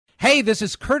Hey, this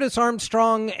is Curtis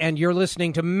Armstrong, and you're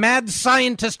listening to Mad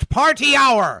Scientist Party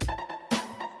Hour.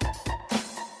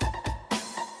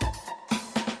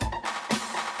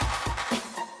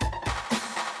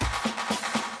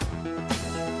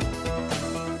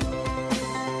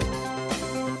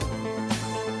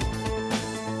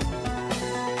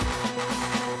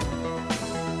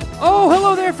 Oh,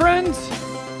 hello there, friends!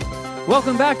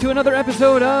 Welcome back to another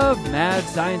episode of Mad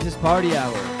Scientist Party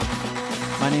Hour.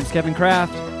 My name's Kevin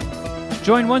Kraft,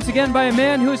 joined once again by a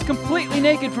man who is completely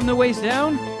naked from the waist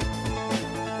down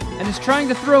and is trying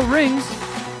to throw rings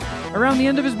around the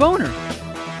end of his boner.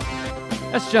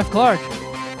 That's Jeff Clark.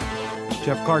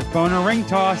 Jeff Clark boner ring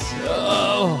toss.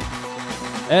 Oh.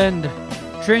 And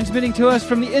transmitting to us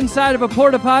from the inside of a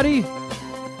porta potty,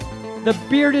 the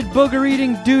bearded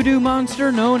booger-eating doo-doo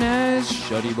monster known as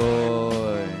Shuddy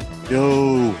Boy.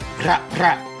 Yo, rap,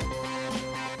 rap.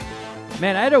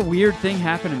 Man, I had a weird thing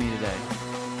happen to me today.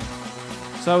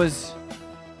 So I was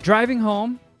driving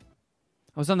home.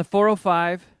 I was on the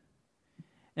 405,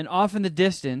 and off in the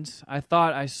distance, I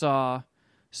thought I saw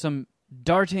some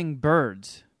darting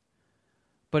birds.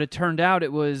 But it turned out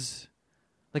it was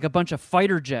like a bunch of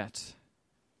fighter jets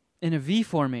in a V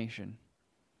formation.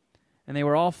 And they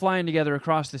were all flying together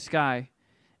across the sky.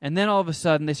 And then all of a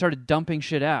sudden, they started dumping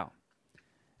shit out.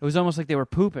 It was almost like they were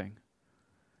pooping.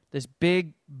 This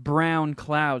big brown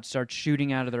cloud starts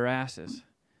shooting out of their asses.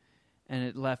 And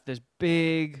it left this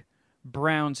big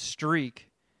brown streak.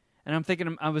 And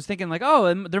I was thinking like,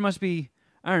 oh, there must be,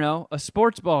 I don't know, a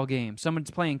sports ball game. Someone's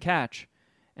playing catch.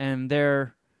 And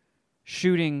they're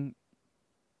shooting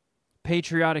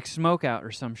patriotic smoke out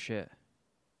or some shit.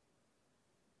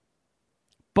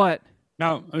 But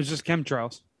No, it was just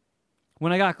chemtrails.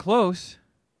 when I got close,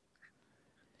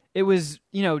 it was,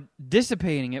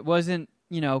 dissipating. It wasn't,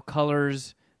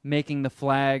 colors making the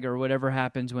flag or whatever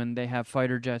happens when they have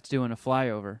fighter jets doing a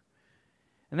flyover.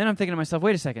 And then I'm thinking to myself,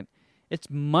 wait a second. It's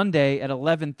Monday at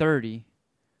 11:30.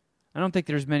 I don't think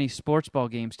there's many sports ball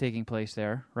games taking place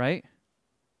there, right?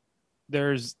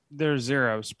 There's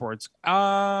zero sports.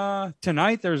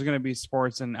 Tonight there's going to be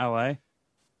sports in LA.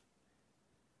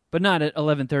 But not at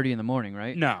 11:30 in the morning,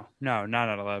 right? No, not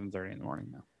at 11:30 in the morning.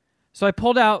 No. So I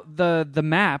pulled out the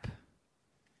map,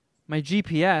 my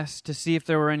GPS, to see if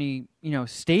there were any,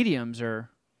 stadiums or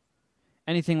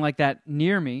anything like that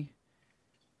near me.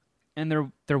 And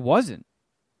there wasn't.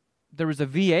 There was a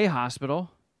VA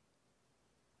hospital.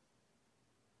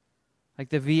 Like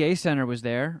the VA center was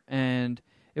there, and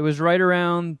it was right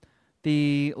around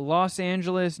the Los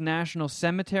Angeles National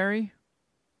Cemetery,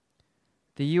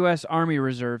 the U.S. Army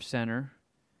Reserve Center,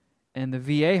 and the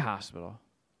VA hospital.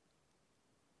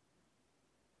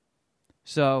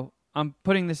 So I'm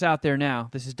putting this out there now.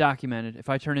 This is documented. If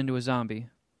I turn into a zombie,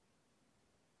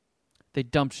 they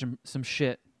dumped some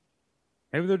shit.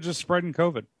 Maybe they're just spreading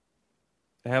COVID.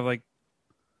 They have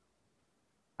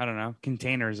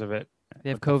containers of it. They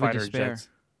have with the COVID to fighter spare. jets.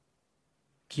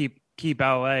 Keep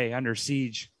LA under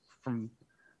siege from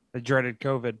the dreaded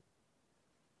COVID.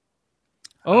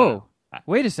 Oh,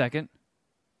 wait a second.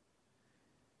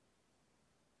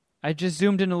 I just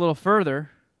zoomed in a little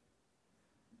further.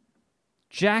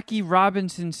 Jackie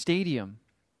Robinson Stadium.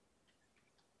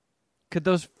 Could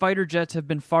those fighter jets have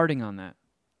been farting on that?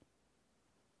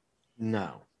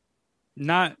 No.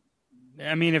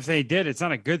 If they did, it's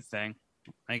not a good thing.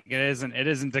 Like it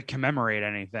isn't to commemorate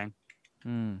anything.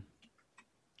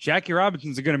 Jackie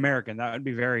Robinson's a good American. That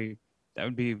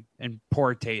would be in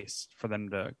poor taste for them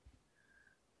to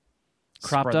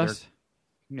Crop dust?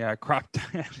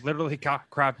 Literally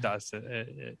crop dust.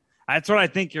 That's what I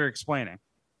think you're explaining.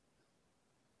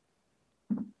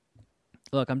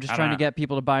 Look, I'm just trying to get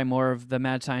people to buy more of the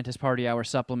Mad Scientist Party Hour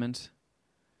supplements.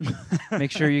 Make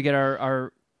sure you get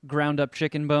our ground up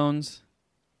chicken bones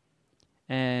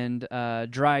and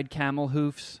dried camel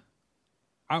hoofs.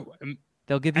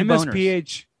 They'll give you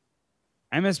boners.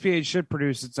 MSPH should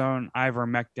produce its own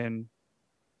ivermectin.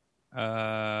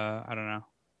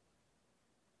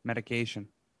 Medication.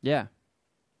 Yeah.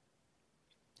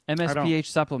 MSPH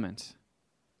supplements.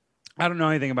 I don't know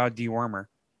anything about dewormer,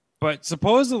 but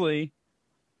supposedly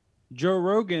Joe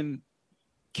Rogan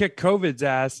kicked COVID's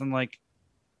ass in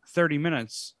 30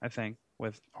 minutes, I think,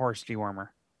 with horse dewormer.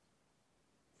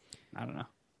 I don't know.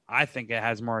 I think it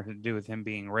has more to do with him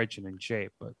being rich and in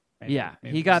shape, but maybe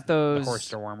he got those the horse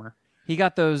dewormer. He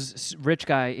got those rich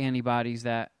guy antibodies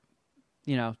that,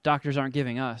 doctors aren't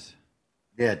giving us.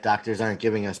 Yeah, doctors aren't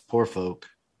giving us poor folk.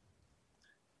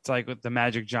 It's like with the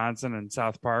Magic Johnson in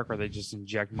South Park, where they just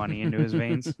inject money into his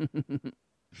veins.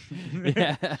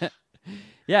 Yeah.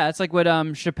 Yeah, it's like what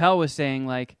Chappelle was saying,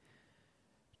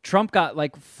 Trump got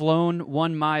like flown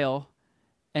 1 mile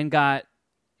and got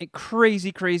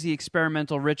crazy, crazy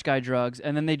experimental rich guy drugs,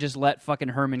 and then they just let fucking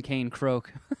Herman Cain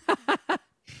croak.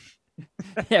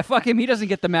 Yeah, fuck him. He doesn't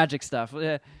get the magic stuff.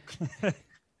 Yeah.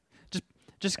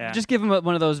 Just give him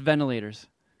one of those ventilators.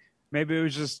 Maybe it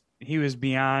was just he was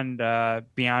beyond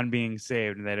being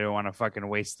saved, and they didn't want to fucking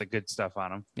waste the good stuff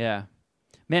on him. Yeah.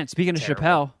 Man, speaking of Terrible.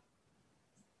 Chappelle,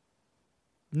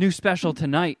 new special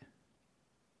tonight.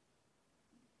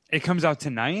 It comes out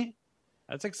tonight?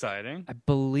 That's exciting. I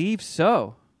believe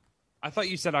so. I thought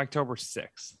you said October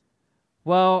 6th.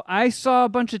 Well, I saw a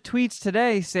bunch of tweets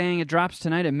today saying it drops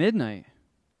tonight at midnight.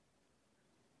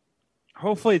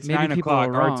 Hopefully it's Maybe 9 people o'clock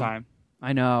are our wrong. time.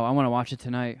 I know. I want to watch it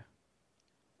tonight.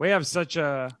 We have such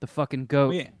a The fucking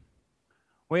goat.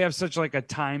 we have such like a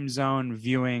time zone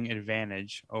viewing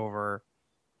advantage over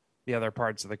the other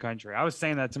parts of the country. I was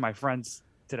saying that to my friends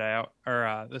today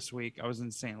or this week. I was in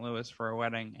St. Louis for a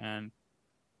wedding, and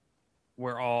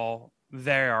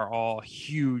they are all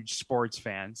huge sports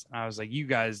fans. And I was like, you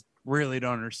guys really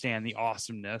don't understand the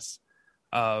awesomeness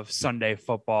of Sunday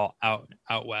football out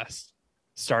west,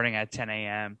 starting at 10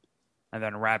 a.m. and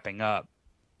then wrapping up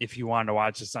if you wanted to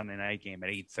watch a Sunday night game at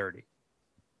 8:30. I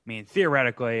mean,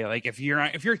 theoretically, like if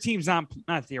your team's not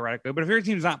theoretically, but if your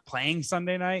team's not playing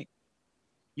Sunday night,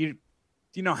 you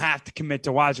don't have to commit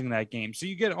to watching that game. So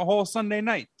you get a whole Sunday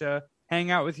night to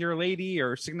hang out with your lady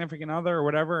or significant other or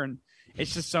whatever, and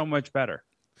it's just so much better.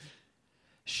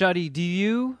 Shuddy, do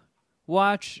you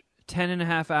watch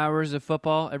 10.5 hours of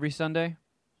football every Sunday?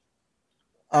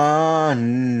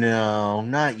 No,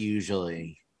 not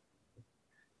usually.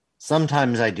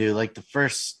 Sometimes I do. Like the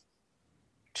first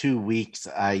 2 weeks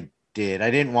I did.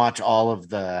 I didn't watch all of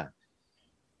the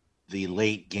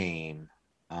late game.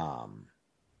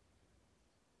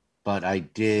 But I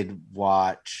did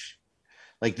watch,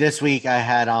 like this week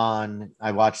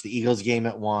I watched the Eagles game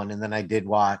at 1, and then I did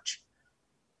put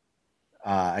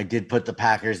the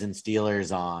Packers and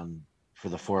Steelers on for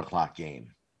the 4:00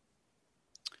 game.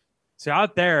 So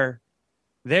out there,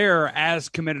 they're as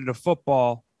committed to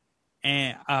football,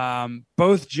 and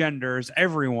both genders,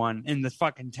 everyone in the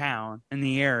fucking town, in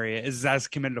the area, is as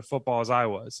committed to football as I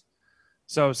was.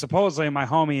 So supposedly my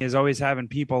homie is always having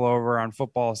people over on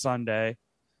football Sunday.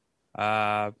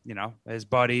 His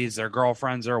buddies, their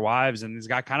girlfriends, their wives, and he's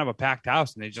got kind of a packed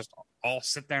house, and they just all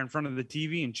sit there in front of the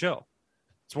TV and chill.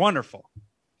 It's wonderful.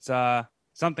 It's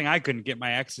something I couldn't get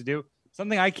my ex to do,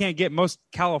 something I can't get most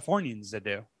Californians to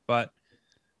do, but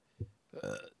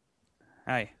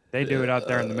hey, they do it out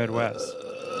there in the Midwest.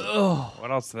 What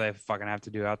else do they fucking have to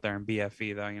do out there in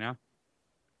BFE though, you know?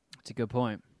 That's a good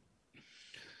point.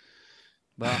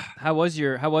 Well, how was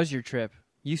your trip?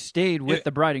 You stayed with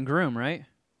the bride and groom, right?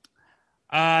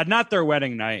 Not their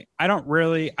wedding night. I don't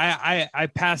really. I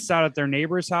passed out at their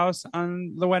neighbor's house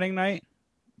on the wedding night.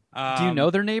 Do you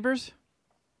know their neighbors?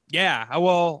 Yeah.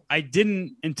 Well, I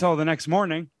didn't until the next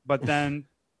morning, but then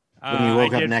When you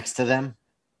woke up next to them,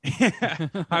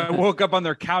 I woke up on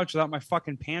their couch without my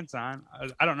fucking pants on.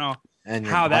 I don't know and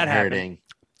your how that butt happened.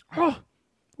 Oh,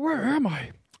 where am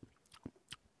I?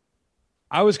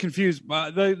 I was confused.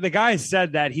 The guy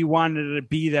said that he wanted to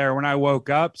be there when I woke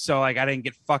up, so like I didn't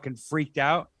get fucking freaked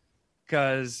out.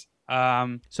 Because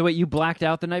So wait, you blacked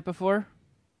out the night before?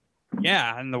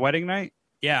 yeah, and the wedding night,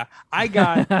 yeah, I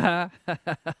got.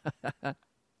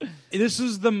 This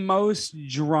was the most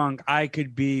drunk I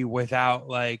could be without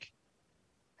like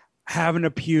having to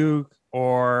puke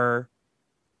or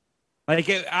like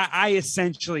I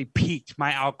essentially peaked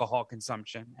my alcohol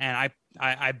consumption, and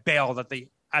I bailed at the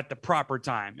proper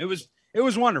time. It was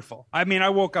wonderful. I mean, I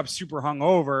woke up super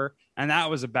hungover, and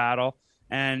that was a battle.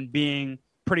 And being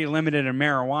pretty limited in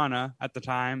marijuana at the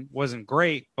time wasn't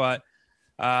great, but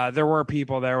there were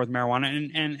people there with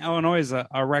marijuana, and Illinois is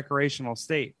a recreational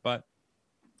state, but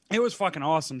it was fucking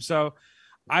awesome. So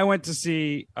I went to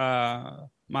see one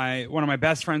of my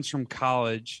best friends from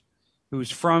college, who's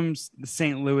from the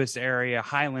St. Louis area,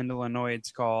 Highland, Illinois,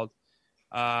 it's called.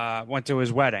 Went to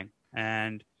his wedding,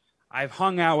 and I've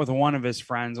hung out with one of his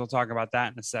friends. We'll talk about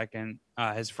that in a second.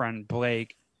 His friend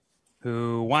Blake,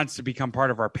 who wants to become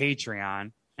part of our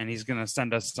Patreon, and he's going to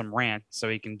send us some rants so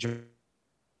he can join.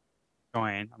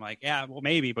 I'm like, yeah, well,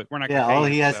 maybe, but we're not. yeah, gonna all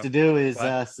pay he him, has so. to do is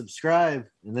But- subscribe,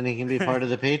 and then he can be part of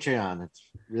the Patreon. It's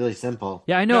really simple.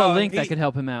 Yeah, I know No, a link that he- could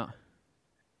help him out.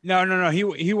 No.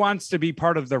 He wants to be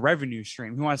part of the revenue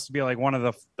stream. He wants to be like one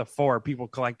of the 4 people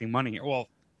collecting money here. Well,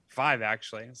 5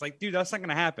 actually. It's like, dude, that's not going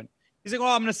to happen. He's like,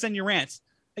 well, I'm going to send you rants.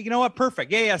 Like, you know what?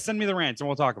 Perfect. Yeah. Send me the rants and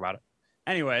we'll talk about it.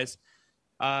 Anyways,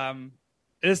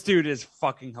 this dude is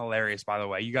fucking hilarious, by the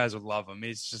way. You guys would love him.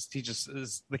 He just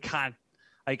is the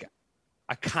like,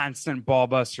 a constant ball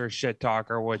buster shit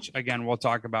talker, which again we'll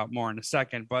talk about more in a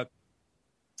second. But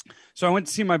so I went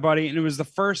to see my buddy, and it was the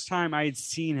first time I had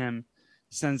seen him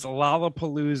since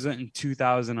Lollapalooza in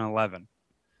 2011.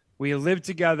 We lived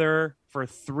together for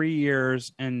 3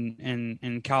 years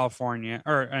in California,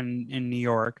 or in New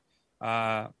York,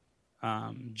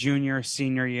 junior,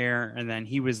 senior year, and then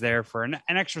he was there for an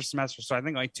extra semester. So I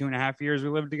think like 2.5 years we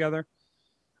lived together.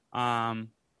 And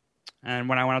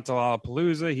when I went out to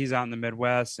Lollapalooza, he's out in the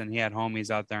Midwest, and he had homies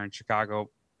out there in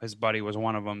Chicago. His buddy was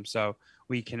one of them, so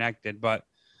we connected. But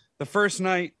the first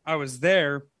night I was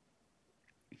there,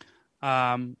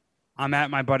 I'm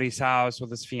at my buddy's house with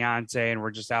his fiance, and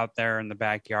we're just out there in the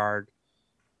backyard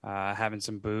having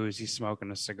some booze. He's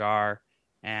smoking a cigar,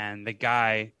 and the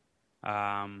guy,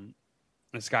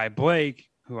 this guy Blake,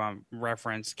 who I'm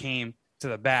referenced, came to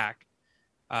the back,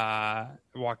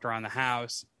 walked around the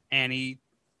house, and he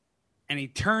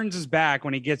turns his back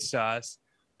when he gets to us,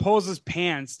 pulls his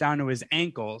pants down to his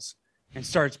ankles, and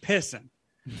starts pissing.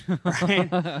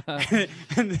 Right?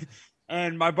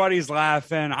 and my buddy's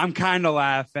laughing. I'm kind of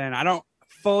laughing. I don't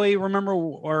fully remember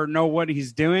or know what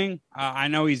he's doing. I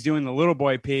know he's doing the little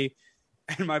boy pee.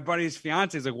 And my buddy's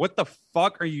fiance is like, "What the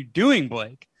fuck are you doing,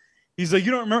 Blake?" He's like,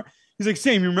 "You don't remember?" He's like,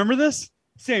 "Sam, you remember this?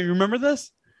 Sam, you remember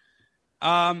this?"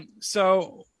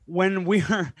 So when we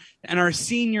were in our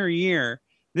senior year,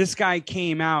 this guy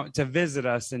came out to visit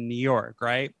us in New York,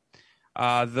 right?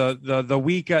 The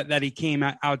week that he came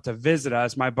out to visit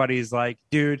us, my buddy's like,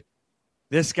 "Dude,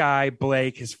 this guy,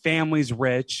 Blake, his family's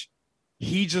rich.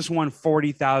 He just won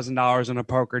 $40,000 in a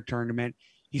poker tournament.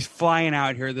 He's flying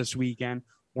out here this weekend.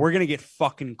 We're going to get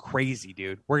fucking crazy,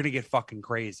 dude. We're going to get fucking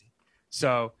crazy.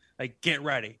 So, like, get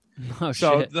ready." Oh,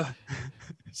 so shit.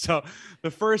 So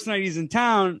the first night he's in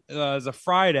town is a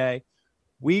Friday.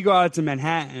 We go out to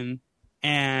Manhattan,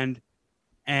 and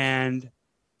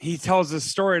he tells this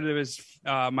story to his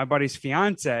my buddy's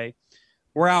fiance.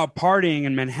 We're out partying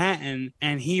in Manhattan,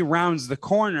 and he rounds the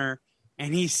corner,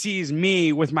 and he sees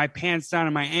me with my pants down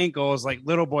to my ankles, like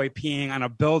little boy peeing on a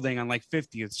building on like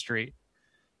 50th Street.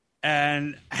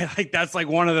 And like that's like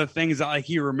one of the things that like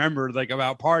he remembered like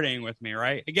about partying with me,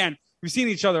 right? Again, we've seen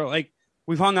each other, like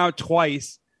we've hung out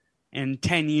twice in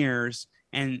 10 years,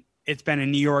 and it's been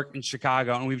in New York and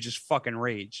Chicago, and we've just fucking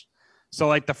raged. So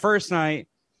like the first night,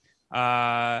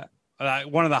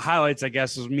 one of the highlights, I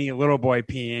guess, was me, little boy,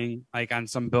 peeing like on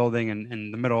some building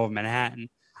in the middle of Manhattan.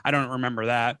 I don't remember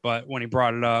that, but when he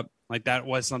brought it up, like that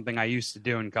was something I used to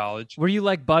do in college. Were you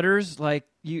like Butters? Like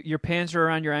your pants are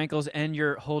around your ankles and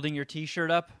you're holding your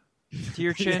T-shirt up to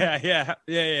your chin? Yeah.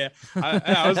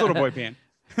 I was little boy peeing.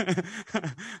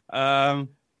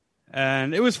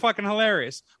 And it was fucking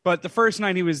hilarious. But the first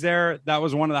night he was there, that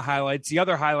was one of the highlights. The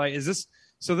other highlight is this.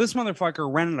 So this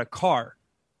motherfucker rented a car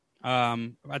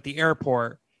at the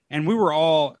airport, and we were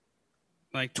all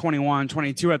like 21,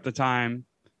 22 at the time.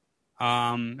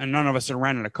 And none of us had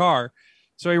rented a car.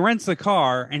 So he rents the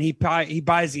car, and he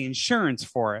buys the insurance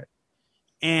for it.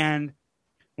 And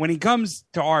when he comes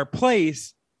to our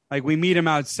place, like we meet him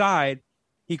outside,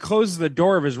 he closes the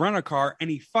door of his rental car and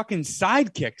he fucking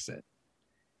sidekicks it.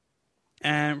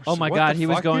 And oh my God, he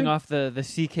was going off the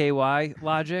CKY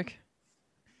logic.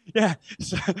 Yeah.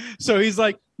 So he's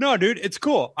like, "No, dude, it's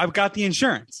cool. I've got the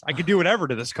insurance. I could do whatever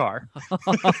to this car."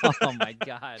 Oh my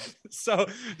God. So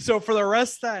for the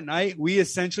rest of that night, we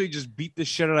essentially just beat the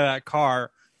shit out of that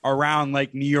car around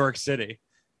like New York City.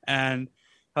 And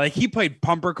like he played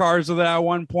bumper cars with it at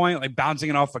one point, like bouncing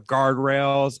it off of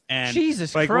guardrails. And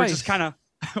Jesus like Christ.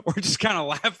 we're just kind of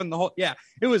laughing the whole. Yeah,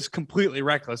 it was completely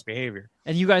reckless behavior.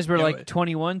 And you guys were like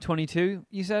 21, 22,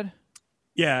 you said?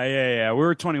 Yeah. We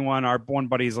were 21. Our one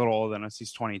buddy's a little older than us.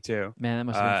 He's 22. Man, that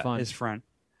must have been fun. His friend.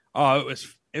 Oh,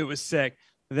 it was sick.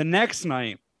 The next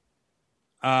night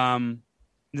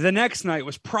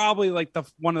was probably like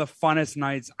one of the funnest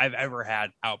nights I've ever had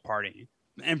out partying,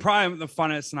 and probably the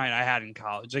funnest night I had in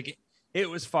college. Like it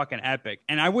was fucking epic.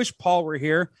 And I wish Paul were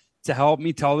here to help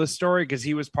me tell this story, because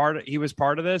he was part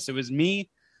of this. It was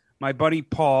me, my buddy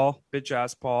Paul, bitch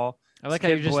ass Paul. I like how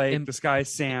you're just Blake, this guy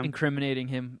Sam, incriminating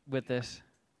him with this.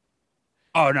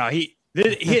 Oh no,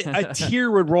 a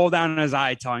tear would roll down his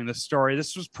eye telling the story.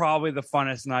 This was probably the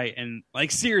funnest night, and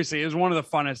like seriously, it was one of the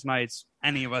funnest nights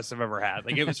any of us have ever had.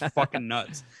 Like it was fucking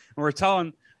nuts. And we're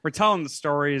telling the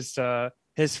stories to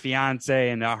his fiance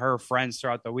and her friends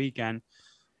throughout the weekend.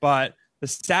 But the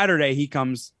Saturday he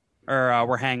comes, or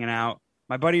we're hanging out.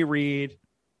 My buddy Reed,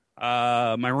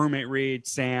 my roommate Reed,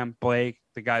 Sam, Blake,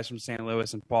 the guys from St.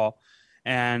 Louis, and Paul,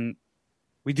 and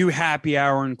we do happy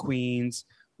hour in Queens.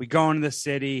 We go into the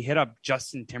city, hit up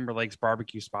Justin Timberlake's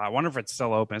barbecue spot. I wonder if it's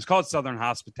still open. It's called Southern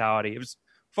Hospitality. It was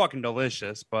fucking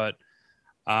delicious. But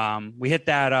we hit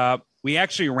that up. We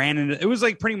actually ran into, it was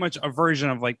like pretty much a version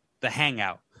of like the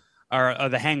Hangout or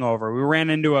the Hangover. We ran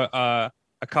into a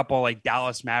couple like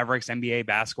Dallas Mavericks NBA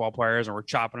basketball players, and we're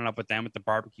chopping it up with them at the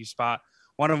barbecue spot.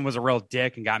 One of them was a real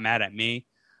dick and got mad at me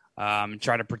and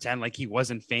tried to pretend like he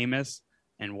wasn't famous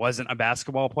and wasn't a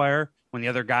basketball player when the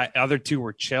other two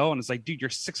were chill. And it's like, dude, you're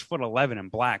 6'11"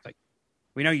 and black. Like,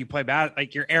 we know you play bad.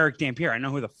 Like, you're Eric Dampier. I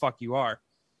know who the fuck you are.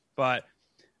 But,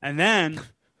 and then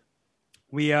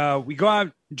we go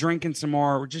out drinking some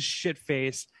more. We're just shit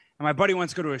faced. And my buddy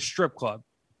wants to go to a strip club.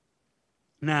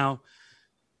 Now,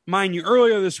 mind you,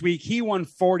 earlier this week, he won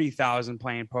 40,000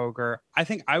 playing poker. I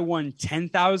think I won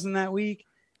 10,000 that week.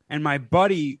 And my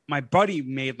buddy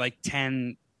made like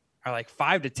 10 or like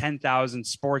 5 to 10,000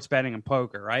 sports betting and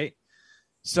poker. Right.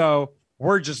 So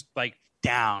we're just like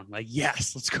down, like,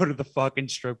 yes, let's go to the fucking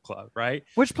strip club. Right.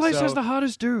 Which place has the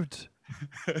hottest dudes?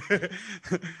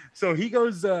 So he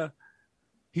goes,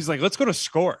 he's like, let's go to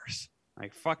Scores.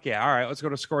 Like, fuck yeah. All right, let's go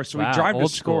to Scores. So we drive to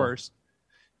Scores,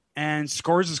 and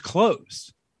Scores is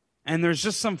closed. And there's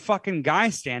just some fucking guy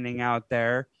standing out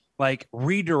there, like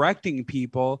redirecting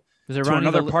people to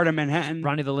another part of Manhattan.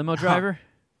 Ronnie the limo driver?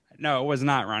 No, it was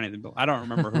not Ronnie the. I don't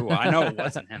remember who. I know it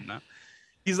wasn't him though.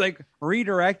 He's like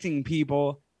redirecting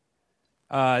people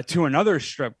to another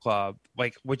strip club,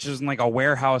 like, which is in like a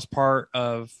warehouse part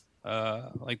of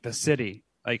like the city,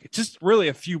 like just really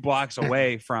a few blocks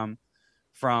away from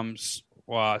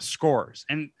Scores.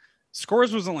 And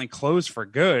Scores wasn't like closed for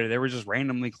good. They were just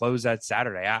randomly closed that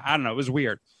Saturday. I don't know. It was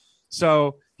weird.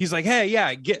 So he's like, hey,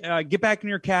 yeah, get back in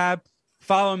your cab.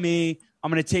 Follow me.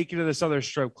 I'm going to take you to this other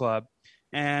strip club.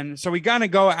 And so we kind of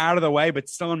go out of the way, but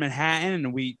still in Manhattan.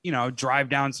 And we, drive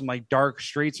down some like dark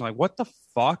streets. I'm like, what the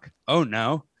fuck? Oh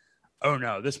no,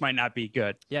 this might not be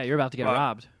good. Yeah, you're about to get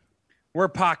robbed. We're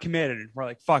pot committed. We're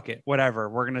like, fuck it, whatever.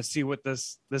 We're going to see what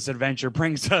this adventure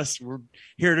brings us. We're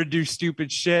here to do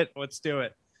stupid shit. Let's do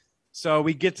it. So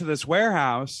we get to this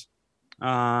warehouse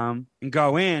and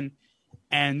go in,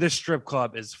 and this strip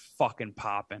club is fucking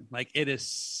popping. Like, it is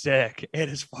sick. It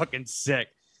is fucking sick.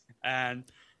 And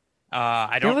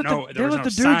I don't know. There was no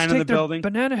sign in the building.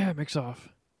 Banana hammocks off.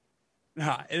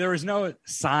 There was no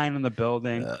sign in the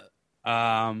building.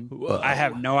 I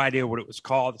have no idea what it was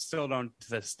called. Still don't to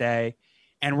this day.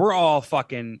 And we're all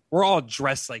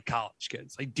dressed like college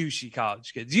kids, like douchey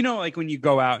college kids. Like when you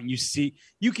go out and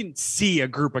you can see a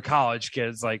group of college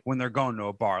kids, like when they're going to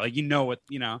a bar, like,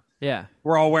 Yeah.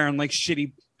 We're all wearing like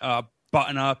shitty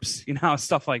button ups,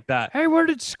 stuff like that. Hey, where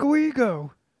did Squee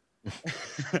go?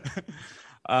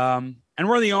 And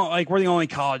we're the only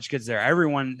college kids there.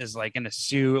 Everyone is like in a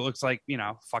suit. It looks like,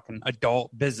 fucking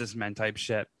adult businessmen type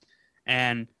shit.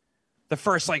 And the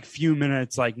first like few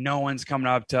minutes, like no one's coming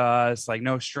up to us, like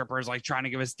no strippers, like trying to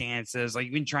give us dances, like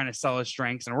even trying to sell us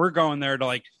drinks. And we're going there to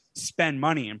like spend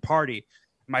money and party.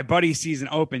 My buddy sees an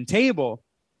open table.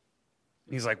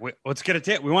 He's like, let's get a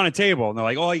table. We want a table. And they're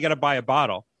like, oh, you got to buy a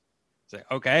bottle. It's like,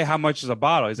 okay, how much is a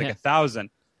bottle? He's like, 1,000.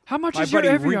 How much is your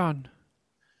Evian?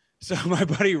 So my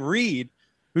buddy Reed,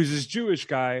 who's this Jewish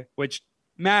guy, which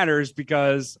matters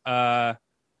because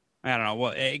I don't know.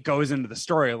 Well, it goes into the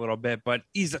story a little bit, but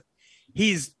he's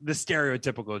the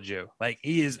stereotypical Jew. Like,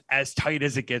 he is as tight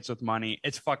as it gets with money.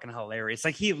 It's fucking hilarious.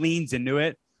 Like, he leans into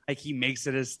it. Like, he makes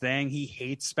it his thing. He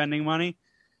hates spending money.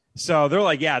 So they're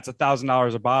like, yeah, it's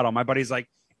 $1,000 a bottle. My buddy's like,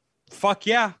 fuck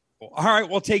yeah. All right,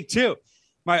 we'll take 2.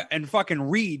 And fucking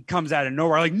Reed comes out of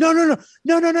nowhere like, no.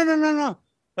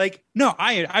 Like, no,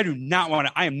 I do not want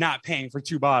to. I am not paying for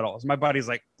 2 bottles. My buddy's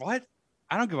like, what?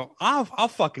 I don't give a. I'll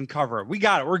fucking cover it. We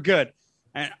got it. We're good.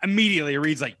 And immediately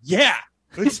Reed's like, yeah,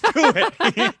 let's do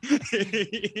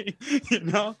it.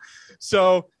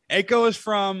 So it goes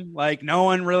from like no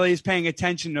one really is paying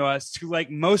attention to us to like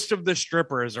most of the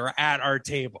strippers are at our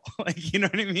table. Like, you know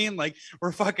what I mean? Like,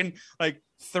 we're fucking like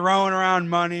throwing around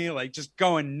money, like just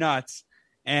going nuts.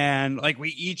 And like we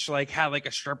each like had like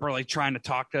a stripper like trying to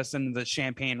talk to us into the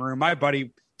champagne room. My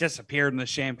buddy disappeared in the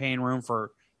champagne room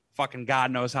for fucking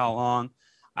God knows how long.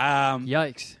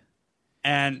 Yikes.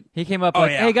 And he came up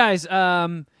like, hey guys,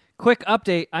 quick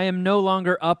update. I am no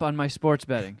longer up on my sports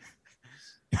betting.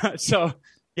 So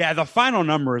yeah, the final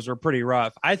numbers were pretty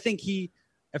rough. I think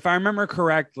if I remember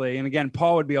correctly, and again,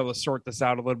 Paul would be able to sort this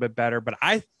out a little bit better, but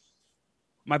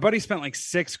my buddy spent like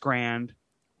 $6,000.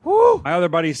 Woo! My other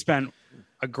buddy spent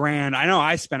 $1,000. I know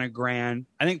I spent $1,000.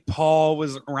 I think Paul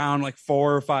was around like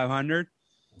 400 or 500.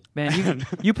 Man,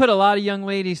 you put a lot of young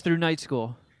ladies through night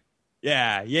school.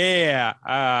 Yeah.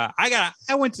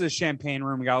 I went to the champagne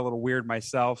room and got a little weird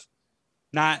myself.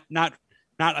 Not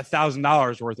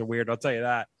 $1,000 worth of weird, I'll tell you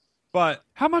that. But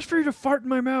how much for you to fart in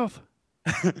my mouth?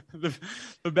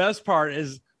 the best part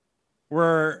is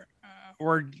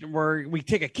we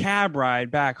take a cab ride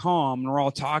back home and we're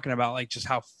all talking about like just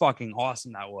how fucking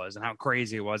awesome that was and how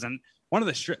crazy it was. And one of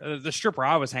the stripper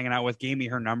I was hanging out with gave me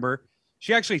her number.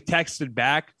 She actually texted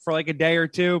back for like a day or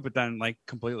two, but then like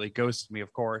completely ghosted me,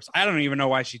 of course. I don't even know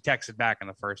why she texted back in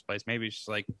the first place. Maybe she's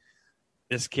like,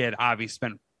 this kid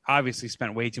obviously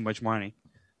spent way too much money.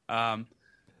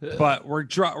 But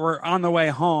we're on the way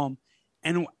home.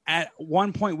 And at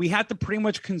one point, we had to pretty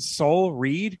much console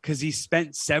Reed because he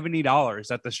spent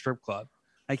 $70 at the strip club.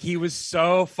 Like, he was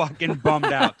so fucking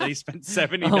bummed out that he spent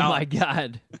 $70. Oh, my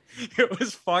God. It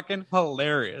was fucking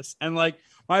hilarious. And, like,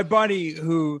 my buddy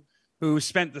who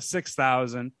spent the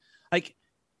 $6,000, like,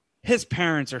 his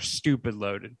parents are stupid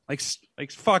loaded. Like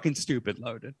fucking stupid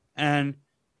loaded. And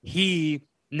he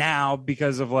now,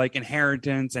 because of, like,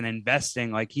 inheritance and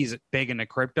investing, like, he's big into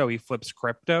crypto. He flips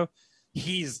crypto.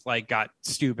 He's like got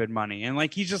stupid money, and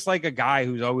like he's just like a guy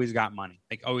who's always got money,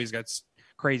 like always got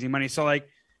crazy money. So like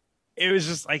it was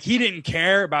just like he didn't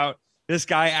care about this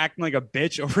guy acting like a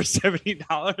bitch over $70.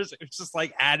 It was just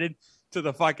like added to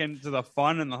the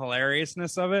fun and the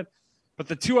hilariousness of it. But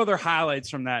the two other highlights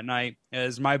from that night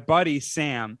is my buddy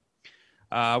Sam.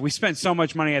 We spent so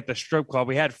much money at the strip club,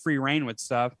 we had free reign with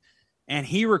stuff, and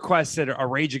he requested a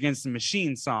Rage Against the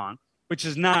Machine song, which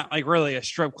is not like really a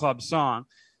strip club song.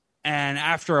 And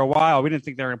after a while, we didn't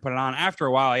think they were going to put it on. After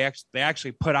a while, they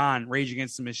actually put on Rage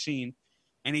Against the Machine.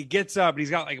 And he gets up, and he's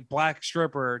got like a black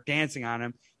stripper dancing on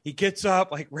him. He gets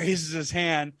up, like raises his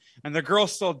hand, and the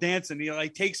girl's still dancing. He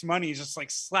like takes money, he's just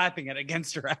like slapping it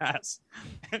against her ass.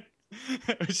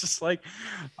 It was just like,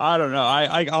 I don't know.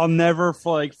 I'll never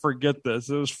like forget this.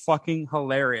 It was fucking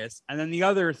hilarious. And then the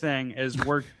other thing is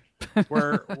we're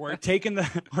taking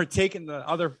the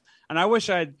other, and I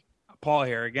wish I'd Paul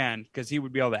here again because he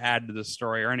would be able to add to the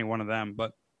story, or any one of them,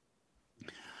 but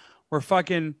we're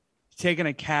fucking taking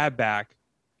a cab back.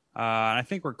 I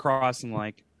think we're crossing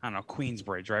like, I don't know,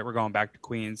 Queensbridge, right? We're going back to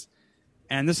Queens.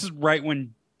 And this is right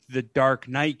when The Dark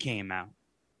Knight came out.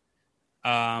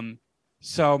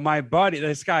 So my buddy,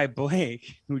 this guy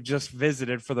Blake, who just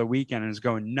visited for the weekend and is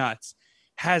going nuts,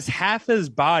 has half his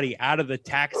body out of the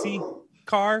taxi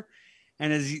car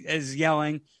and is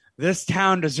yelling, "This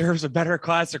town deserves a better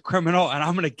class of criminal, and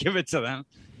I'm going to give it to them."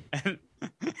 And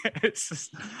it's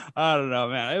just, I don't know,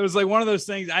 man. It was like one of those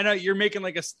things. I know you're making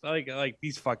like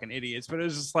these fucking idiots, but it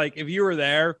was just like, if you were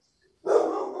there,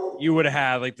 you would have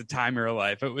had like the time of your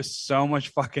life. It was so much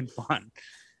fucking fun.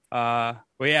 But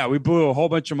yeah, we blew a whole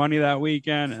bunch of money that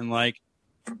weekend, and like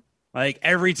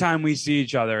every time we see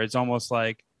each other, it's almost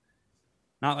like,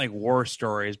 not like war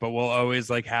stories, but we'll always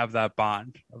like have that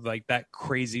bond of like that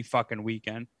crazy fucking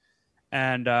weekend.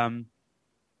 And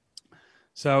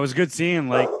so it was good seeing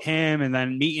like him, and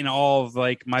then meeting all of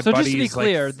like my buddies. So just to be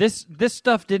clear, like, this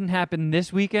stuff didn't happen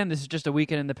this weekend. This is just a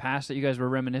weekend in the past that you guys were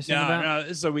reminiscing about? No,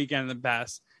 this is a weekend in the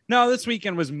past. No, this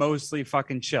weekend was mostly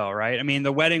fucking chill, right? I mean,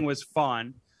 the wedding was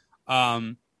fun.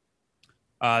 The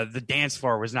dance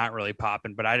floor was not really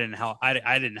popping, but I didn't help.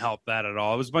 I didn't help that at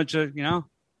all. It was a bunch of,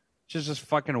 just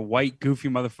fucking white, goofy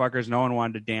motherfuckers. No one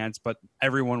wanted to dance, but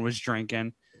everyone was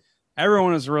drinking.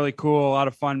 Everyone was really cool. A lot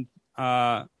of fun.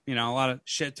 A lot of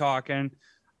shit talking.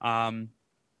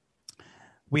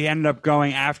 We ended up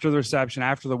going after the reception,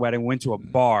 after the wedding, went to a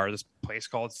bar, this place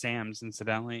called Sam's,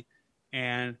 incidentally.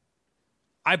 And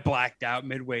I blacked out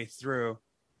midway through,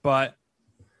 but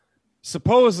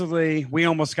supposedly we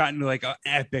almost got into like an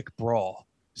epic brawl.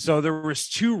 So there was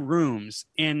 2 rooms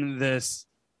in this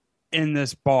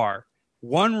bar.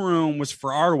 One room was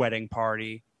for our wedding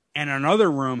party, and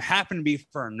another room happened to be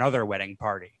for another wedding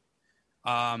party.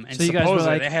 And so you guys were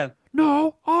like,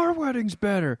 "No, our wedding's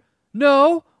better.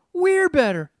 No, we're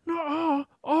better. No,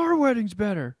 our wedding's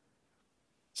better."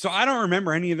 So I don't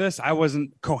remember any of this. I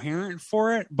wasn't coherent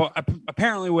for it, but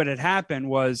apparently what had happened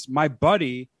was my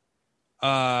buddy,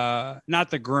 not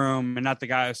the groom and not the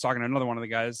guy I was talking to, another one of the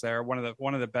guys there, one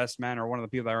of the best men, or one of the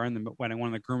people that were in the wedding, one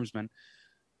of the groomsmen,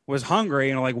 was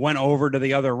hungry and like went over to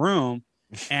the other room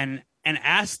and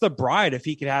asked the bride if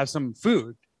he could have some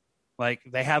food. Like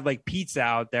they had like pizza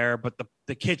out there, but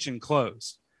the kitchen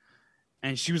closed.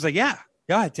 And she was like, "Yeah,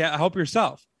 help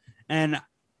yourself." And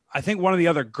I think one of the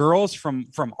other girls from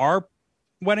our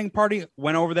wedding party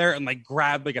went over there and like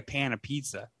grabbed like a pan of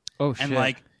pizza. Oh shit. And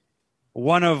like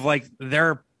one of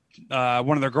their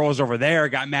girls over there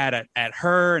got mad at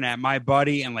her and at my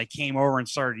buddy, and like came over and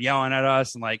started yelling at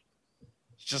us, and like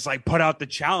just like put out the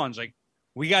challenge. Like,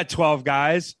 we got 12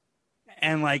 guys,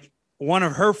 and like one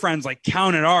of her friends like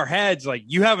counted our heads, like,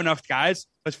 "You have enough guys,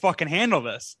 let's fucking handle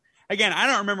this." again, I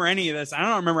don't remember any of this. I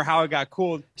don't remember how it got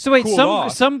cooled. So wait, cooled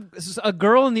off. a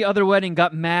girl in the other wedding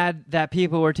got mad that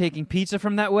people were taking pizza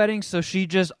from that wedding, so she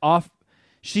just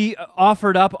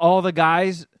offered up all the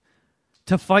guys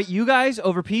to fight you guys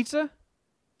over pizza?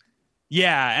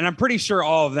 Yeah, and I'm pretty sure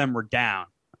all of them were down.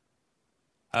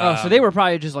 So they were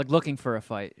probably just like looking for a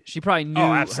fight. She probably knew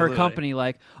her absolutely. company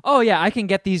like, oh yeah, I can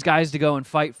get these guys to go and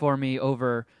fight for me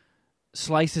over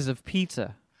slices of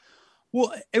pizza.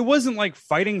 Well, it wasn't like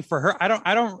fighting for her. I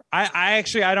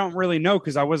don't really know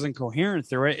because I wasn't coherent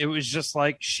through it. It was just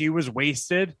like she was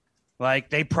wasted. Like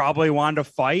they probably wanted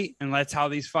to fight, and that's how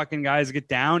these fucking guys get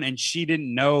down. And she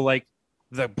didn't know like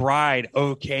the bride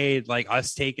okayed like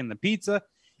us taking the pizza.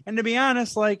 And to be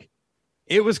honest, like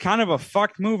it was kind of a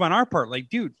fucked move on our part. Like,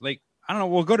 dude, like I don't know,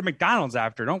 we'll go to McDonald's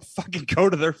after. Don't fucking go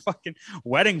to their fucking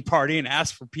wedding party and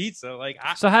ask for pizza. Like,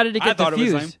 so how did it get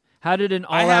diffused? Lame. How did an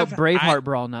all-out Braveheart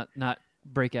brawl not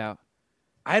break out?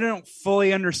 I don't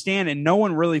fully understand, and no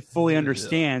one really fully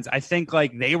understands. I think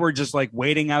like they were just like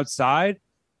waiting outside,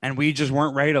 and we just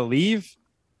weren't ready to leave,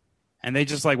 and they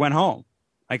just like went home.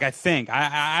 Like I think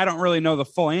I don't really know the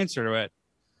full answer to it,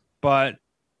 but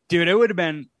dude, it would have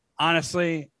been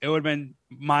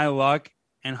my luck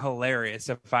and hilarious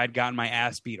if I'd gotten my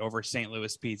ass beat over St.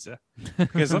 Louis pizza.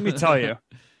 Because let me tell you,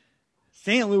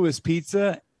 St. Louis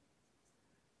pizza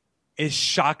is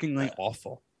shockingly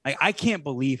awful. Like I can't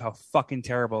believe how fucking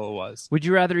terrible it was. Would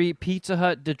you rather eat Pizza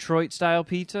Hut Detroit style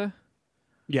pizza?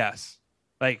 Yes.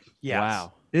 Like, yes.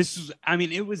 Wow.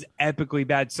 It was epically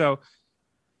bad. So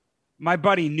my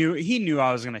buddy knew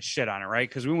I was going to shit on it, right?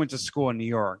 Because we went to school in New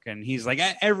York, and he's like,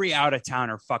 every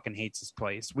out-of-towner fucking hates this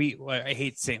place. I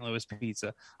hate St. Louis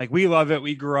pizza. Like, we love it.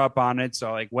 We grew up on it,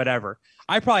 so, like, whatever.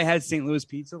 I probably had St. Louis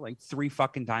pizza, like, 3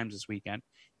 fucking times this weekend,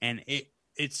 and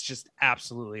it's just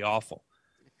absolutely awful.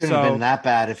 It couldn't have been that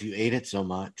bad if you ate it so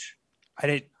much.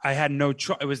 I had no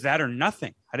choice. It was that or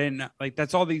nothing. I didn't, like,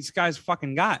 that's all these guys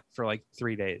fucking got for, like,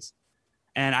 3 days.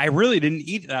 And I really didn't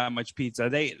eat that much pizza.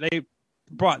 They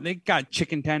got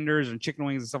chicken tenders and chicken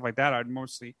wings and stuff like that. I'd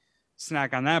mostly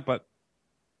snack on that. But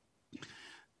you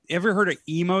ever heard of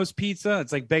Emo's Pizza?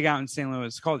 It's like big out in St. Louis.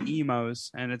 It's called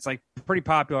Emo's, and it's like pretty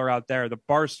popular out there. The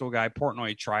Barstool guy,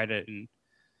 Portnoy, tried it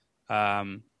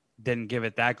and didn't give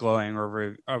it that glowing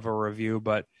of a review.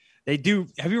 But they do.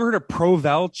 Have you ever heard of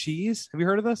Provel cheese? Have you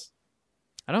heard of this?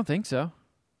 I don't think so.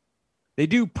 They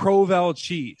do Provel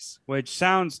cheese, which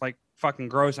sounds like fucking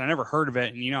gross. I never heard of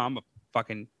it, and I'm a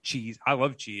fucking cheese. I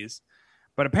love cheese,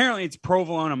 but apparently it's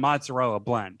provolone and mozzarella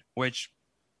blend, which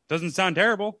doesn't sound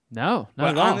terrible. No, not but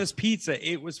at all. on this pizza,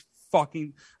 it was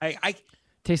fucking.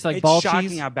 Tastes like it's ball shocking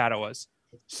cheese. how bad it was.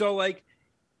 So like,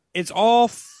 it's all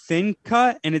thin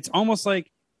cut, and it's almost like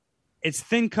it's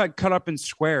thin cut up in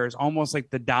squares, almost like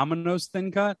the Domino's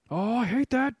thin cut. Oh, I hate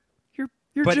that.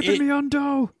 You're tipping me on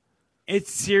dough. It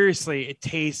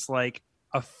tastes like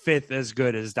a fifth as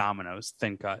good as Domino's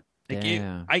thin cut.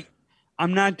 Like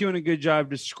I'm not doing a good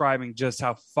job describing just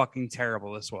how fucking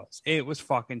terrible this was. It was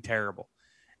fucking terrible.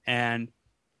 And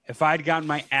if I'd gotten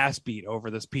my ass beat over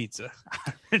this pizza,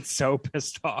 I'd been so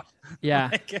pissed off. Yeah.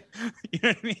 Like, you know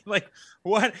what I mean? Like,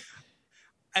 what?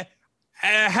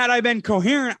 Had I been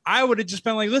coherent, I would have just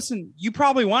been like, listen, you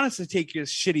probably want us to take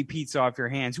this shitty pizza off your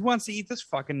hands. Who wants to eat this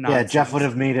fucking nonsense? Yeah, Jeff would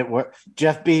have made it work.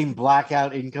 Jeff being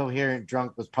blackout, incoherent,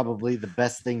 drunk was probably the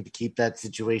best thing to keep that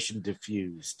situation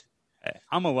diffused.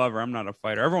 I'm a lover. I'm not a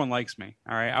fighter. Everyone likes me.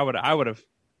 All right. I would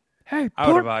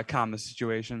have calmed the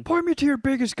situation. Point me to your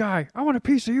biggest guy. I want a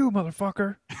piece of you,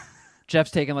 motherfucker. Jeff's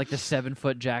taking like the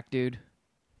 7-foot jack dude.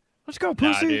 Let's go,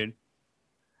 pussy. Nah, dude.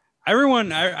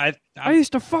 Everyone, I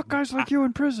used to fuck guys like you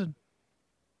in prison.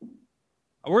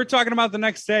 We're talking about the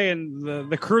next day, and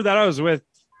the crew that I was with,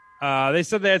 they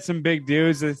said they had some big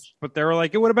dudes, but they were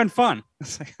like, it would have been fun.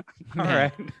 It's like, all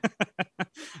right.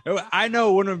 I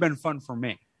know it wouldn't have been fun for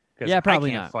me. Yeah, probably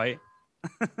I can't not.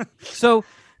 fight. So,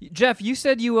 Jeff, you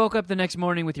said you woke up the next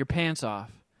morning with your pants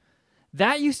off.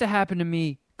 That used to happen to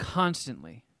me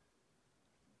constantly.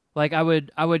 Like I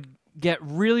would get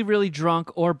really, really drunk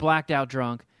or blacked out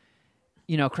drunk,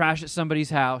 crash at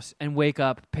somebody's house and wake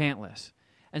up pantless.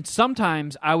 And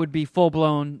sometimes I would be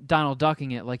full-blown Donald Ducking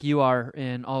it like you are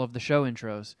in all of the show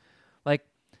intros. Like,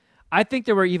 I think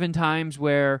there were even times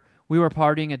where we were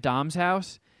partying at Dom's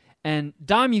house, and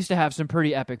Dom used to have some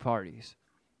pretty epic parties.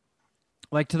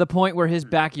 Like, to the point where his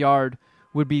backyard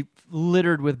would be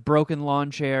littered with broken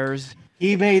lawn chairs.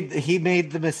 He made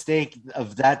the mistake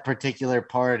of that particular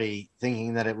party,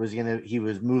 thinking that he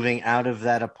was moving out of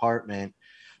that apartment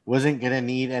wasn't going to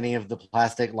need any of the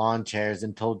plastic lawn chairs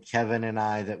and told Kevin and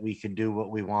I that we could do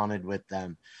what we wanted with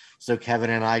them. So Kevin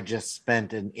and I just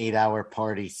spent an 8-hour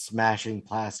party smashing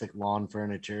plastic lawn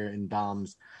furniture in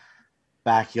Dom's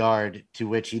backyard, to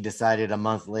which he decided a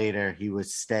month later he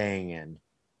was staying in.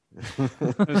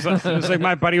 It was like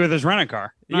my buddy with his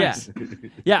rent-a-car. Nice.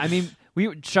 Yeah. I mean,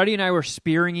 Shuddy and I were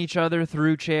spearing each other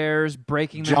through chairs,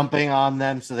 breaking them. Jumping on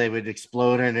them so they would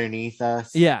explode underneath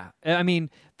us. Yeah. I mean,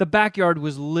 the backyard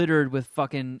was littered with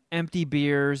fucking empty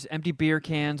beers, empty beer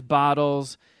cans,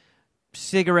 bottles,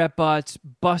 cigarette butts,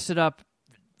 busted up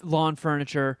lawn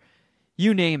furniture,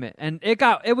 you name it. And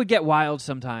it would get wild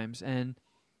sometimes. And,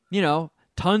 you know,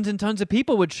 tons and tons of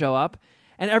people would show up.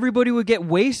 And everybody would get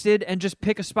wasted and just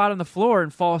pick a spot on the floor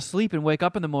and fall asleep and wake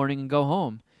up in the morning and go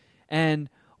home. And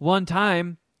one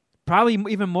time, probably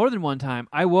even more than one time,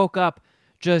 I woke up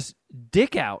just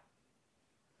dick out.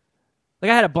 Like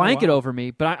I had a blanket over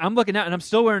me, but I'm looking out and I'm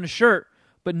still wearing a shirt,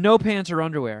 but no pants or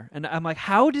underwear. And I'm like,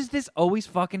 how does this always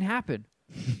fucking happen?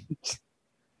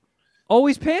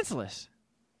 Always pantsless.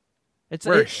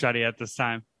 Where's Shuddy at this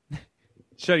time?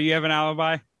 Shuddy, you have an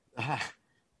alibi?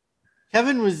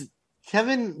 Kevin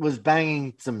was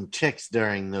banging some chicks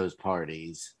during those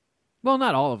parties. Well,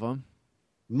 not all of them.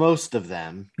 Most of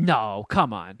them. No,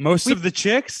 come on. Most of the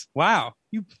chicks? Wow.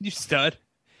 You stud.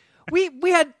 We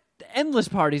had endless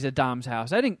parties at Dom's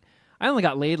house. I only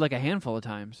got laid like a handful of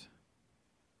times.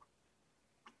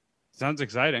 Sounds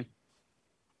exciting.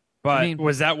 But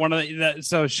was that one of the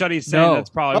so Shuddy's saying No. that's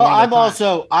probably Well, one of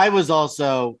the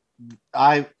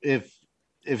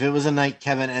if it was a night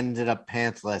Kevin ended up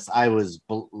pantsless, I was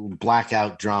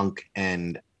blackout drunk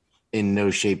and in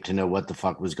no shape to know what the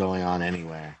fuck was going on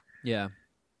anywhere. Yeah.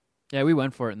 Yeah, we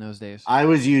went for it in those days. I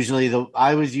was usually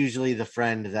the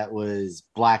friend that was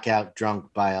blackout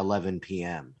drunk by 11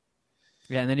 p.m.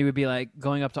 Yeah, and then he would be like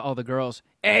going up to all the girls,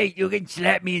 "Hey, you can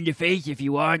slap me in the face if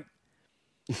you want."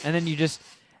 And then you just,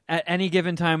 at any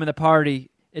given time in the party,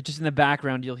 it just in the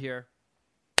background you'll hear,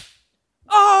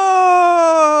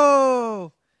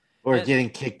 "Oh!" Or getting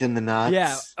kicked in the nuts.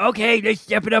 Yeah. Okay, let's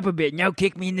step it up a bit. Now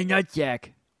kick me in the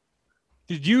nutsack.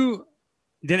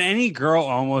 Did any girl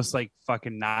almost like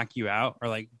fucking knock you out or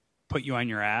like put you on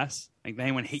your ass? Like did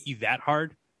anyone hit you that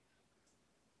hard?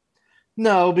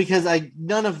 No, because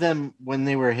none of them, when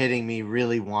they were hitting me,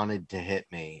 really wanted to hit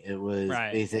me. It was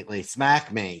basically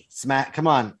smack me, come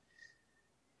on.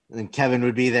 And then Kevin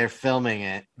would be there filming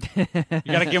it. You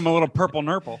got to give him a little purple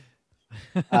nurple.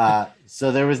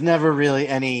 So there was never really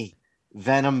any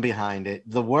venom behind it.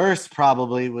 The worst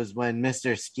probably was when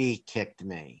Mr. Ski kicked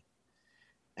me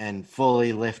and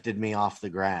fully lifted me off the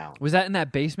ground. Was that in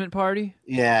that basement party?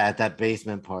 Yeah, at that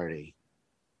basement party.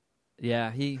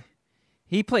 Yeah,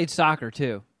 he played soccer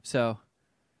too, so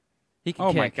he can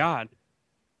kick. My God.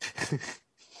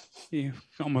 You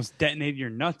almost detonated your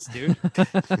nuts, dude.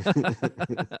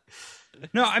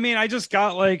 No, I mean, I just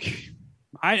got like,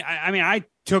 I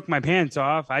took my pants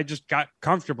off. I just got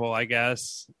comfortable, I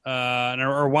guess,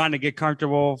 or wanted to get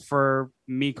comfortable for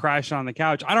me crashing on the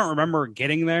couch. I don't remember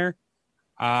getting there.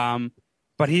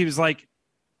 But he was like,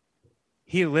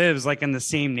 he lives like in the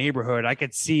same neighborhood. I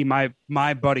could see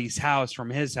my buddy's house from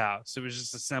his house. It was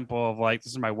just a simple of like,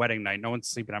 this is my wedding night. No one's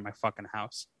sleeping at my fucking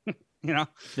house, you know?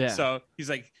 Yeah. So he's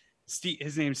like,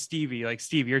 his name's Stevie. Like,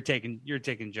 Steve, you're taking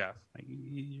Jeff. Like,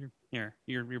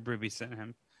 you're babysitting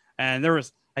him. And there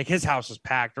was like, his house was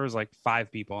packed. There was like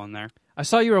 5 people in there. I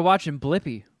saw you were watching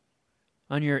Blippi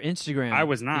on your Instagram. I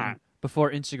was not.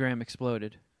 Before Instagram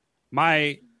exploded.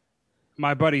 My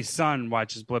buddy's son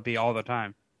watches Blippi all the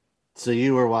time. So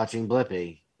you were watching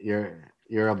Blippi. You're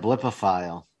a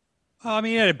Blippophile. Well, I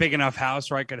mean, he had a big enough house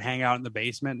where I could hang out in the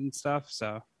basement and stuff.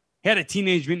 So he had a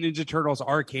Teenage Mutant Ninja Turtles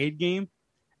arcade game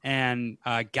and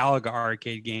a Galaga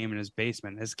arcade game in his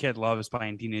basement. His kid loves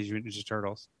playing Teenage Mutant Ninja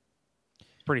Turtles.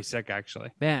 It's pretty sick,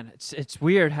 actually. Man, it's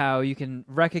weird how you can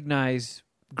recognize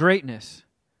greatness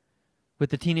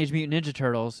with the Teenage Mutant Ninja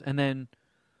Turtles and then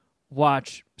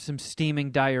watch some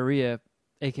steaming diarrhea,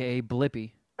 a.k.a.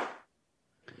 Blippi.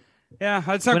 Yeah,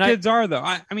 that's how kids are, though.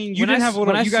 I mean, you guys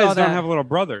don't have little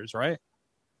brothers, right?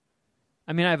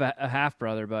 I mean, I have a half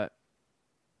brother, but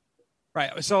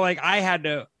right. So, like, I had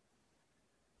to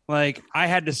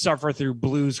suffer through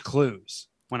Blue's Clues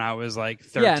when I was like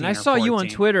 13. Yeah, and I saw 14. you on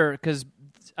Twitter because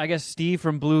I guess Steve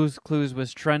from Blue's Clues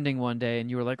was trending one day, and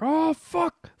you were like, "Oh,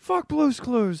 fuck Blue's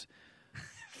Clues."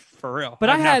 For real, but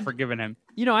I've not forgiven him.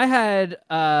 You know, I had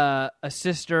a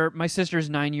sister. My sister's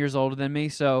 9 years older than me,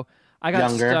 so I got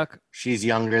stuck. She's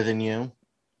younger than you.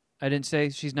 I didn't say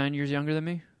she's 9 years younger than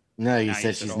me. No, you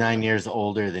said she's 9 years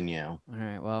older than you. All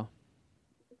right, well,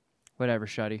 whatever,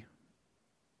 Shuddy.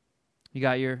 You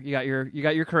got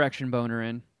your correction boner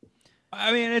in.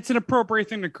 I mean, it's an appropriate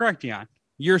thing to correct you on.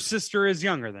 Your sister is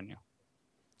younger than you.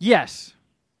 Yes.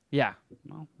 Yeah.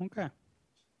 Well, okay.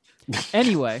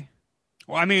 Anyway.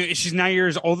 Well, I mean, she's 9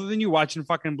 years older than you watching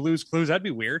fucking Blue's Clues. That'd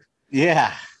be weird.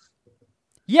 Yeah.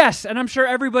 Yes, and I'm sure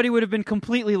everybody would have been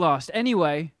completely lost.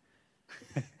 Anyway.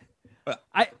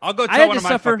 I'll go tell one of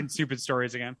my fucking stupid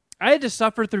stories again. I had to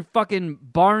suffer through fucking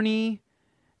Barney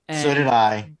and So did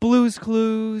I. Blue's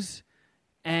Clues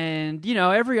and,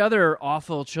 every other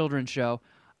awful children's show.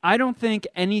 I don't think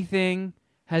anything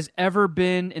has ever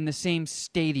been in the same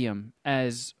stadium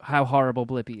as how horrible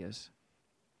Blippi is.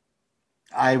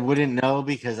 I wouldn't know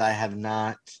because I have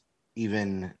not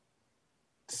seen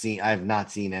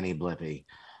any Blippi.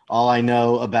 All I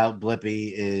know about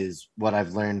Blippi is what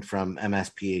I've learned from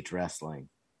MSPH Wrestling.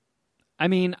 I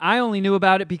mean, I only knew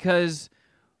about it because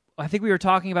I think we were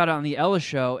talking about it on the Ella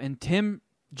show, and Tim,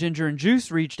 Ginger, and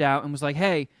Juice reached out and was like,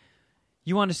 hey,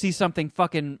 you want to see something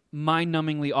fucking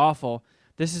mind-numbingly awful?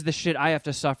 This is the shit I have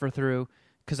to suffer through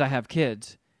because I have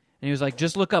kids. And he was like,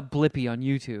 just look up Blippi on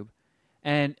YouTube.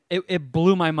 And it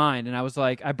blew my mind. And I was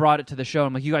like, I brought it to the show.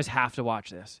 I'm like, you guys have to watch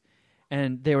this.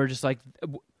 And they were just like,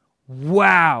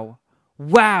 wow,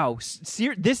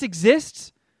 this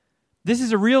exists? This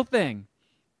is a real thing.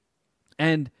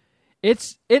 And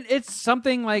it's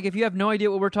something like, if you have no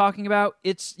idea what we're talking about,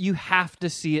 you have to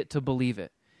see it to believe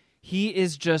it. He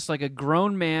is just like a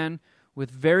grown man with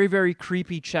very, very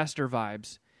creepy Chester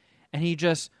vibes. And he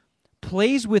just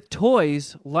plays with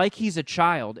toys like he's a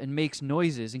child and makes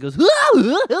noises. And goes, he's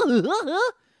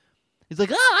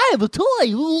like, I have a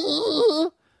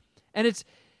toy. And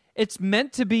it's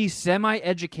meant to be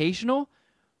semi-educational,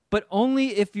 but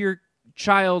only if your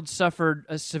child suffered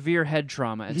a severe head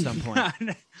trauma at some point.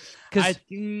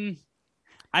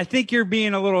 I think you're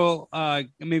being a little,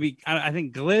 maybe, I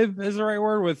think glib is the right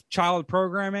word with child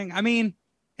programming. I mean,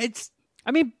 the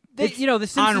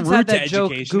Simpsons had that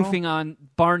joke goofing on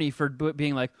Barney for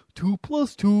being like, 2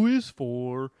 + 2 is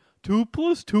 4. 2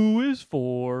 + 2 is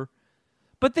 4.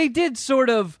 But they did sort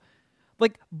of,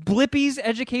 like, Blippi's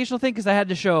educational thing, because I had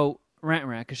to show Rant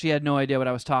because she had no idea what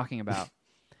I was talking about.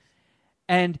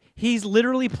 And he's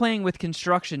literally playing with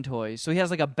construction toys. So he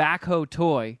has like a backhoe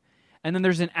toy. And then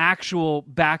there's an actual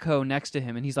backhoe next to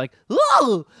him. And he's like,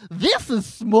 oh, this is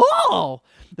small.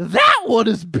 That one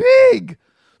is big.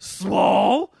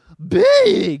 Small,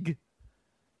 big.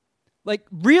 Like,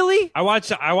 really? I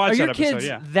watched Are your that kids episode,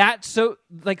 yeah.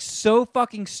 that so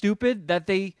fucking stupid that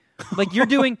they... Like, you're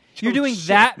doing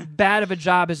that bad of a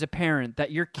job as a parent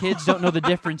that your kids don't know the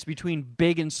difference between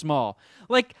big and small.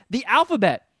 Like, the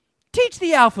alphabet. Teach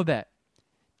the alphabet.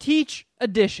 Teach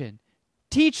addition.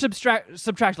 Teach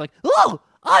subtraction. Like, oh,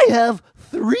 I have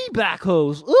 3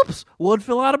 backhoes. Oops, one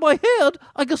fell out of my hand.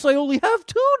 I guess I only have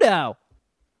 2 now.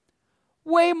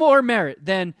 Way more merit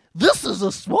than, this is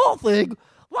a small thing.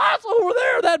 That's over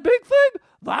there, that big thing.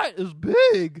 That is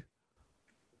big.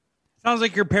 Sounds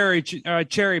like you're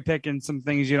cherry picking some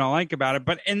things you don't like about it.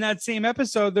 But in that same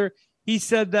episode, he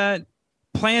said that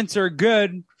plants are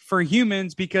good for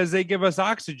humans because they give us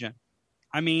oxygen.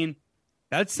 I mean,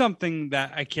 that's something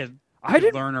that I could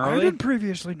learn early. I didn't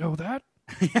previously know that.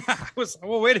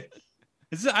 Wait.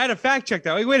 I had to fact check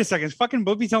that. Wait a second. Is fucking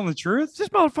Blippi telling the truth? Is this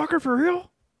motherfucker for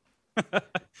real?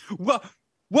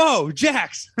 Whoa,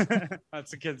 Jax. That's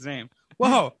the kid's name.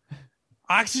 Whoa.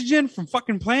 Oxygen from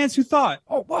fucking plants? Who thought?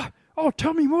 Oh, what? Oh,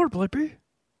 tell me more, Blippi.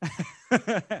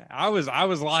 I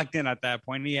was locked in at that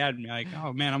point. He had me like,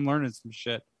 oh man, I'm learning some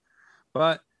shit.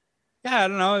 But yeah, I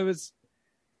don't know.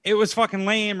 It was fucking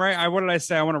lame, right? What did I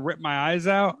say? I want to rip my eyes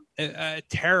out.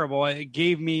 Terrible. It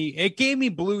gave me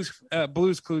Blue's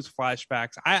Clues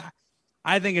flashbacks.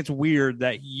 I think it's weird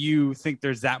that you think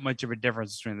there's that much of a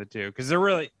difference between the two, because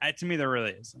to me there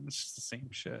really is. It's just the same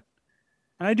shit.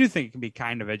 And I do think it can be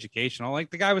kind of educational. Like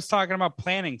the guy was talking about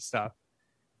planting stuff.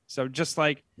 So just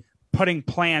like putting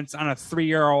plants on a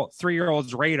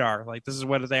 3-year-old's radar, like this is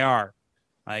what they are.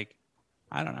 Like,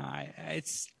 I don't know.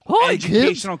 It's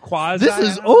educational quasi. This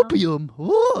is opium.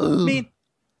 I mean,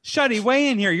 Shuddy, weigh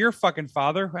in here. You're a fucking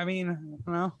father. I mean, I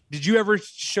don't know. Did you ever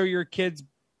show your kids?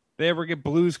 They ever get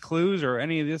Blue's Clues or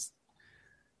any of this?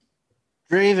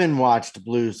 Draven watched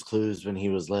Blue's Clues when he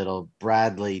was little.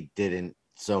 Bradley didn't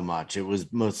so much. It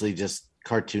was mostly just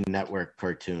Cartoon Network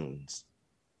cartoons.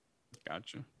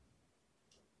 Gotcha.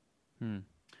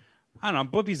 I don't know.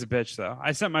 Blippi's a bitch, though.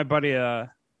 I sent my buddy an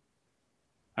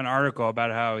article about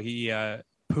how he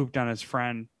pooped on his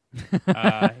friend.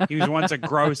 He was once a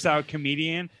gross out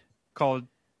comedian called,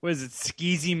 what is it,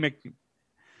 Skeezy Mc...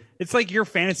 It's like your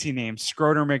fantasy name,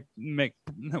 Schroeder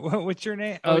what's your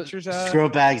name? Oh, What's yours?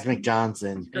 Scrobags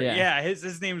McJohnson. Yeah,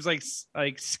 his name's like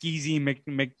Skeezy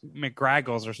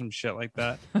McGraggles or some shit like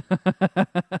that.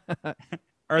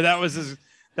 Or that was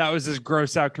his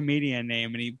gross out comedian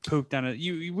name, and he pooped on it.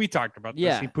 We talked about this.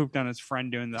 Yeah. He pooped on his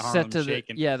friend doing the Harlem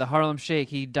Shake. The Harlem Shake.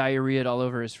 He diarrheaed all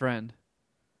over his friend.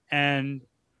 And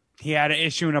he had to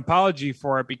issue an apology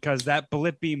for it because that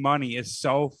Blippi money is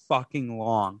so fucking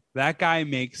long. That guy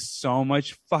makes so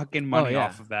much fucking money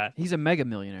off of that. He's a mega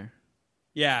millionaire.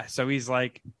 Yeah, so he's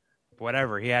like,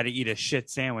 whatever. He had to eat a shit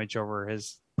sandwich over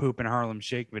his poop and Harlem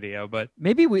Shake video. But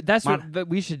maybe that's what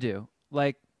we should do.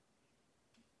 Like,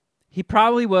 he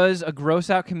probably was a gross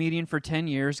out comedian for 10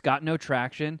 years, got no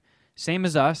traction. Same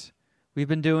as us. We've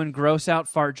been doing gross out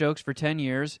fart jokes for 10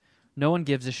 years. No one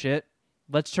gives a shit.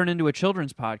 Let's turn into a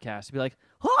children's podcast. Be like,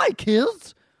 hi,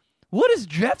 kids. What is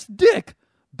Jeff's dick?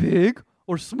 Big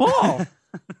or small?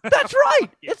 That's right.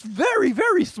 It's very,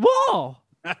 very small.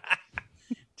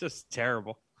 Just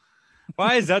terrible.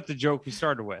 Why is that the joke we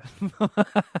started with?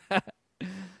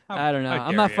 I don't know.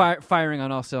 I'm not firing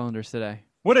on all cylinders today.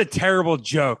 What a terrible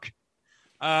joke.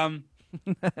 I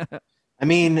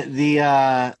mean,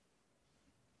 the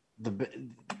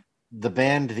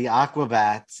band The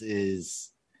Aquabats is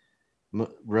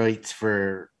writes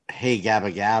for Hey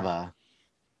Gabba Gabba.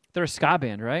 They're a ska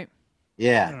band, right?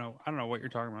 Yeah. I don't know what you're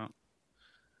talking about.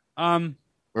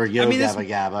 Or Gabba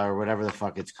Gabba or whatever the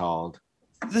fuck it's called.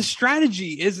 The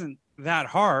strategy isn't that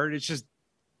hard. It's just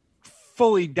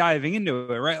fully diving into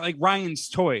it, right? Like Ryan's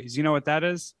Toys. You know what that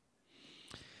is?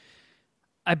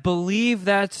 I believe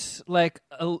that's like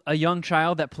a young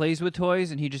child that plays with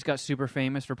toys, and he just got super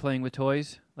famous for playing with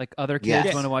toys. Like other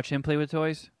kids want to watch him play with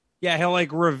toys. Yeah, he'll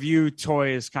like review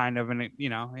toys kind of, and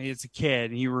he's a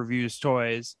kid and he reviews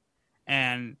toys,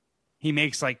 and he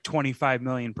makes like 25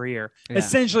 million per year. Yeah.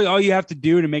 Essentially, all you have to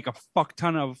do to make a fuck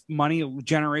ton of money,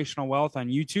 generational wealth on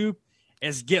YouTube,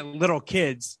 is get little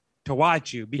kids to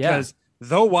watch you because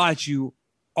they'll watch you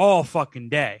all fucking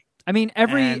day. I mean,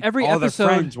 every all episode,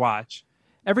 their friends watch.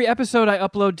 Every episode I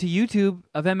upload to YouTube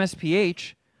of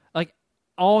MSPH, like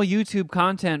all YouTube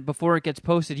content before it gets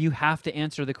posted, you have to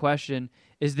answer the question,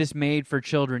 is this made for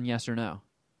children, yes or no?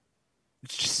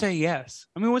 Just say yes.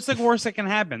 I mean, what's the worst that can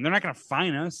happen? They're not going to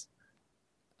fine us.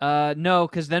 No,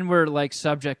 because then we're like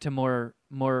subject to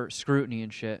more scrutiny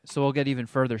and shit. So we'll get even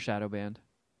further shadow banned.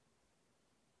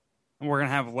 And we're going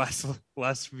to have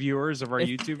less viewers of our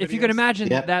YouTube videos? If you could imagine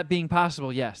that being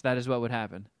possible, yes, that is what would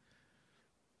happen.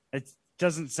 It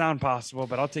doesn't sound possible,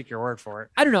 but I'll take your word for it.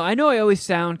 I don't know. I know I always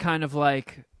sound kind of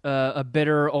like a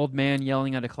bitter old man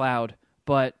yelling at a cloud,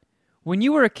 but when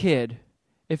you were a kid,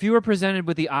 if you were presented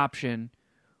with the option,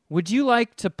 would you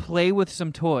like to play with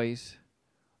some toys,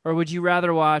 or would you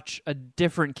rather watch a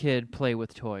different kid play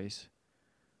with toys?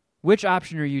 Which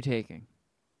option are you taking?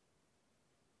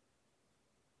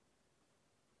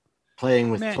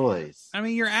 Playing with toys. I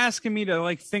mean, you're asking me to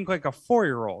like think like a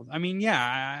 4-year-old. I mean,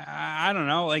 yeah, I don't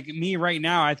know. Like me right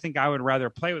now, I think I would rather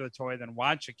play with a toy than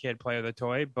watch a kid play with a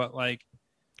toy. But like,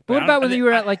 what about when you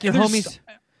were at like your homies?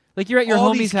 Like you're at your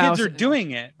homie's house. Kids are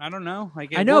doing it. I don't know.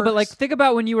 Like I know, works. But like think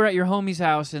about when you were at your homie's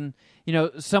house and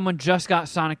someone just got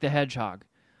Sonic the Hedgehog.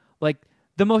 Like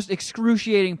the most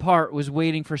excruciating part was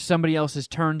waiting for somebody else's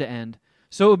turn to end,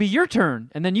 so it would be your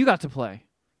turn, and then you got to play.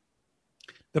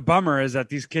 The bummer is that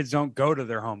these kids don't go to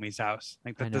their homie's house.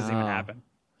 Like that doesn't even happen.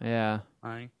 Yeah.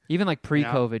 Even like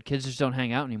pre-COVID, kids just don't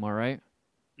hang out anymore, right?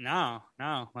 No.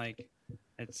 Like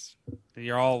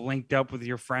you're all linked up with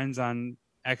your friends on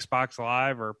Xbox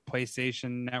Live or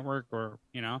PlayStation Network or,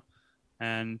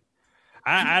 and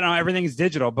I don't know, everything's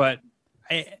digital, but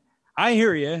I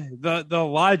hear you. The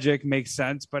logic makes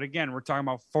sense. But again, we're talking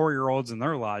about 4-year-olds and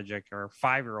their logic or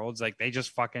 5-year-olds. Like they just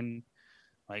fucking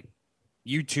like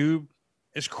YouTube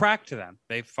is crack to them.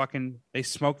 They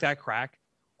smoke that crack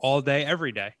all day,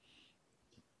 every day.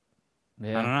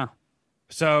 Yeah. I don't know.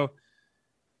 So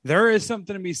there is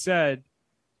something to be said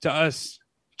to us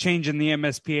changing the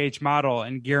MSPH model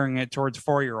and gearing it towards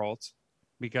 4-year-olds,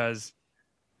 because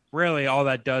really all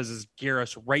that does is gear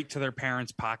us right to their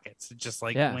parents' pockets. It just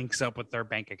links up with their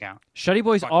bank account. Shuddy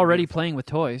Boy's already playing with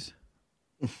toys.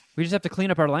 We just have to clean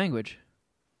up our language.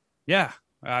 Yeah.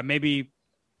 Maybe.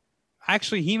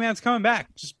 Actually, He-Man's coming back.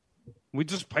 We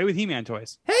just play with He-Man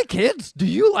toys. Hey, kids, do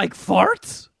you like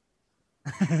farts?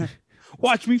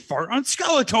 Watch me fart on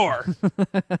Skeletor.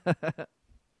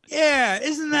 Yeah,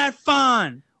 isn't that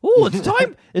fun? Oh, it's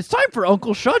time! It's time for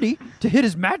Uncle Shuddy to hit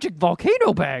his magic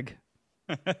volcano bag.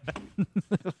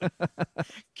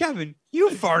 Kevin,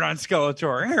 you fart on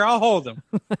Skeletor. Here, I'll hold him.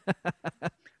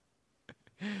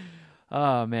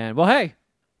 Oh man. Well, hey,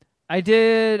 I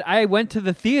did. I went to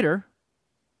the theater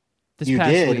this You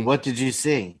past did? week. What did you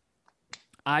see?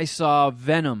 I saw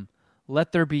Venom,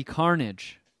 Let There Be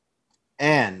Carnage.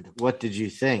 And what did you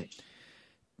think?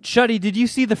 Shuddy, did you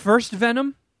see the first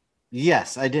Venom?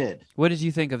 Yes, I did. What did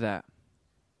you think of that?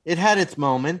 It had its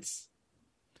moments.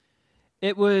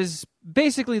 It was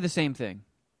basically the same thing.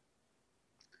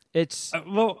 It's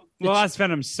Well, the last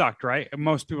Venom sucked, right?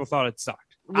 Most people thought it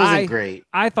sucked. It wasn't great.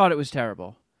 I thought it was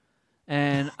terrible.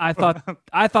 And I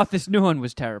thought this new one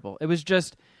was terrible. It was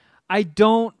just I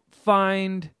don't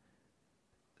find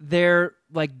their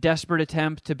like desperate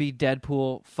attempt to be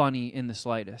Deadpool funny in the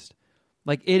slightest.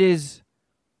 Like it's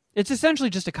essentially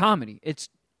just a comedy. It's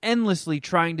endlessly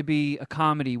trying to be a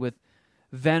comedy with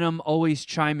Venom always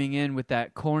chiming in with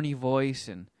that corny voice,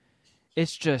 and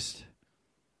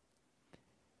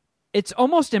it's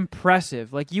almost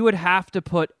impressive. Like you would have to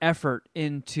put effort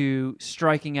into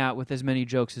striking out with as many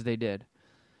jokes as they did.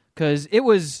 Cuz it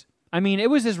was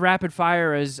as rapid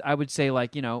fire as I would say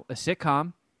like, a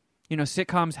sitcom.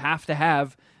 Sitcoms have to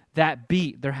have that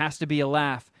beat. There has to be a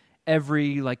laugh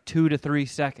every like 2 to 3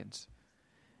 seconds.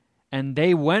 And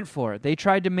they went for it. They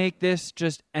tried to make this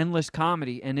just endless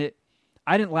comedy, and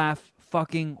I didn't laugh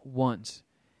fucking once.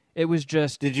 It was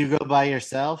just... Did you go by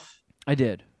yourself? I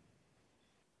did.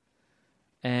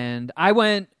 And I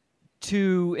went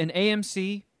to an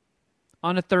AMC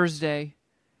on a Thursday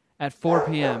at 4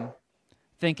 p.m.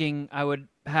 thinking I would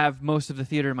have most of the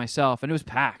theater myself, and it was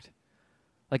packed.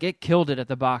 Like, it killed it at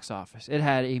the box office. It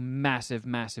had a massive,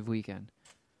 massive weekend.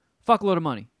 Fuckload of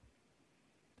money.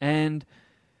 And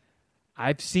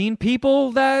I've seen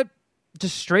people that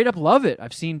just straight up love it.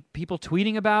 I've seen people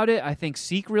tweeting about it. I think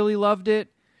Seek really loved it.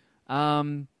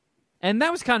 And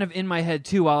that was kind of in my head,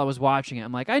 too, while I was watching it.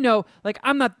 I'm like, I know, like,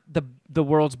 I'm not the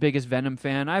world's biggest Venom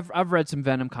fan. I've read some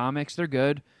Venom comics. They're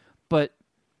good. But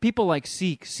people like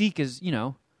Seek is,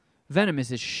 Venom is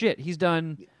his shit. He's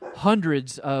done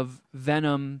hundreds of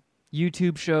Venom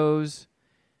YouTube shows.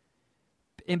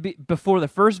 Before the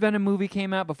first Venom movie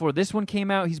came out, before this one came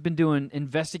out, he's been doing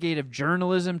investigative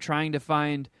journalism, trying to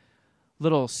find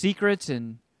little secrets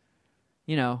and,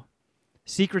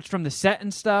 secrets from the set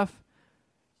and stuff.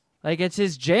 Like, it's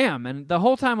his jam. And the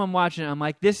whole time I'm watching it, I'm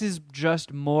like, this is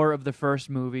just more of the first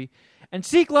movie. And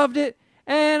Seek loved it,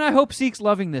 and I hope Seek's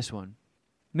loving this one.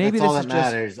 Maybe That's all this that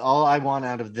matters. All I want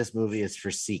out of this movie is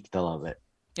for Seek to love it.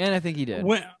 And I think he did.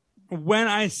 When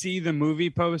I see the movie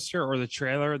poster or the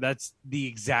trailer, that's the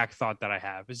exact thought that I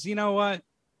have. Is, you know what?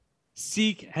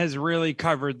 Seek has really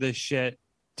covered this shit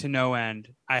to no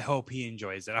end. I hope he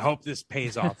enjoys it. I hope this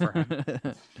pays off for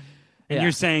him. And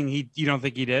you're saying you don't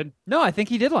think he did? No, I think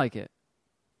he did like it.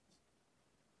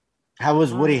 How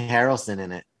was Woody Harrelson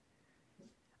in it?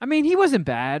 I mean, he wasn't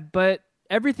bad, but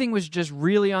everything was just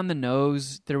really on the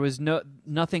nose. There was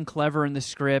nothing clever in the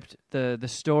script. The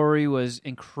story was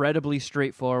incredibly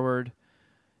straightforward.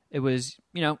 It was,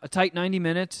 a tight 90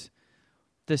 minutes.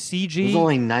 The CG... It was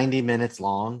only 90 minutes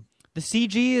long. The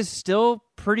CG is still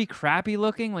pretty crappy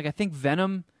looking. Like, I think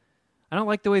Venom... I don't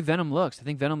like the way Venom looks. I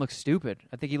think Venom looks stupid.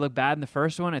 I think he looked bad in the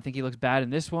first one. I think he looks bad in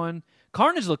this one.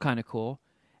 Carnage looked kind of cool.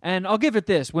 And I'll give it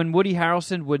this. When Woody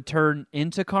Harrelson would turn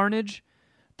into Carnage,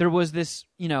 there was this,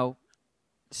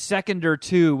 second or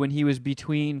two when he was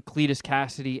between Cletus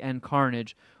Cassidy and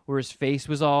Carnage, where his face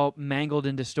was all mangled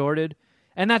and distorted.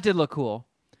 And that did look cool.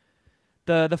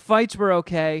 The fights were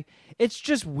okay. It's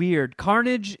just weird.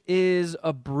 Carnage is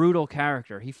a brutal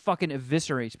character. He fucking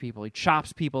eviscerates people. He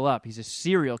chops people up. He's a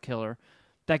serial killer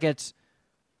that gets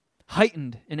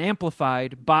heightened and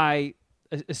amplified by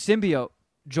a symbiote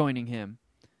joining him.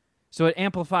 So it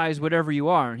amplifies whatever you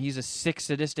are, and he's a sick,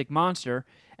 sadistic monster,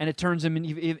 and it turns him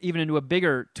even into a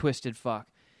bigger twisted fuck.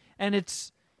 And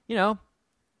it's,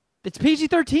 it's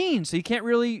PG-13, so you can't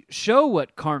really show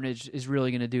what Carnage is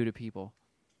really going to do to people.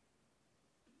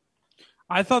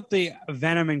 I thought the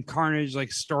Venom and Carnage like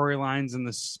storylines in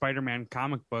the Spider-Man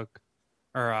comic book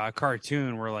or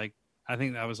cartoon were like, I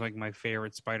think that was like my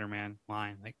favorite Spider-Man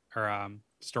line,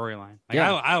 storyline.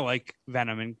 I like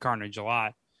Venom and Carnage a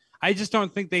lot. I just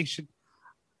don't think they should.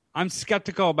 I'm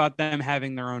skeptical about them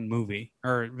having their own movie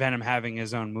or Venom having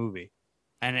his own movie.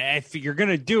 And if you're going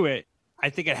to do it, I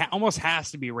think it almost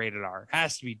has to be rated R. It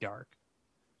has to be dark.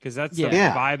 Because that's the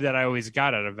vibe that I always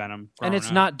got out of Venom. And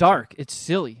it's not dark. It's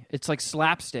silly. It's like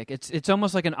slapstick. It's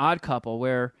almost like an Odd Couple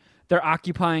where they're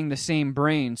occupying the same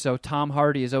brain. So Tom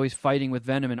Hardy is always fighting with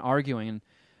Venom and arguing. And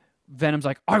Venom's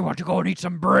like, I want to go and eat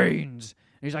some brains.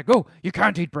 And he's like, oh, you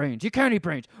can't eat brains. You can't eat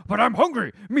brains. But I'm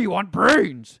hungry. Me want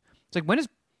brains. It's like,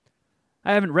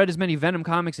 I haven't read as many Venom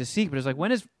comics as Seek, but it's like,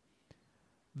 when is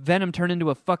Venom turned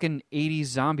into a fucking 80s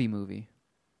zombie movie?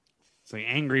 It's like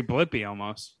angry Blippy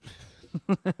almost.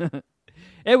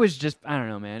 It was just, I don't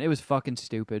know, man. It was fucking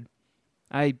stupid.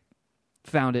 I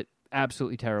found it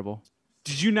absolutely terrible.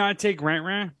 Did you not take Rent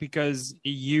Rant because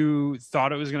you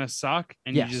thought it was going to suck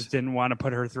and Yes. you just didn't want to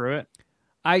put her through it?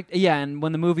 And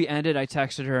when the movie ended, I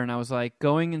texted her and I was like,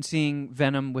 going and seeing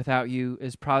Venom without you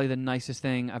is probably the nicest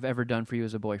thing I've ever done for you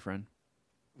as a boyfriend.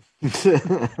 Did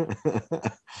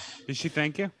she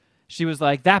thank you? She was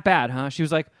like, that bad, huh? She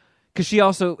was like, because she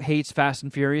also hates Fast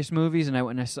and Furious movies, and I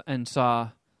went and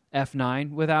saw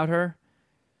F9 without her.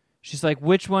 She's like,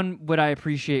 which one would I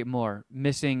appreciate more,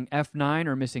 missing F9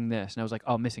 or missing this? And I was like,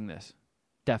 oh, missing this.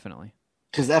 Definitely.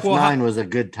 Because F9 was a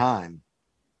good time.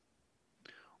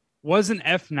 Wasn't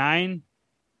F9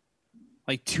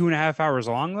 like 2.5 hours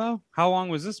long, though? How long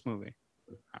was this movie?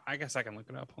 I guess I can look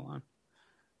it up. Hold on.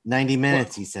 90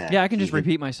 minutes, he said. Yeah, I can just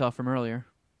repeat myself from earlier.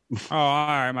 Oh, all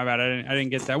right, my bad. I didn't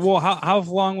get that. Well, how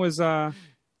long was I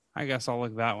guess I'll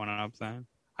look that one up then.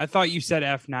 I thought you said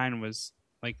F9 was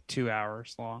like 2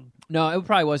 hours long. No, it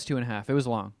probably was 2.5. It was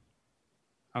long.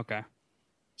 Okay.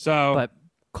 So But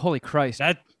holy Christ,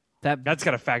 that's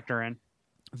got to factor in.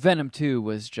 Venom 2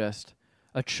 was just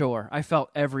a chore. I felt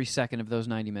every second of those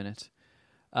 90 minutes.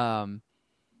 But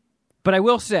I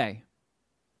will say,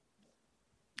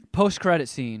 post-credit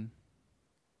scene,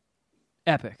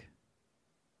 epic.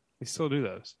 They still do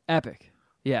those. Epic.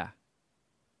 Yeah.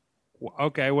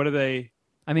 Okay, what do they?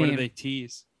 I What do mean, they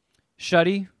tease?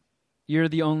 Shuddy, you're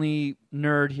the only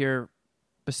nerd here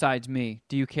besides me.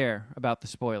 Do you care about the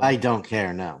spoiler? I don't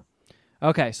care, no.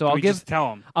 Okay, so Just tell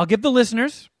them. I'll give the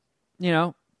listeners,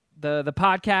 the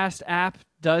podcast app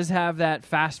does have that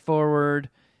fast forward,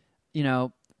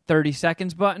 30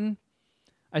 seconds button.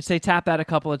 I'd say tap that a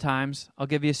couple of times. I'll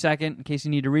give you a second in case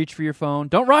you need to reach for your phone.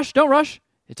 Don't rush.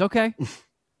 It's okay.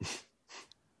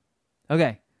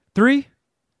 Okay. 3,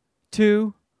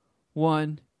 2,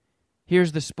 1.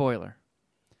 Here's the spoiler.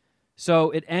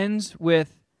 So it ends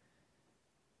with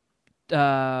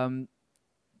Tom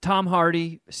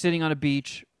Hardy sitting on a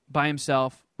beach by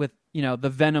himself with, the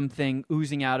Venom thing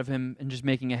oozing out of him and just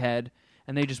making a head.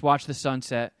 And they just watch the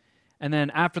sunset. And then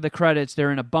after the credits,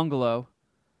 they're in a bungalow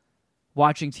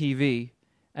watching TV.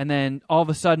 And then all of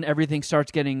a sudden, everything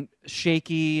starts getting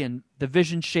shaky and the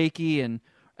vision's shaky and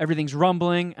everything's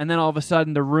rumbling. And then all of a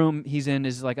sudden, the room he's in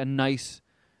is like a nice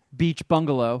beach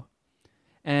bungalow.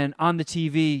 And on the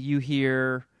TV, you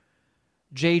hear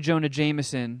J. Jonah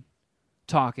Jameson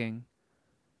talking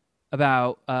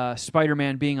about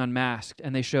Spider-Man being unmasked,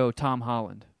 and they show Tom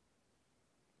Holland.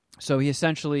 So he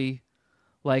essentially,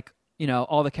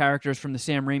 all the characters from the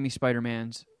Sam Raimi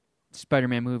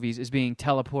Spider-Man movies is being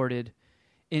teleported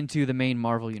into the main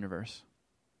Marvel universe.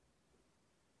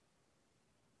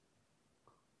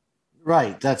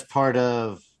 Right, that's part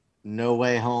of No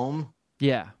Way Home.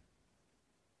 Yeah.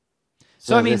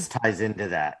 So I mean, this ties into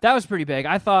that. That was pretty big.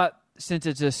 I thought since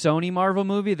it's a Sony Marvel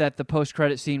movie that the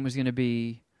post-credit scene was going to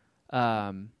be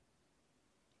Morbius.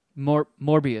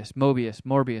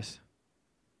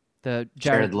 The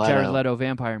Jared Leto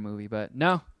vampire movie, but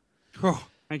no. Oh,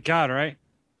 thank God, right?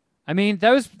 I mean,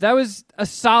 that was a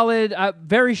solid,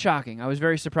 very shocking. I was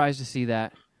very surprised to see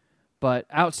that. But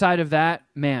outside of that,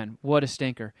 man, what a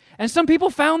stinker. And some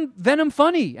people found Venom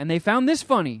funny, and they found this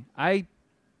funny. I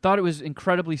thought it was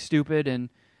incredibly stupid, and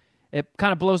it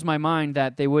kind of blows my mind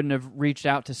that they wouldn't have reached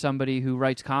out to somebody who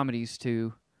writes comedies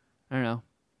to, I don't know,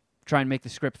 try and make the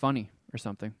script funny or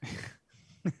something.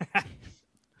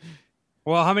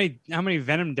 Well, how many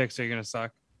Venom dicks are you gonna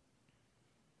suck?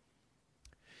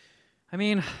 I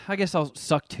mean, I guess I'll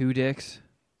suck 2 dicks.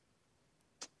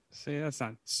 See, that's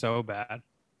not so bad.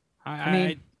 I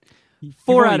mean, you've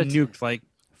 4 only out of 10. nuked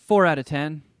 4 out of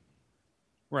 10.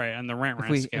 Right on the rant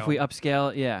If scale. we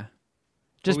upscale it, yeah.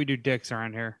 Just we do dicks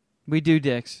around here. We do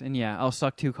dicks, and yeah, I'll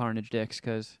suck 2 Carnage dicks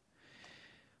because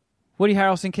Woody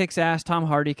Harrelson kicks ass, Tom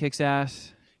Hardy kicks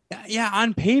ass. Yeah,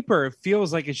 on paper it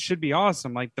feels like it should be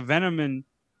awesome. Like the Venom, and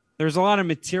there's a lot of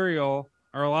material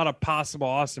or a lot of possible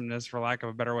awesomeness, for lack of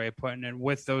a better way of putting it,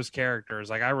 with those characters.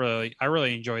 Like I really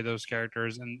enjoy those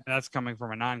characters, and that's coming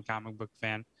from a non-comic book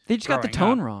fan. They just got the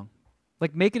tone wrong.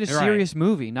 Like, make it a serious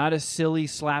movie, not a silly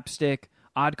slapstick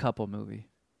Odd Couple movie.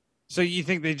 So you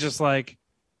think they just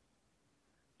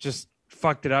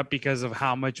fucked it up because of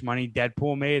how much money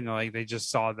Deadpool made, and they just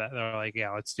saw that, they're like,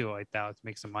 yeah, let's do it like that. Let's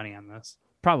make some money on this.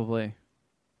 Probably.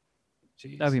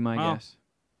 Jeez. That'd be my guess.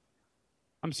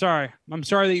 I'm sorry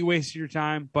that you wasted your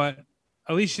time, but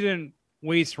at least you didn't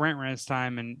waste Rant's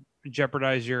time and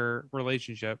jeopardize your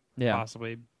relationship,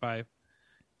 possibly by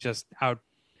just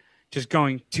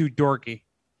going too dorky.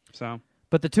 So,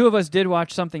 but the two of us did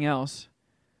watch something else.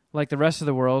 Like the rest of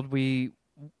the world, we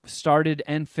started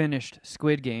and finished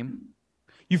Squid Game.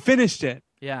 You finished it.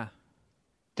 Yeah.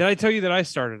 Did I tell you that I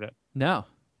started it? No.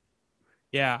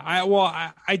 Yeah.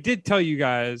 I did tell you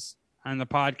guys on the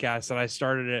podcast that I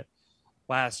started it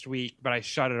last week, but I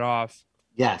shut it off.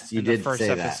 Yes, you in did the first say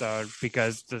episode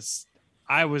because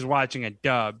I was watching it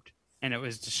dubbed and it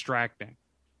was distracting.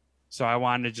 So I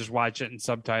wanted to just watch it in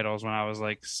subtitles when I was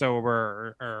like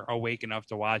sober or awake enough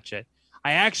to watch it.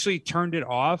 I actually turned it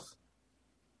off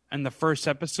in the first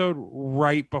episode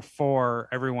right before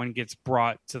everyone gets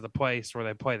brought to the place where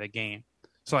they play the game.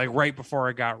 So like right before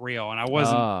it got real. And I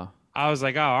was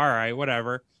like, oh, all right,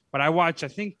 whatever. But I watched, I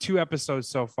think 2 episodes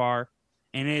so far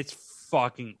and it's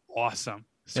fucking awesome.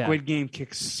 Squid Game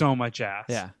kicks so much ass.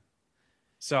 Yeah.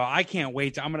 So I can't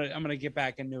wait. I'm gonna get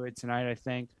back into it tonight, I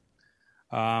think.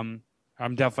 I'm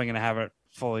definitely gonna have it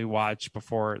fully watched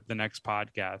before the next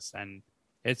podcast, and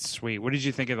it's sweet. What did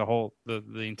you think of the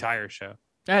entire show?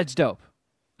 It's dope.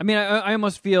 I mean, I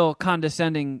almost feel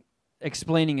condescending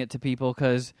explaining it to people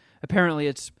because apparently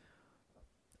it's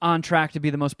on track to be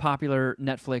the most popular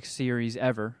Netflix series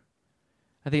ever.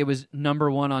 I think it was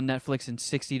number 1 on Netflix in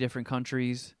 60 different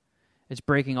countries. It's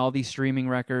breaking all these streaming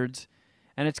records.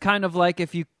 And it's kind of like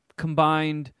if you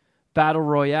combined Battle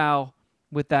Royale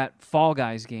with that Fall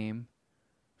Guys game,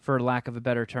 for lack of a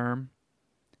better term.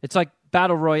 It's like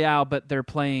Battle Royale, but they're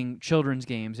playing children's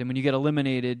games. And when you get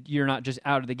eliminated, you're not just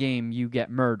out of the game, you get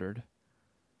murdered.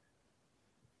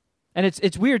 And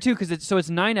it's weird, too, because it's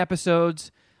 9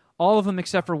 episodes. All of them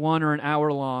except for 1 are an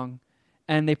hour long.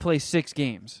 And they play 6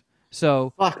 games.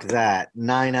 So Fuck that.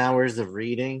 9 hours of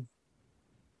reading.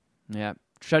 Yeah.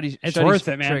 Shuddy's worth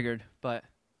it, man. Triggered, but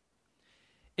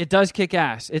it does kick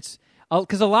ass. It's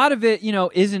because a lot of it,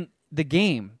 isn't the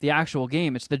game, the actual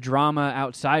game. It's the drama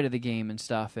outside of the game and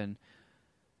stuff. And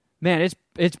man,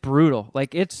 it's brutal.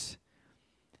 Like as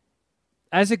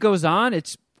it goes on,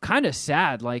 it's kind of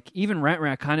sad. Like even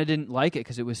Rent kind of didn't like it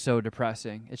because it was so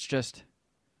depressing. It's just,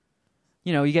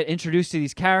 you get introduced to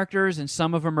these characters, and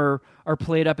some of them are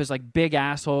played up as like big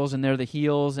assholes, and they're the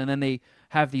heels, and then they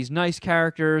have these nice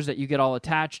characters that you get all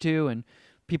attached to, and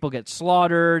people get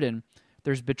slaughtered, and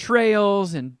there's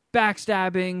betrayals and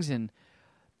backstabbings and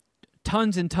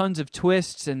tons of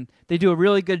twists, and they do a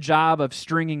really good job of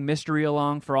stringing mystery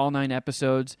along for all 9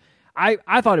 episodes. I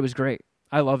thought it was great.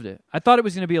 I loved it. I thought it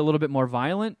was going to be a little bit more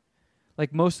violent.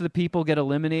 Like most of the people get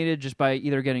eliminated just by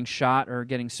either getting shot or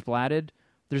getting splatted.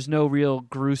 There's no real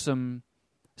gruesome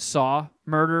Saw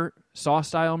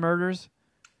style murders.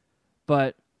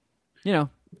 But, they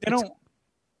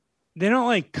don't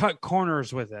like cut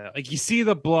corners with it. Like you see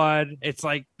the blood, it's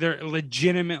like they're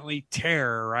legitimately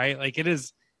terror, right? Like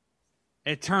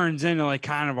it turns into like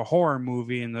kind of a horror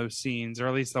movie in those scenes, or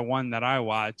at least the one that I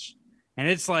watch. And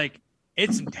it's like,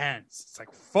 it's intense. It's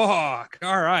like, fuck.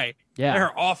 All right. Yeah.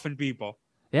 They're offing people.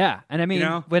 Yeah. And I mean,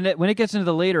 when it gets into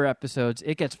the later episodes,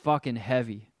 it gets fucking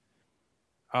heavy.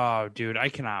 Oh, dude, I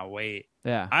cannot wait.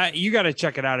 Yeah. You got to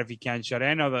check it out if you can, Shuddy.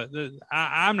 I know that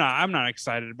I'm not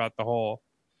excited about the whole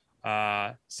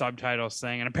subtitles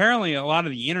thing, and apparently a lot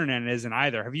of the internet isn't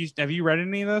either. Have you read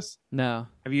any of this? No.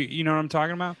 Have you know what I'm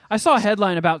talking about? I saw a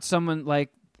headline about someone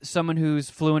who's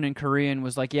fluent in Korean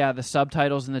was like, yeah, the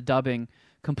subtitles and the dubbing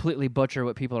completely butcher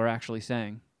what people are actually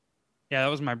saying. Yeah, that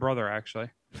was my brother actually.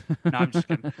 No, I'm just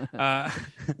kidding.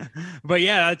 But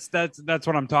yeah, that's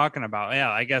what I'm talking about. Yeah,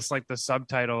 I guess like the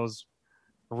subtitles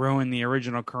ruin the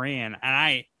original Korean,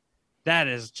 and that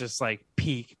is just like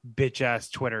peak bitch ass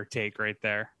Twitter take right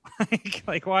there.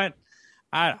 like what?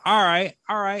 All right.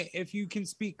 If you can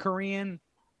speak Korean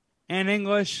and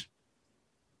English,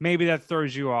 maybe that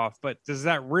throws you off. But does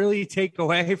that really take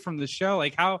away from the show?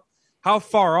 Like how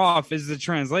far off is the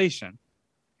translation?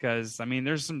 Because I mean,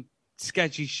 there's some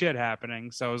sketchy shit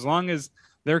happening. So as long as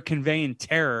they're conveying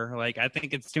terror, like I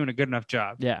think it's doing a good enough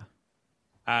job. Yeah.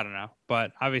 I don't know,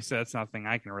 but obviously that's nothing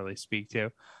I can really speak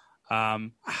to.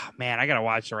 Man, I gotta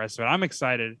watch the rest of it. I'm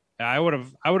excited. I would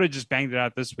have just banged it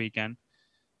out this weekend,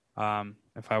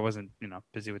 if I wasn't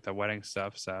busy with the wedding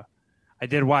stuff. So I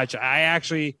did watch. I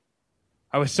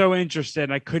was so interested,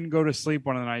 and I couldn't go to sleep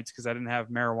one of the nights because I didn't have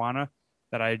marijuana.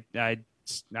 That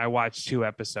I watched 2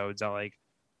 episodes at like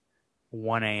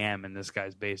 1 a.m. in this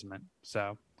guy's basement.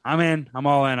 So I'm in. I'm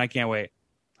all in. I can't wait.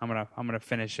 I'm gonna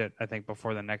finish it. I think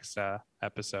before the next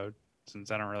episode, since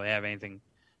I don't really have anything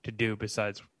to do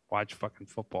besides watch fucking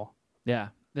football. Yeah,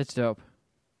 that's dope.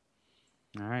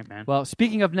 All right, man. Well,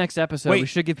 speaking of next episode, we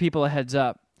should give people a heads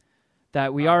up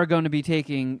that we are going to be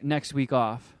taking next week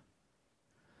off.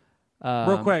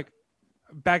 Real quick,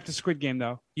 back to Squid Game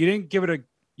though. You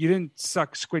didn't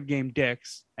suck Squid Game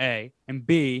dicks, A, and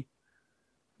B.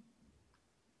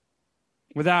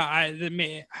 without I don't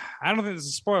think this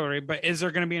is a spoilery, but is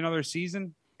there going to be another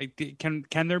season? Like,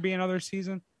 can there be another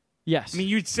season? Yes. I mean,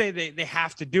 you'd say they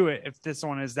have to do it if this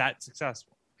one is that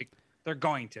successful. Like, they're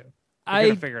going to. They're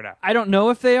going to figure it out. I don't know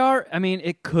if they are. I mean,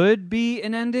 it could be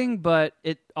an ending, but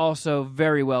it also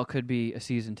very well could be a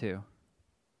season 2.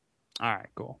 All right,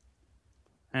 cool.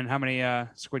 And how many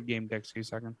Squid Game dicks are you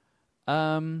sucking?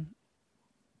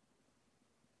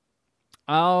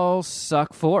 I'll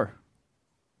suck 4.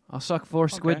 I'll suck 4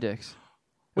 squid dicks.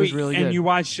 It was really good. And you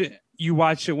watched it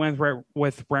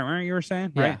with Brent, you were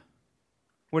saying, right? Yeah.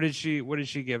 What did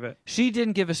she give it? She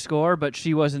didn't give a score, but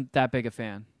she wasn't that big a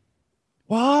fan.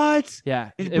 What?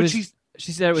 Yeah. She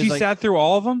said it was she like, sat through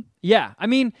all of them? yeah. I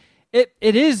mean, it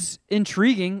is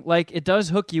intriguing. Like, it does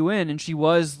hook you in, and she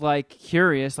was like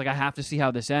curious. Like, I have to see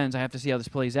how this ends. I have to see how this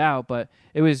plays out. But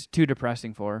it was too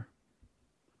depressing for her.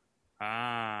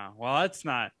 Ah, well, that's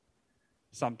not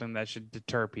something that should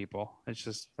deter people. That's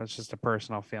just a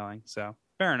personal feeling. So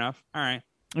fair enough. All right.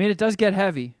 I mean, it does get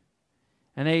heavy,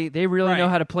 and they really know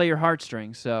Right. how to play your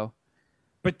heartstrings. So,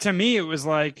 But to me, it was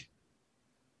like,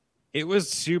 it was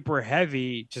super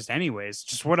heavy. Just anyways,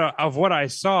 just what I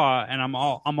saw, and I'm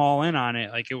all in on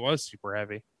it. Like, it was super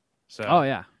heavy. So oh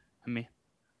yeah, I mean,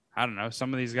 I don't know.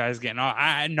 Some of these guys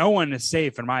getting no one is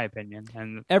safe in my opinion,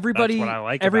 and everybody that's what I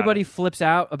like. everybody about it. flips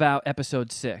out about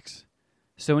episode 6.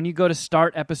 So when you go to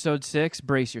start episode 6,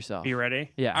 brace yourself. Be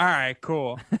ready. Yeah. All right.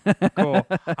 Cool. Cool.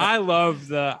 I love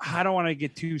the. I don't want to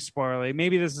get too spoilery.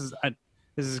 Maybe this is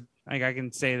like, I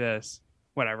can say this.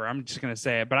 Whatever. I'm just gonna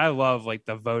say it. But I love like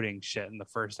the voting shit in the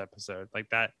first episode. Like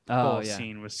that whole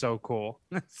scene was so cool.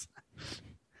 Yeah,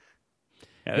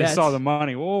 they saw the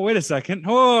money. Whoa, wait a second.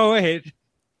 Whoa, wait.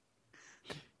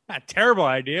 Not a terrible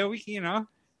idea. We can,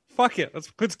 fuck it.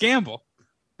 Let's gamble.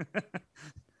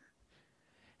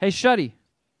 Hey, Shuddy.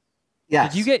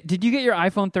 Yes. Did you get your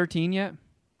iPhone 13 yet?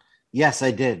 Yes,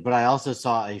 I did. But I also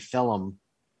saw a film.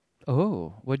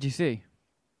 Oh, what'd you see?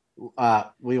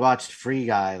 We watched Free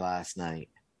Guy last night.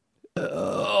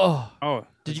 Oh,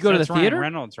 did you go to the that's Ryan theater?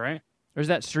 Reynolds, right? Or is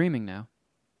that streaming now?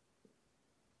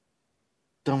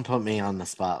 Don't put me on the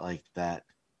spot like that.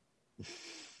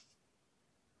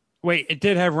 Wait, it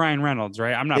did have Ryan Reynolds,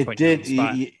 right? I'm not It putting did. you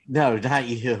on the spot. No, not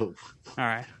you. All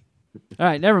right. All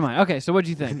right, never mind. Okay, so what'd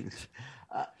you think?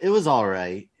 It was all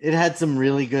right. It had some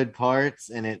really good parts,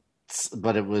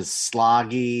 but it was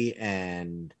sloggy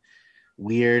and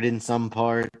weird in some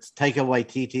parts. Taika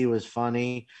Waititi was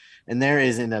funny, and there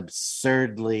is an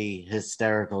absurdly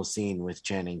hysterical scene with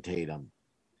Channing Tatum.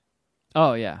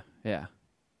 Oh yeah, yeah.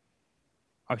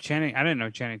 Oh, Channing. I didn't know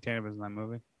Channing Tatum was in that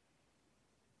movie.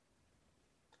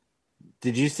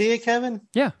 Did you see it, Kevin?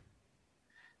 Yeah.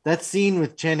 That scene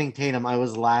with Channing Tatum, I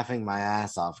was laughing my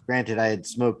ass off. Granted, I had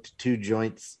smoked 2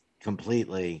 joints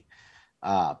completely,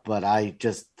 but I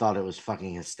just thought it was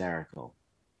fucking hysterical.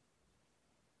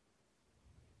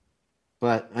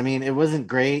 But, I mean, it wasn't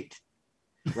great.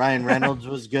 Ryan Reynolds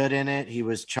was good in it. He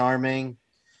was charming.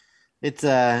 It's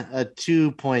a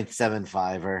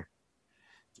 2.75er.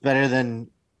 It's better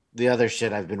than the other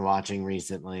shit I've been watching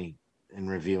recently and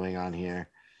reviewing on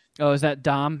here. Oh, is that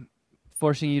Dom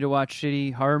forcing you to watch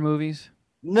shitty horror movies?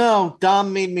 No,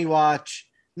 Dom made me watch.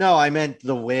 No, I meant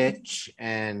The Witch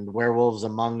and Werewolves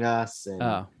Among Us.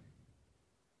 And,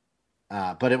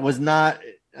 but it was not.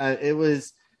 It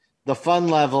was the fun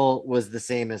level was the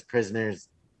same as Prisoners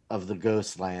of the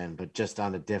Ghostland, but just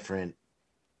on a different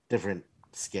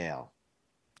scale.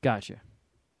 Gotcha.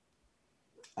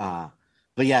 But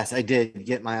yes, I did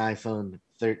get my iPhone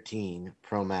 13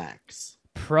 Pro Max.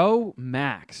 Pro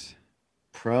Max.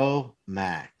 Pro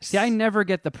Max. See, I never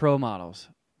get the Pro models.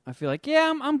 I feel like,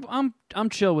 yeah, I'm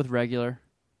chill with regular.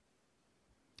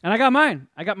 And I got mine.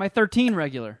 I got my 13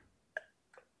 regular.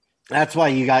 That's why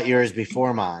you got yours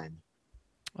before mine.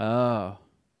 Oh.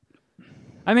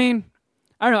 I mean,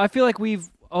 I don't know. I feel like we've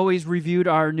always reviewed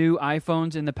our new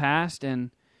iPhones in the past,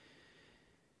 and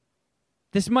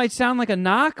this might sound like a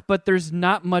knock, but there's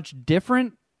not much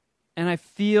different, and I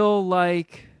feel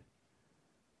like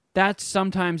that's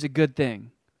sometimes a good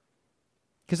thing.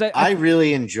 Because I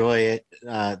really enjoy it.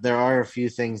 There are a few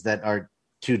things that are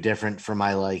too different for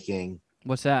my liking.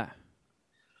 What's that?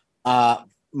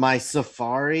 My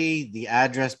Safari, the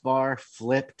address bar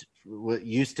flipped. What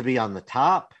used to be on the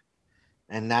top,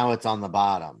 and now it's on the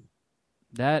bottom.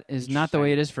 That is not the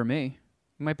way it is for me.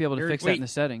 You might be able to fix that in the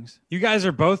settings. You guys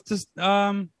are both just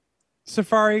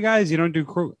Safari guys. You don't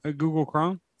do Google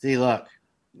Chrome? See, look,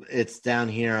 it's down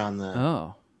here on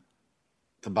the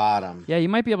bottom. Yeah, you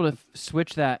might be able to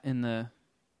switch that in the.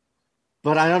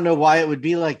 But I don't know why it would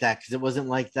be like that because it wasn't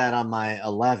like that on my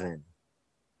 11.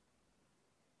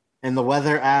 And the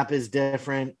weather app is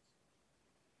different.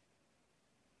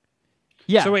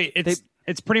 Yeah. So wait,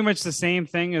 it's pretty much the same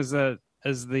thing as the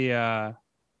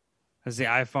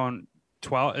iPhone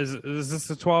 12. Is this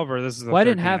the 12 or this is the? Well,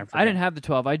 13? I didn't have the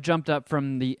 12. I jumped up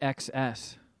from the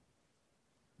XS,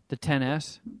 the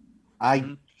 10s.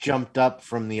 I jumped up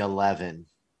from the 11.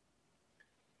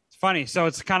 It's funny. So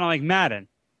it's kind of like Madden,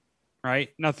 right?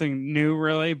 Nothing new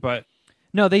really, but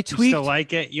No, they you tweaked. still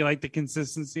like it. You like the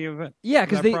consistency of it. Yeah,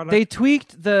 because that product? they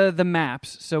tweaked the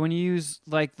maps. So when you use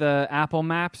like the Apple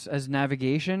Maps as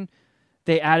navigation,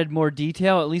 they added more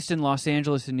detail. At least in Los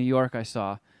Angeles and New York, I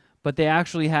saw. But they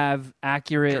actually have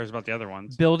accurate Cares about the other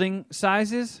ones. building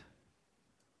sizes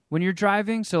when you're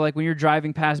driving. So like when you're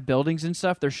driving past buildings and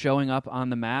stuff, they're showing up on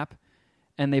the map,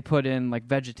 and they put in like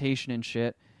vegetation and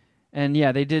shit. And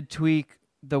yeah, they did tweak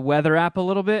the weather app a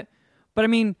little bit. But I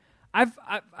mean, I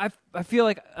feel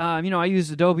like I use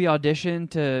Adobe Audition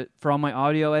for all my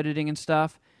audio editing and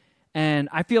stuff, and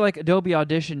I feel like Adobe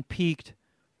Audition peaked,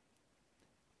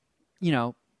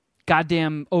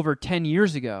 goddamn over 10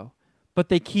 years ago. But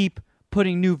they keep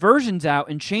putting new versions out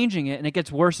and changing it, and it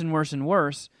gets worse and worse and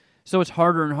worse. So it's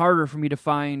harder and harder for me to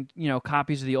find,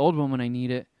 copies of the old one when I need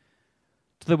it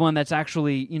to the one that's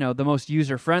actually, the most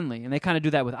user-friendly. And they kind of do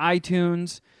that with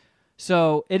iTunes.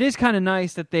 So it is kind of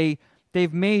nice that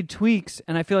they've made tweaks,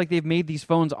 and I feel like they've made these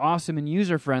phones awesome and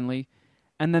user-friendly,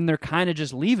 and then they're kind of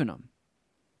just leaving them.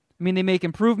 I mean, they make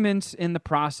improvements in the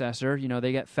processor.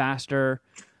 They get faster.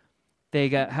 They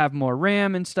have more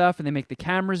RAM and stuff, and they make the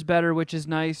cameras better, which is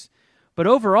nice. But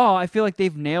overall, I feel like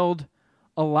they've nailed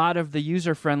a lot of the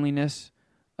user-friendliness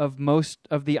of most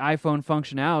of the iPhone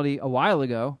functionality a while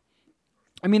ago.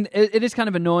 I mean, it is kind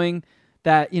of annoying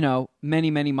that,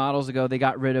 many, many models ago, they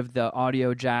got rid of the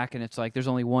audio jack, and it's like there's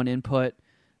only one input.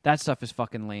 That stuff is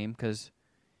fucking lame because,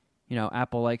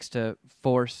 Apple likes to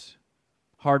force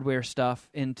hardware stuff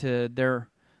into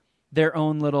their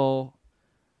own little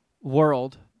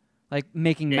world. Like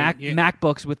making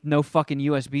MacBooks with no fucking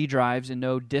USB drives and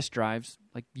no disk drives.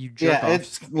 Like you jerk off.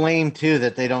 It's lame too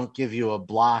that they don't give you a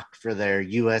block for their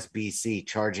USB-C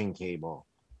charging cable.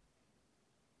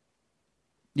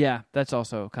 Yeah, that's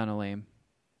also kind of lame.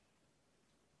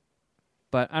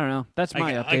 But I don't know. That's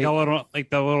my update. Like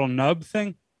the little nub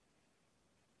thing.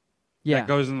 Yeah, that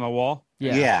goes in the wall.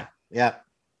 Yeah.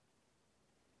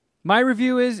 My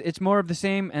review is it's more of the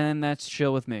same, and that's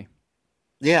chill with me.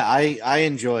 Yeah, I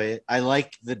enjoy it. I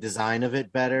like the design of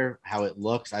it better, how it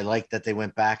looks. I like that they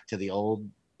went back to the old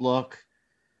look.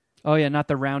 Oh, yeah, not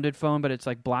the rounded phone, but it's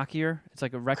like blockier. It's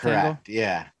like a rectangle. Correct,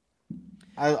 yeah.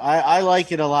 I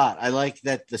like it a lot. I like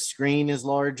that the screen is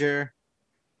larger.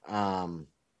 Yeah,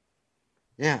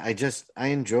 I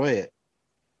enjoy it.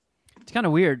 It's kind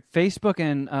of weird. Facebook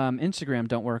and Instagram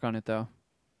don't work on it, though.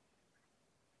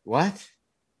 What?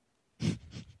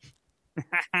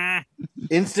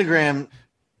 Instagram...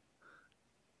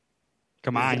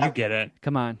 Come on, you get it.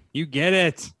 Come on. You get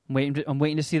it. I'm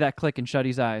waiting to see that click in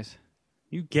Shuddy's eyes.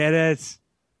 You get it.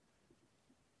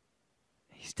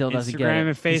 He still doesn't get it. Instagram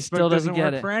and Facebook doesn't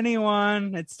work for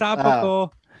anyone. It's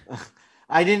topical.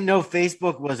 I didn't know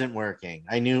Facebook wasn't working.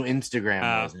 I knew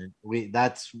Instagram wasn't.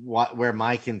 That's where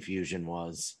my confusion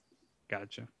was.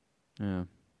 Gotcha. Yeah.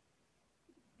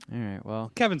 All right,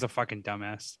 well. Kevin's a fucking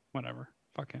dumbass. Whatever.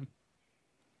 Fuck him.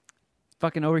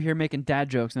 Fucking over here making dad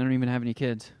jokes and I don't even have any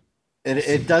kids.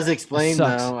 It does explain,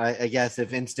 though, I guess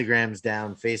if Instagram's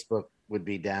down, Facebook would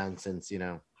be down since,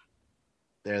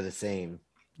 they're the same.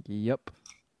 Yep.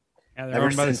 Yeah, they're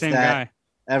owned by the same guy.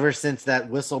 Ever since that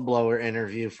whistleblower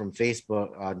interview from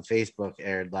Facebook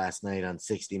aired last night on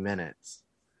 60 Minutes.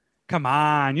 Come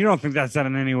on. You don't think that's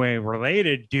in any way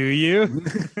related, do you?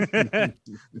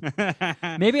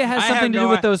 Maybe it has something to do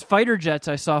with those fighter jets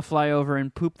I saw fly over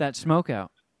and poop that smoke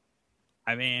out.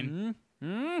 I mean...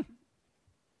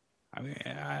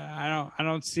 I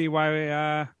don't see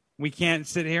why we can't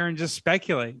sit here and just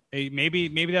speculate. Maybe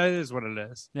that is what it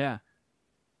is. Yeah.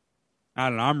 I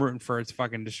don't know. I'm rooting for its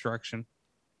fucking destruction,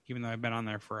 even though I've been on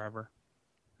there forever.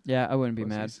 Yeah, I wouldn't be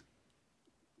mad.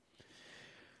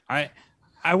 I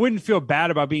wouldn't feel bad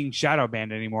about being shadow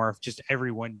banned anymore if just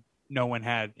no one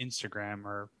had Instagram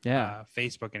or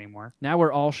Facebook anymore. Now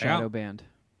we're all shadow banned.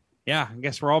 Yeah, I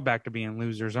guess we're all back to being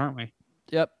losers, aren't we?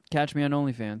 Yep. Catch me on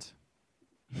OnlyFans.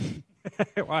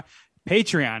 Well,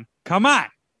 Patreon, come on!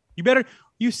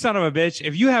 You son of a bitch!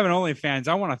 If you have an OnlyFans,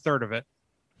 I want a third of it.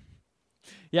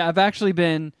 Yeah,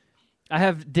 I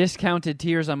have discounted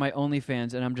tiers on my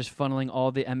OnlyFans, and I'm just funneling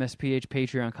all the MSPH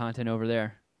Patreon content over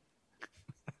there.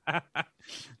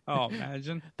 Oh,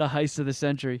 imagine the heist of the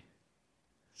century.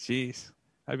 Jeez,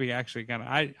 I'd be actually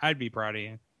I'd be proud of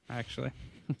you, actually.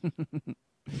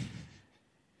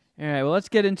 All right, well, let's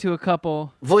get into a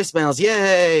couple. Voicemails,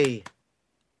 yay!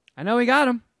 I know we got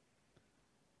them.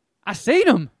 I seen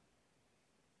them.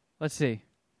 Let's see.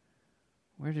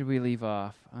 Where did we leave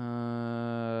off?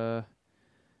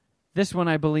 This one,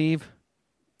 I believe.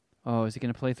 Oh, is he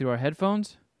going to play through our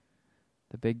headphones?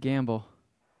 The big gamble.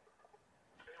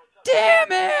 Damn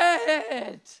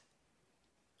it!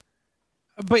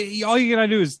 But all you gotta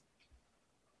do is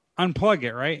unplug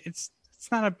it, right? It's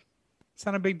not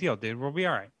a big deal, dude. We'll be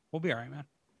all right. We'll be all right, man.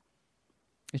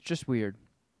 It's just weird.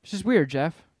 It's just weird,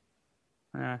 Jeff.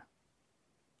 Yeah.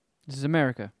 This is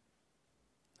America.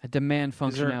 I demand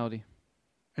functionality.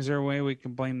 Is there a way we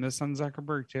can blame this on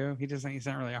Zuckerberg too? He's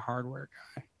not really a hardware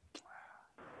guy.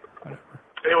 Whatever.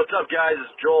 Hey, what's up, guys?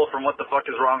 It's Joel from What the Fuck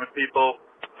Is Wrong with People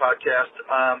podcast.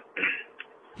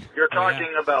 You're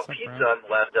talking about What's up, pizza bro? in the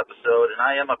last episode, and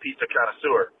I am a pizza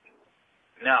connoisseur.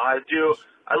 Now, I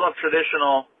love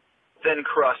traditional thin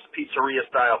crust pizzeria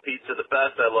style pizza the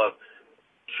best. I love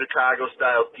Chicago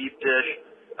style deep dish.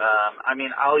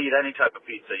 I'll eat any type of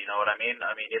pizza, you know what I mean?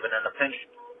 Even in a pinch,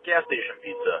 gas station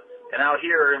pizza. And out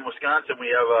here in Wisconsin, we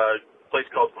have a place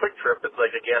called Quick Trip. It's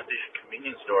like a gas station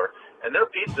convenience store. And their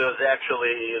pizza is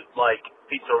actually like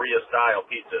pizzeria style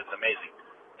pizza. It's amazing.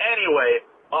 Anyway,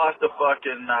 off the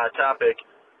fucking topic,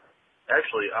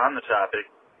 actually on the topic,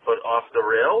 but off the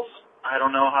rails? I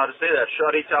don't know how to say that.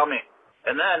 Shuddy, tell me.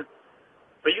 And then,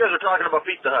 but you guys are talking about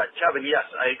Pizza Hut. Kevin, yes,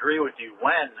 I agree with you.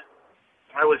 When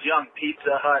I was young,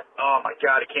 Pizza Hut, oh my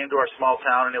God, it came to our small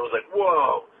town and it was like,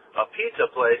 whoa, a pizza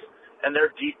place. And their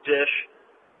deep dish,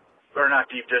 or not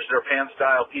deep dish, their pan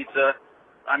style pizza,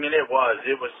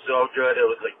 it was so good. It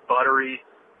was like buttery.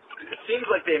 It seems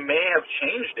like they may have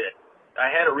changed it. I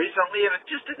had it recently and it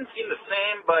just didn't seem the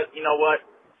same, but you know what?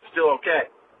 Still okay.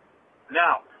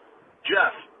 Now,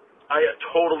 Jeff, I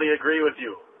totally agree with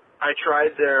you. I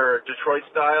tried their Detroit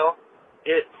style.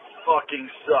 It fucking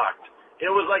sucked. It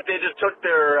was like they just took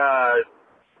their,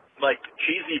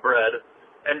 cheesy bread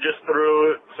and just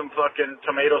threw some fucking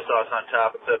tomato sauce on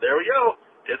top and said, there we go.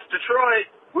 It's Detroit.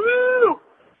 Woo!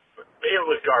 It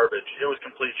was garbage. It was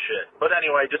complete shit. But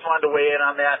anyway, just wanted to weigh in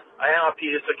on that. I am a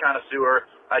pizza connoisseur.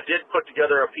 I did put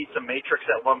together a pizza matrix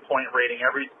at one point rating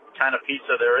every kind of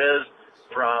pizza there is,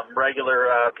 from regular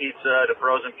pizza to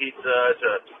frozen pizza to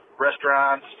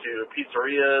restaurants to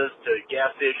pizzerias to gas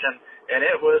station, and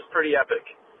it was pretty epic.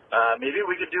 Maybe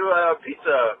we could do a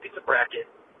pizza bracket.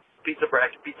 Pizza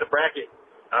bracket.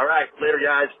 All right, later,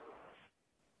 guys.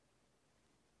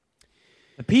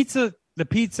 The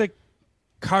pizza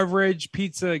coverage,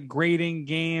 pizza grading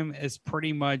game is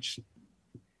pretty much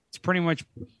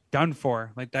done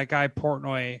for. Like that guy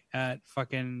Portnoy at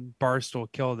fucking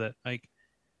Barstool killed it. Like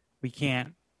we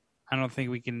can't. I don't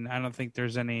think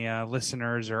there's any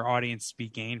listeners or audience to be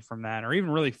gained from that, or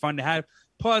even really fun to have.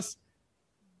 Plus,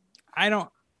 I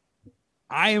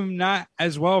am not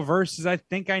as well versed as I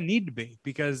think I need to be,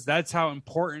 because that's how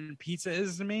important pizza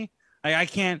is to me.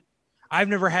 I've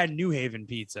never had New Haven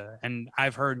pizza, and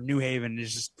I've heard New Haven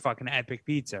is just fucking epic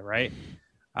pizza, right?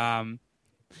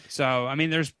 So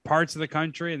there's parts of the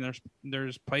country and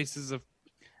there's places of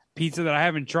pizza that I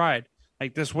haven't tried,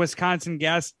 like this Wisconsin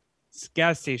gas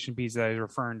station pizza that I was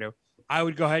referring to. I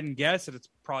would go ahead and guess that it's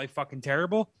probably fucking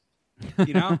terrible,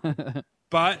 you know,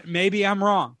 but maybe I'm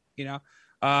wrong, you know.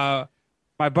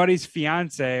 My buddy's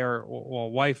fiance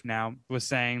or wife now was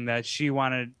saying that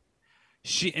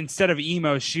instead of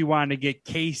Emos, she wanted to get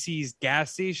Casey's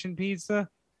gas station pizza.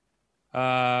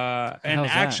 And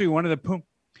actually one of the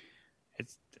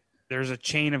there's a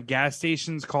chain of gas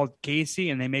stations called Casey,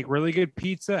 and they make really good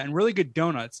pizza and really good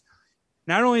donuts.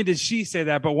 Not only did she say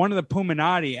that, but one of the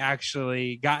Puminati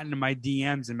actually got into my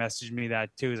DMs and messaged me that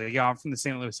too. He's like, yo, I'm from the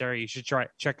St. Louis area. You should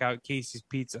check out Casey's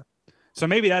Pizza. So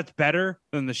maybe that's better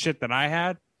than the shit that I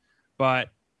had. But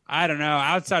I don't know.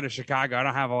 Outside of Chicago, I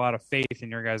don't have a lot of faith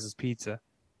in your guys' pizza.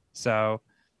 So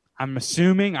I'm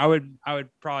assuming I would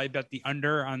probably bet the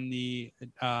under on the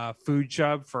food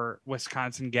chub for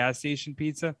Wisconsin gas station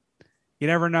pizza. You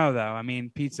never know, though. I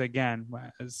mean, pizza, again,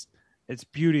 its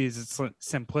beauty is its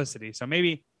simplicity. So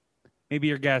maybe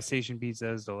your gas station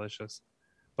pizza is delicious.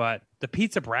 But the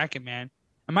pizza bracket, man,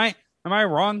 am I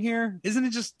wrong here? Isn't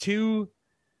it just too...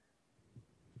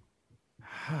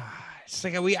 It's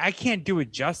like I can't do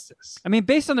it justice. I mean,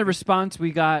 based on the response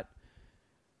we got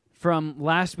from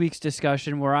last week's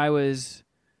discussion where I was,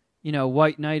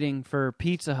 white knighting for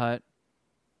Pizza Hut,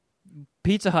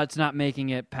 Pizza Hut's not making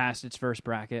it past its first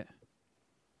bracket.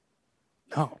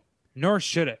 No, nor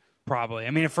should it, probably.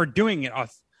 I mean, if we're doing it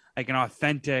like an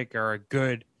authentic or a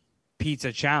good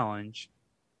pizza challenge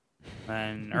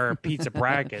or a pizza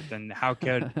bracket, then how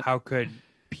could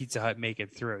Pizza Hut make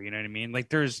it through. You know what I mean? Like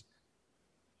there's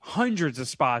hundreds of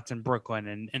spots in Brooklyn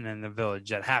and in the Village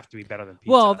that have to be better than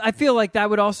Pizza Well, Hut. I feel like that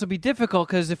would also be difficult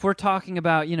because if we're talking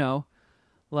about,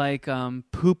 like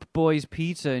Poop Boys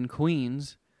Pizza in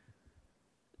Queens,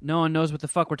 no one knows what the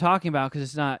fuck we're talking about because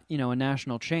it's not, a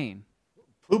national chain.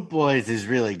 Poop Boys is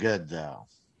really good though.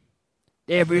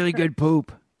 They have really good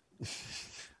poop.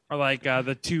 Or like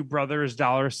the Two Brothers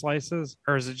dollar slices,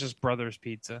 or is it just Brothers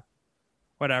Pizza?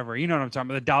 Whatever, you know what I'm talking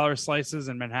about. The dollar slices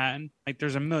in Manhattan, like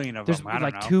there's a million of There's them. I don't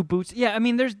like know. 2 boots. Yeah, I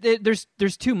mean, there's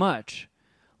too much.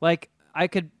 Like I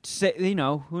could say,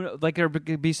 like there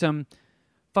could be some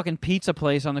fucking pizza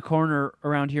place on the corner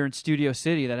around here in Studio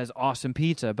City that has awesome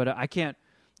pizza, but I can't.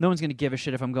 No one's gonna give a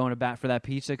shit if I'm going to bat for that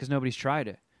pizza because nobody's tried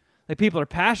it. Like people are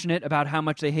passionate about how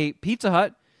much they hate Pizza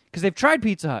Hut because they've tried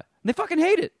Pizza Hut and they fucking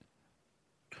hate it.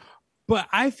 But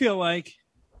I feel like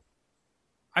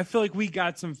we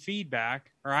got some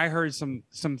feedback, or I heard some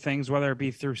things, whether it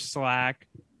be through Slack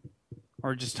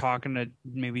or just talking to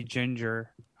maybe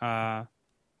Ginger, that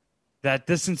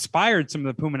this inspired some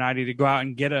of the Puminati to go out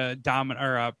and get a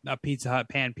Pizza Hut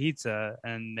pan pizza,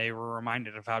 and they were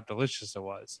reminded of how delicious it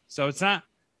was. So it's not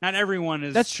everyone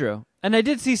is. That's true. And I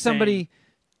did see somebody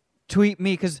tweet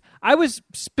me because I was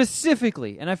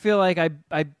specifically, and I feel like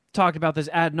I talked about this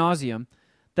ad nauseum,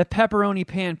 that pepperoni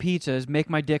pan pizzas make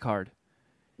my dick hard.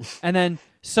 And then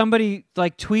somebody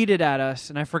like tweeted at us,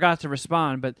 and I forgot to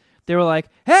respond, but they were like,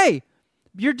 "Hey,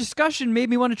 your discussion made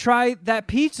me want to try that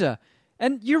pizza."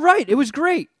 And you're right, it was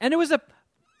great. And it was a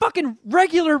fucking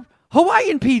regular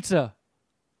Hawaiian pizza.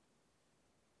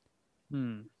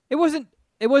 It wasn't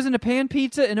a pan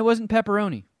pizza, and it wasn't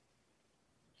pepperoni.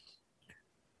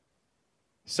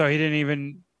 So he didn't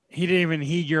even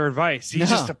heed your advice.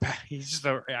 He's No. just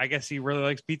a. I guess he really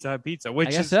likes Pizza Hut pizza, which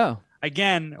I guess is so.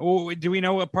 again. Do we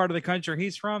know what part of the country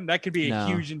he's from? That could be a No.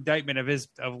 huge indictment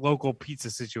of local pizza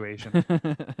situation.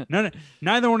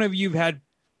 Neither one of you've had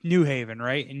New Haven,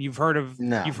 right? And you've heard of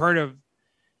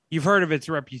its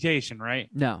reputation, right?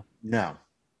 No. No.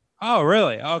 Oh,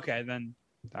 really? Okay, then.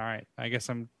 All right. I guess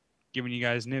I'm giving you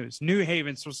guys news. New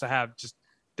Haven's supposed to have just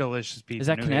delicious pizza. Is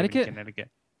that New Connecticut? Haven,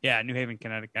 Connecticut. Yeah, New Haven,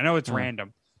 Connecticut. I know it's Oh.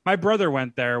 random. My brother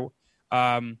went there.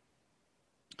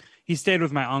 He stayed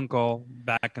with my uncle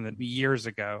back in the years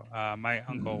ago. My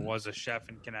uncle was a chef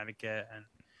in Connecticut, and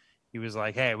he was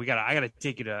like, "Hey, I gotta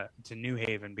take you to New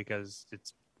Haven because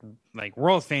it's like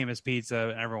world famous pizza,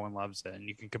 and everyone loves it, and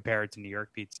you can compare it to New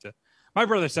York pizza." My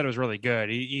brother said it was really good.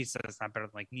 He said it's not better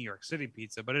than like New York City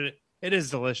pizza, but it is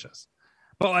delicious.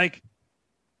 But like,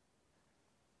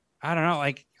 I don't know.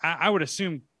 Like, I would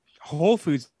assume Whole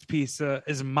Foods pizza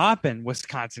is mopping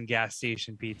Wisconsin gas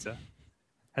station pizza.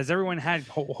 Has everyone had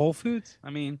Whole Foods? I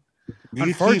mean, You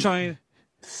unfortunately,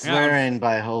 keep swearing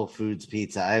by Whole Foods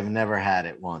pizza. I've never had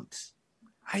it once.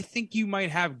 I think you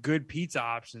might have good pizza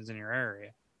options in your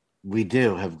area. We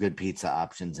do have good pizza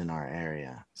options in our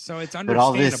area. So it's But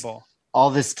all understandable.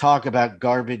 this talk about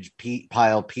garbage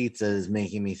pile pizza is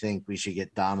making me think we should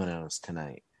get Domino's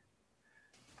tonight.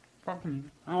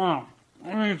 Fucking, I don't know.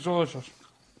 I think it's delicious.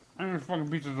 I think fucking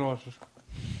pizza's delicious.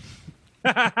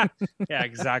 Yeah,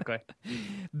 exactly.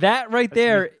 That right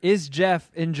there is Jeff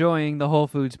enjoying the Whole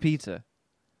Foods pizza.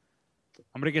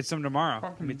 I'm gonna get some tomorrow.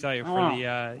 Let me tell you, for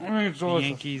the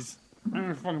Yankees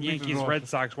Red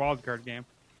Sox wild card game.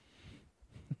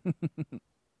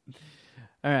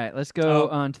 All right, let's go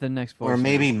on to the next voice. Or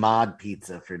maybe mod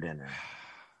pizza for dinner.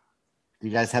 Do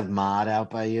you guys have mod out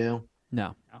by you?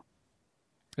 No.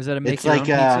 Is that a make It's your like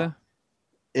own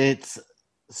pizza?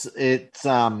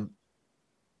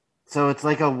 So it's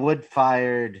like a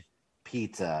wood-fired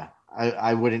pizza.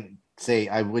 I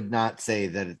would not say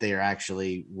that they are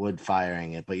actually wood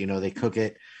firing it, but they cook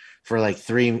it for like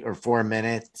 3 or 4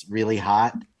 minutes really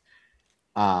hot.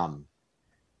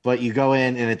 But you go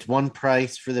in and it's one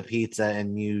price for the pizza,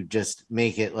 and you just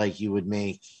make it like you would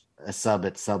make a sub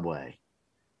at Subway.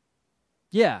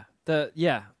 Yeah, that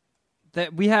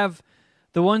we have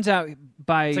the ones out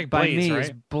by like by Blaze, me right?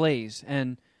 is Blaze,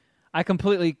 and I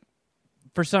completely,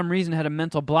 for some reason, had a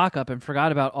mental block up and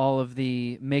forgot about all of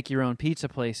the make your own pizza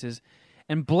places.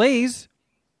 And Blaze,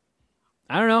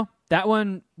 I don't know, that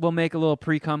one will make a little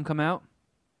pre-cum come out.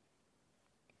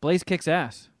 Blaze kicks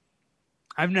ass.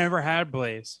 I've never had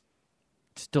Blaze.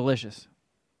 It's delicious.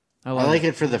 I like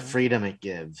it for the freedom it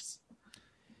gives.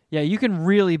 Yeah, you can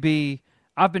really be.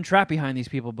 I've been trapped behind these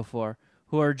people before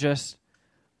who are just,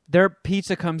 their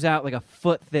pizza comes out like a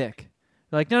foot thick.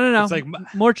 They're like, no, It's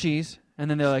like- more cheese.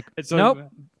 And then they're like, It's nope, like,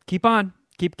 keep on.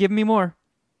 Keep giving me more.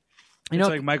 it's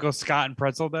like Michael Scott and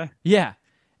Pretzel Day. Yeah.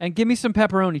 And give me some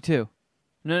pepperoni too.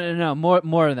 No,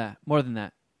 more of that. More than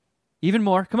that. Even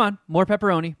more. Come on. More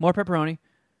pepperoni. More pepperoni.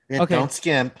 Yeah, Okay. Don't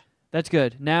skimp. That's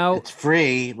good. Now It's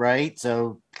free, right?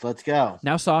 So let's go.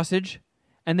 now sausage.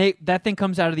 And that thing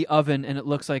comes out of the oven and it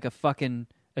looks like a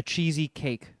cheesy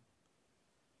cake.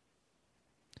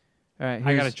 All right,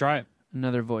 I here's gotta try it.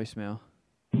 another voicemail.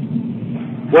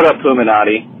 What up,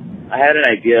 Puminati? I had an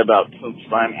idea about Poop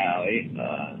Slime Alley.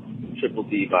 Triple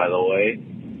D, by the way.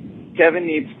 Kevin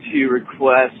needs to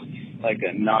request like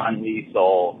a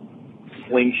non-lethal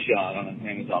slingshot on his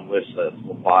Amazon wish list.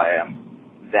 We'll buy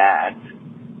him that.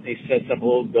 He sets up a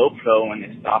little GoPro when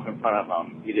they stop in front of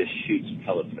him. He just shoots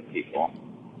pellets at people.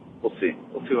 We'll see.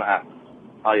 We'll see what happens.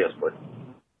 Adios, boys.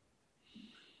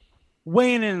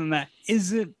 Weighing in on that,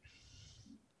 is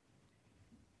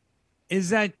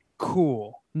that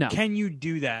cool? No. Can you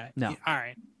do that? No. All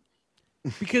right.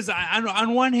 Because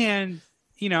on one hand,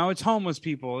 it's homeless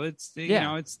people. It's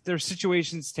it's their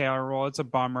situation's terrible. It's a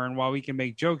bummer, and while we can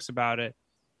make jokes about it,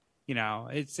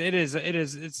 it's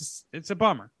a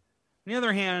bummer. On the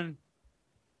other hand,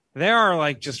 they are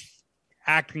like just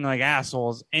acting like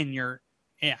assholes on your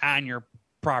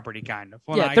property, kind of.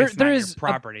 Well, yeah, I guess there not is your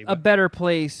property, a better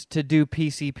place to do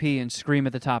PCP and scream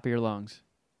at the top of your lungs.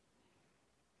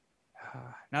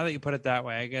 Now that you put it that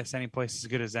way, I guess any place is as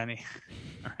good as any.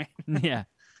 All right. Yeah.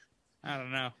 I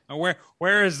don't know.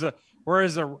 Where is the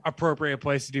appropriate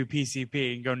place to do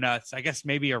PCP and go nuts? I guess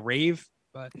maybe a rave,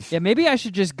 but Yeah, maybe I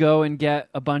should just go and get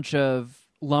a bunch of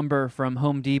lumber from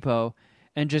Home Depot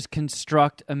and just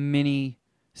construct a mini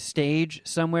stage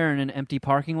somewhere in an empty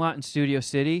parking lot in Studio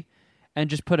City and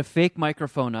just put a fake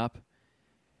microphone up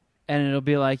and it'll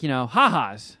be like,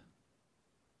 ha-has.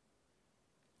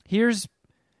 Here's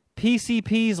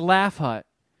PCP's Laugh Hut.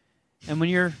 And when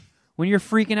you're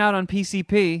freaking out on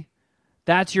PCP,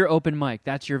 that's your open mic.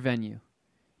 That's your venue.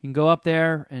 You can go up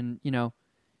there and,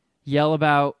 yell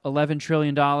about $11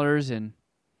 trillion and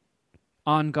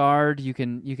on guard. You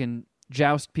can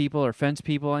joust people or fence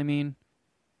people, I mean.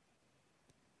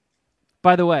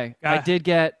 By the way, I did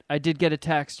get a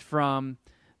text from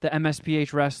the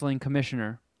MSPH Wrestling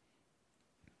Commissioner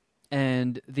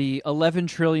and the $11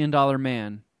 trillion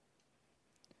man.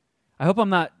 I hope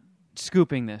I'm not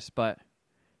scooping this, but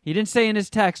he didn't say in his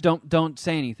text, don't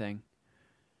say anything.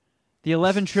 The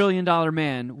 $11 trillion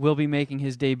man will be making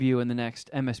his debut in the next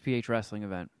MSPH Wrestling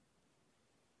event.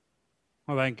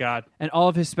 well, thank God. And all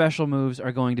of his special moves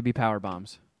are going to be power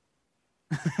bombs.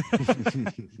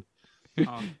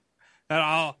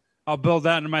 I'll build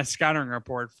that into my scouting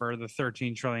report for the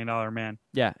 $13 trillion man.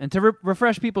 Yeah, and to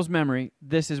refresh people's memory,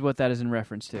 this is what that is in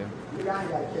reference to. Nigga, I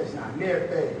ain't got to catch not near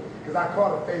fade, because I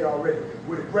caught a fade already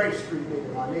with a Grape Street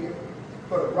nigga, my nigga,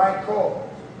 for the right call.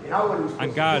 And I wasn't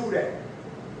supposed to do that.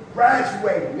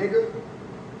 Graduated, nigga.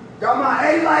 Got my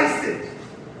A license.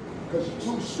 Because you're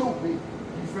too stupid,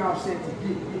 you feel what I'm saying, to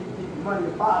get the money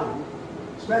up out of you,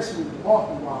 especially with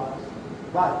authorized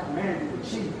by the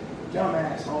commander-in-chief, dumb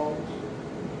assholes.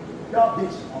 Y'all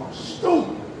bitches are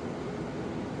stupid.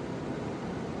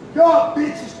 Y'all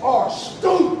bitches are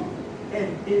stupid.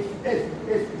 And if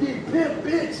you pimp,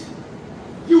 bitch,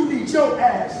 you need your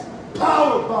ass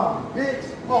power bomb, bitch.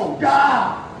 Oh,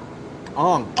 God.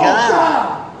 Oh, God. Oh,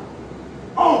 God.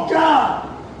 Oh, God.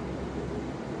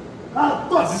 How the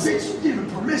fuck, bitch, you giving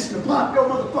permission to pop your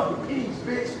motherfucking peas,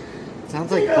 bitch?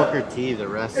 Sounds like Booker T, the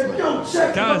wrestler. If you don't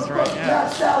check the motherfucking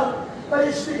cash salary like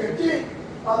this nigga did,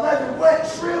 11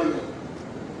 wet trillion.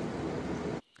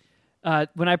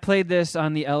 When I played this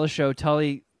on the Ella show,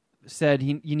 Tully said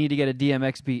you need to get a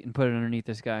DMX beat and put it underneath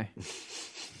this guy.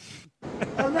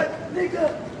 11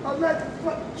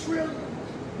 fucking trillion,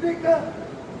 nigga.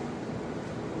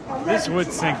 This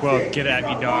would sync well with Get At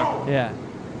Me, Dog. Yeah.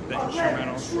 The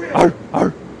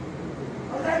instrumental.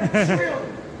 11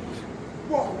 trillion.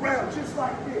 Walk around just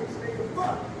like this, nigga.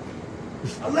 Fuck.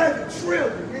 11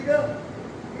 trillion, nigga.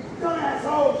 These dumb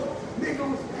assholes, nigga,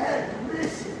 was had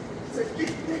permission to get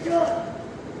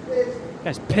nigga.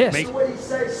 Guy's pissed. The way he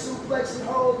says suplexing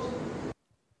hoes.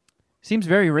 Seems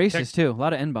very racist too. A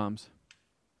lot of N-bombs.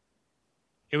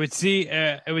 It would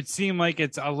seem like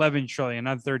it's 11 trillion,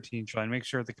 not 13 trillion. Make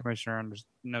sure the commissioner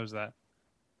knows that.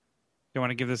 You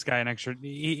want to give this guy an extra?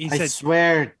 He said. I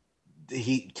swear,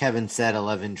 Kevin said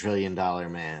 $11 trillion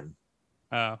man.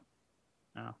 Oh,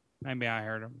 maybe I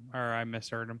heard him or I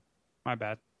misheard him. My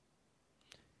bad.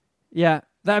 Yeah,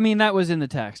 that was in the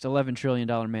text. $11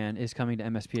 trillion man is coming to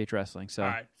MSPH Wrestling. So, all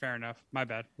right, fair enough. My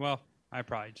bad. Well, I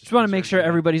probably just want to make sure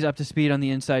everybody's up to speed on the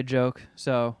inside joke.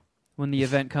 So when the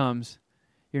event comes,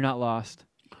 you're not lost.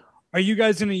 Are you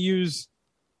guys going to use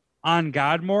On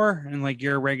God more in like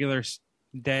your regular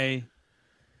day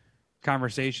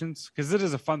conversations? Because it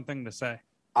is a fun thing to say.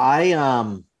 I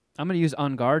I'm going to use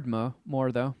On Guard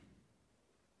more, though.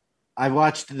 I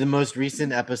watched the most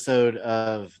recent episode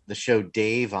of the show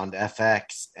Dave on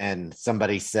FX, and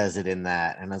somebody says it in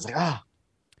that, and I was like,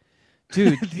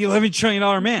 dude, the $11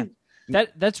 trillion man.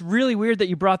 That's really weird that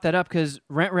you brought that up because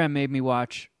Rent Ram made me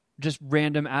watch just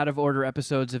random out of order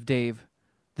episodes of Dave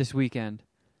this weekend,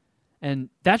 and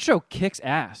that show kicks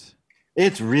ass.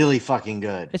 It's really fucking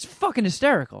good. It's fucking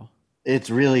hysterical. It's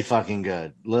really fucking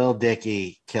good. Lil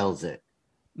Dicky kills it.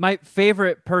 My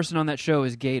favorite person on that show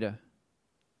is Gata.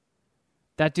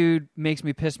 That dude makes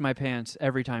me piss my pants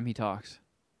every time he talks.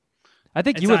 I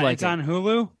think you would like it. It's on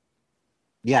Hulu?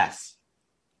 Yes.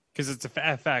 Because it's a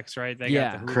FX, right? They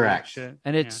Yeah. got the Hulu Correct. shit.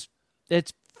 And it's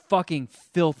fucking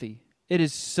filthy. It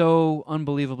is so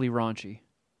unbelievably raunchy.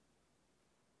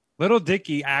 Little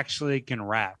Dicky actually can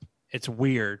rap. It's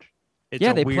weird. It's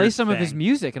Yeah, a they weird play some of thing. his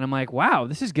music, and I'm like, wow,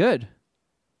 this is good.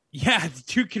 Yeah,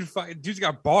 the dude's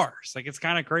got bars. Like, it's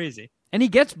kind of crazy. And he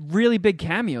gets really big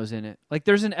cameos in it. Like,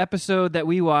 there's an episode that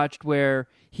we watched where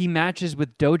he matches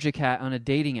with Doja Cat on a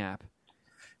dating app.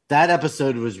 That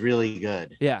episode was really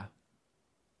good. Yeah.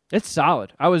 It's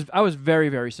solid. I was very,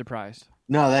 very surprised.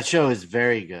 No, that show is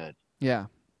very good. Yeah.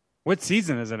 What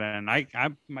season is it in? I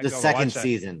might The go second watch that.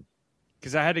 season.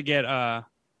 Because I had to get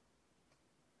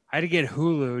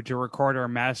Hulu to record our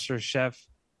MasterChef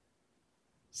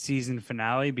season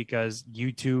finale because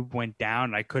YouTube went down.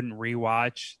 And I couldn't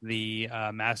rewatch the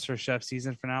MasterChef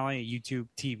season finale. YouTube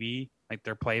TV, like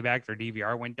their playback, their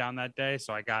DVR went down that day.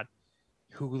 So I got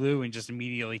Hulu and just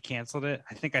immediately canceled it.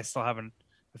 I think I still have a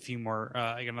few more,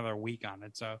 like another week on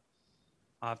it. So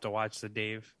I'll have to watch the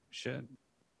Dave shit.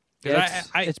 Yeah,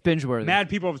 it's binge worthy. Mad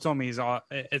people have told me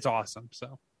it's awesome.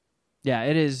 So yeah,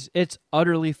 it is. It's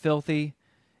utterly filthy.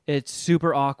 It's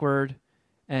super awkward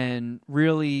and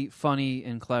really funny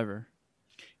and clever.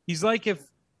 he's like if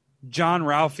John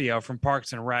Ralphio from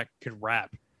Parks and Rec could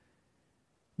rap.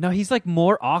 No, he's like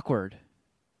more awkward.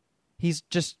 He's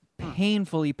just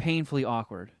painfully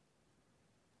awkward.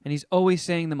 And he's always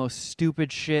saying the most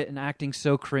stupid shit and acting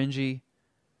so cringy.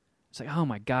 It's like, oh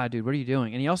my God, dude, what are you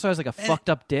doing? And he also has like a fucked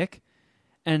up dick.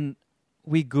 And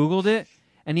we Googled it,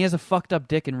 and he has a fucked up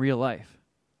dick in real life.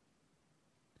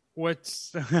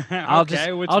 What's I'll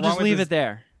just leave it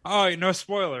there. Oh, no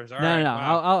spoilers. All no, right. no.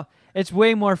 Wow. I'll. It's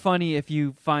way more funny if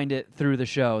you find it through the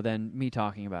show than me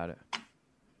talking about it.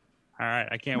 All right.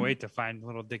 I can't wait to find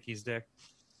Little Dickie's dick.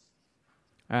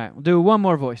 All right, we'll do one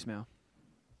more voicemail.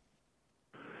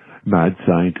 Mad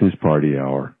Scientist Party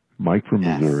Hour. Mike from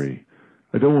Yes. Missouri.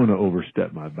 I don't want to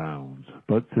overstep my bounds,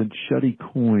 but since Shuddy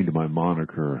coined my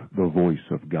moniker, the voice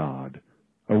of God,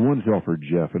 I wanted to offer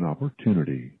Jeff an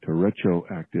opportunity to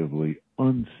retroactively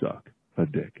unsuck a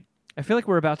dick. I feel like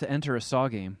we're about to enter a Saw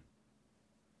game.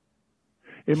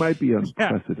 It might be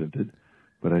unprecedented,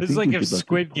 but I This think is like we if should let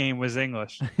Squid this Game was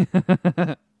English.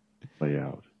 play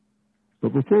out.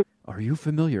 But before Are you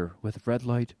familiar with red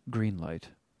light, green light?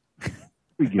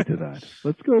 we get to that,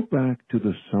 let's go back to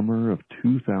the summer of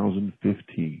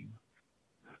 2015.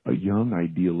 A young,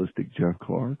 idealistic Jeff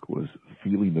Clark was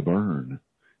feeling the burn,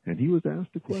 and he was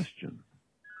asked a question.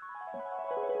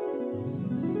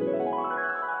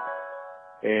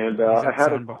 And Is I that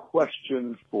had a soundbite?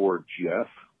 question for Jeff.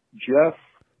 Jeff,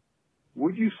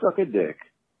 would you suck a dick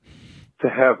to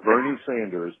have Bernie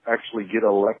Sanders actually get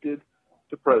elected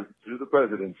to the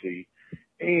presidency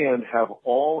and have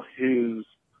all his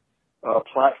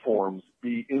platforms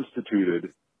be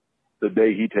instituted the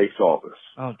day he takes office?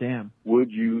 Oh, damn.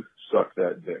 Would you suck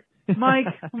that dick? Mike,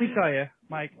 let me tell you,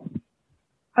 Mike,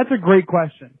 that's a great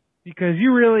question because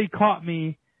you really caught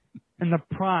me in the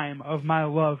prime of my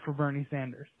love for Bernie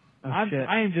Sanders. I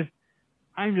am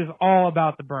just all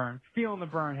about the burn, feeling the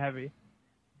burn heavy.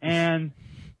 And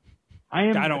I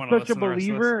am I don't wanna such a listen to the rest of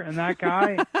believer in that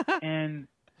guy and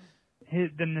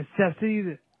the necessity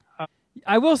that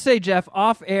I will say, Jeff,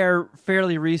 off air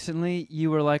fairly recently,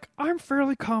 you were like, I'm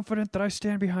fairly confident that I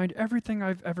stand behind everything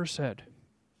I've ever said.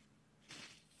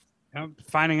 I'm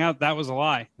finding out that was a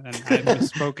lie, and I've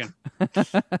misspoken.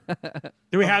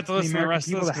 Do we have to listen to the rest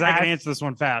of this? Because I can answer this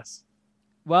one fast.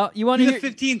 Well, you want Do to the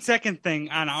hear 15-second thing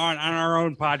on our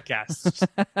own podcast. Just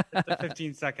the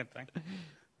 15-second thing.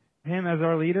 him as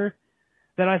our leader,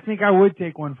 that I think I would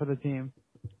take one for the team.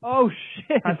 Oh,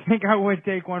 shit. I think I would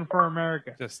take one for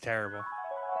America. Just terrible.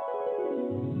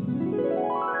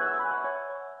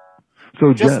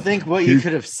 So Just Jeff, think what you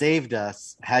could have saved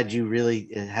us had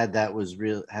that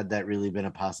really been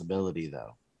a possibility,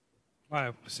 though.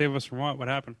 Why? Save us from what? What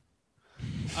happened?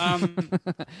 I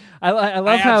love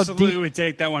I how absolutely deep, would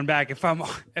take that one back if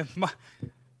my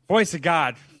voice of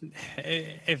God,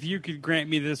 if you could grant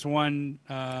me this one,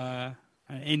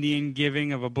 Indian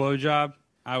giving of a blowjob,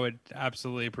 I would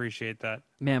absolutely appreciate that.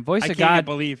 Man, voice I of can't God,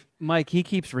 believe Mike, he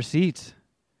keeps receipts.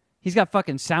 He's got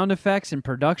fucking sound effects and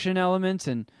production elements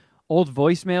and old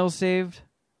voicemails saved.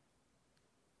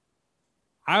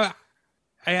 I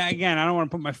again, I don't want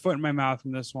to put my foot in my mouth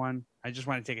in this one. I just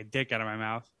want to take a dick out of my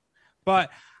mouth. But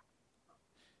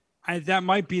that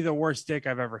might be the worst dick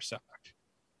I've ever sucked.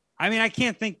 I mean, I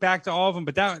can't think back to all of them,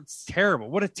 but that's terrible.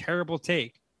 What a terrible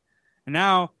take. And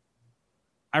now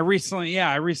I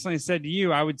recently said to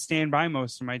you I would stand by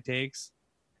most of my takes.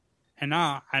 And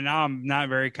now I'm not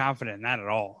very confident in that at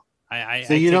all.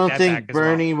 So you don't think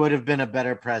Bernie would have been a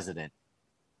better president?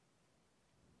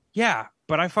 Yeah,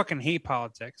 but I fucking hate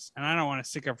politics, and I don't want to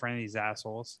stick up for any of these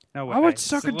assholes. No way. I would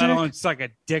suck a dick. Let alone suck a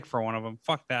dick for one of them.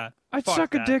 Fuck that. I'd Fuck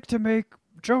suck that. a dick to make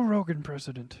Joe Rogan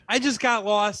president. I just got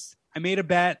lost. I made a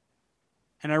bet,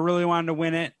 and I really wanted to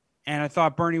win it, and I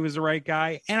thought Bernie was the right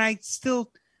guy, and I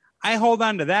hold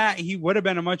on to that. He would have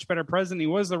been a much better president. He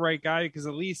was the right guy because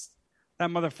at least that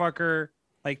motherfucker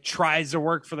like tries to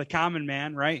work for the common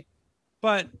man, right?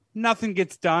 But nothing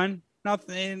gets done.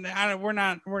 Nothing. We're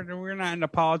not into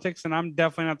politics, and I'm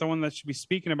definitely not the one that should be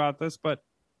speaking about this. But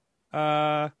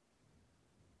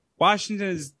Washington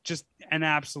is just an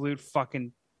absolute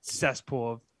fucking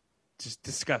cesspool of just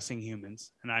disgusting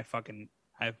humans, and it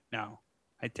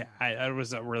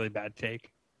was a really bad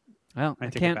take. Well, I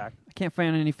take it back. can't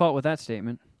find any fault with that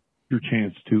statement. Your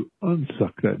chance to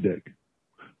unsuck that dick.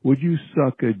 Would you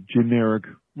suck a generic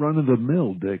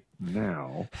run-of-the-mill dick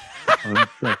now?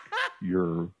 Unsuck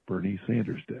your Bernie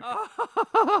Sanders dick.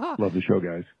 Love the show,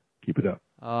 guys. Keep it up.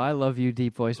 Oh, I love you,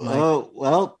 deep voice Mike. Oh,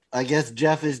 well, I guess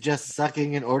Jeff is just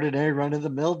sucking an ordinary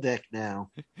run-of-the-mill dick now.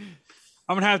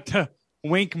 I'm gonna have to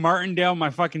Wink Martindale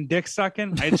my fucking dick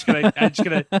sucking. I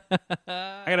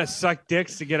gotta suck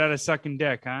dicks to get out of sucking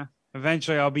dick, huh?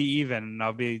 Eventually I'll be even and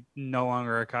I'll be no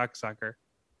longer a cocksucker.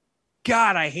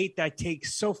 God, I hate that take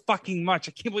so fucking much.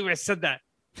 I can't believe I said that.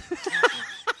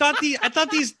 I thought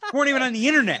these weren't even on the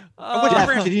internet.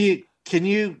 Jeff,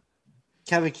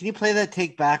 Kevin, can you play that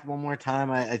take back one more time?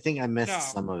 I think I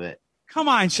missed some of it. Come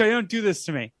on, show you don't do this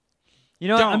to me. You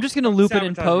know what? I'm just gonna loop it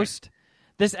in post.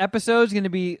 This episode is going to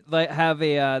be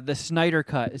the Snyder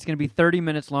cut. It's going to be 30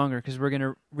 minutes longer because we're going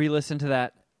to re-listen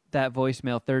to that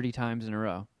voicemail 30 times in a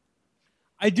row.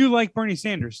 I do like Bernie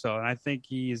Sanders though, and I think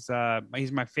he's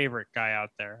my favorite guy out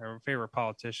there, or favorite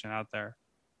politician out there.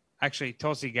 Actually,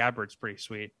 Tulsi Gabbard's pretty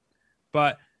sweet,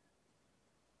 but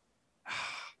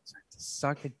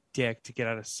suck a dick to get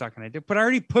out of sucking a dick. But I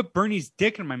already put Bernie's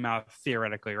dick in my mouth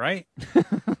theoretically, right?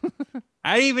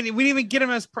 we didn't even get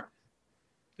him as.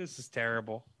 This is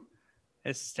terrible.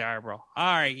 This is terrible.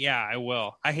 All right, yeah, I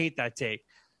will. I hate that take.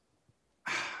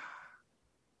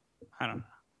 I don't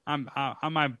know.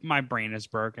 My brain is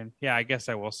broken. Yeah, I guess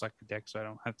I will suck a dick so I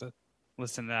don't have to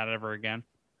listen to that ever again.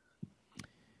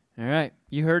 All right,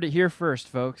 you heard it here first,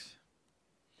 folks.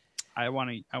 I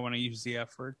want to use the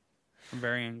F word. I'm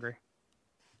very angry.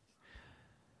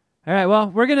 All right, well,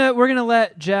 we're gonna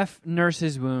let Jeff nurse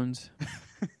his wounds.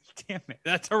 Damn it,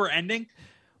 that's how we're ending.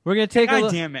 We're going to take a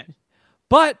look. God damn it.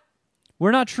 But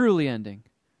we're not truly ending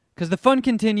because the fun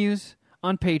continues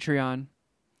on Patreon.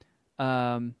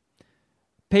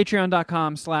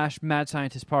 Patreon.com/Mad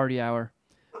Scientist Party Hour.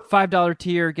 $5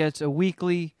 tier gets a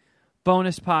weekly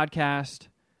bonus podcast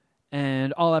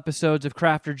and all episodes of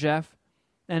Crafter Jeff.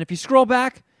 And if you scroll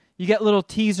back, you get little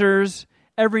teasers.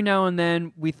 Every now and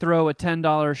then we throw a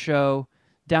 $10 show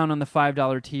down on the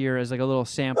 $5 tier as like a little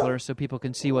sampler so people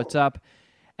can see what's up.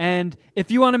 And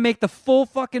if you want to make the full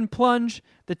fucking plunge,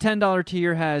 the $10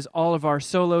 tier has all of our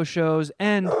solo shows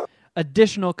and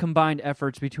additional combined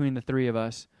efforts between the three of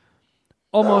us.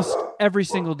 Almost every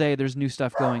single day there's new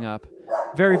stuff going up.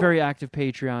 Very, very active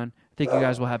Patreon. I think you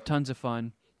guys will have tons of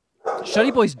fun.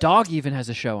 Shuddy Boy's dog even has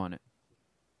a show on it.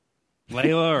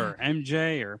 Layla or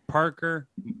MJ or Parker,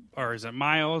 or is it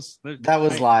Miles? That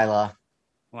was Lila.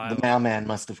 The mailman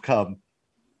must have come.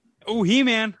 Oh,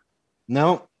 He-Man.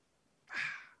 No.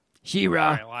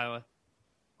 She-Ra. All right,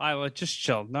 Lila, just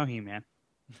chill. No He-Man.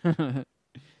 And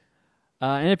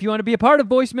if you want to be a part of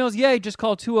voicemails, yay, just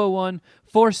call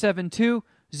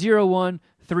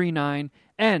 201-472-0139.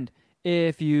 And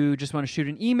if you just want to shoot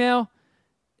an email,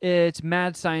 it's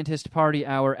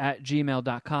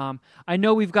madscientistpartyhour@gmail.com. I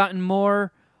know we've gotten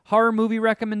more horror movie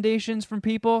recommendations from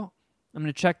people. I'm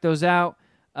going to check those out.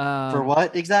 For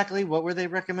what exactly? What were they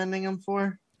recommending them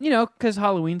for? You know, because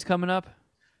Halloween's coming up.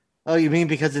 Oh, you mean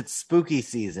because it's spooky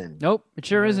season? Nope, it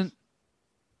sure isn't.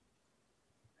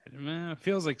 It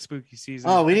feels like spooky season.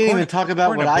 Oh, we didn't even talk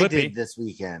about what I did this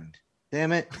weekend.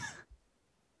 Damn it.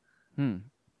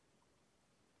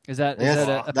 Is that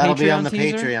a that'll Patreon be on the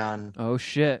teaser? Patreon. Oh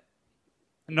shit!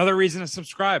 Another reason to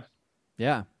subscribe.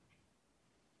 Yeah.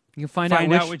 You can find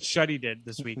out out what Shuddy did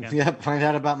this weekend. Yeah, find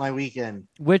out about my weekend.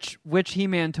 which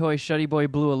He-Man toy Shuddy Boy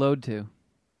blew a load to.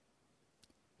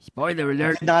 Spoiler It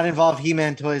alert! did not involve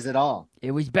He-Man toys at all.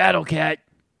 It was Battle Cat.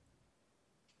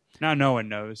 Now no one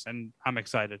knows, and I'm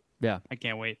excited. Yeah. I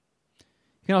can't wait.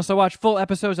 You can also watch full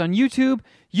episodes on YouTube,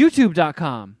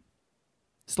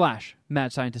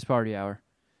 youtube.com/Mad Scientist Party Hour.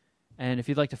 And if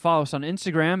you'd like to follow us on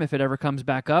Instagram, if it ever comes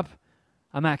back up,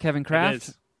 I'm at Kevin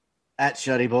Kraft. At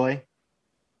Shuddy Boy.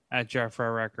 At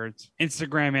Jeffro Records.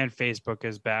 Instagram and Facebook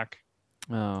is back.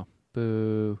 Oh,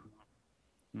 boo.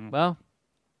 Well,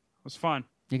 it was fun.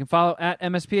 You can follow at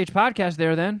MSPH Podcast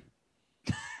there then.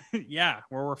 Yeah,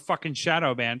 where we're fucking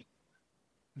shadow banned.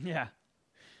 Yeah.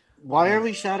 Why are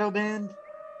we shadow banned?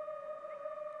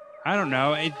 I don't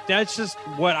know. That's just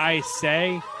what I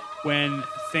say when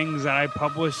things that I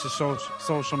publish to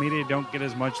social media don't get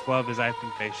as much love as I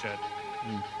think they should.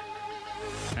 And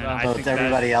So it's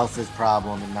everybody else's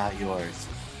problem and not yours.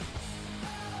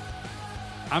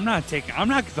 I'm not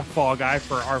the fall guy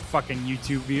for our fucking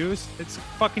YouTube views. It's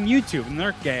fucking YouTube and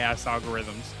their gay ass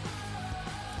algorithms.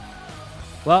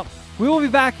 Well, we will be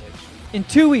back in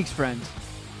 2 weeks, friends.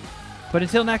 But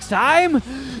until next time,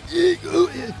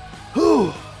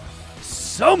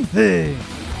 something.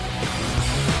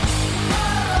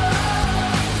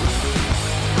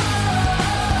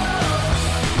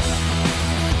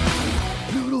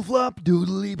 Doodle flop,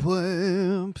 doodly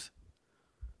plamps.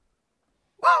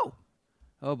 Whoa!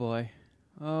 Oh boy.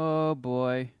 Oh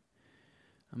boy.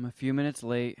 I'm a few minutes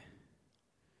late.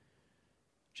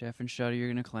 Jeff and Shuddy, you're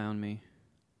going to clown me.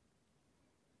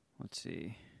 Let's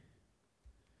see.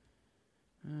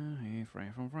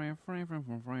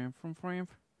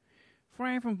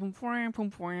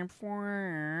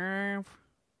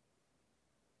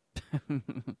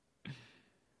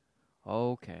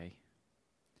 Okay.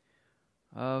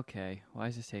 Okay. Why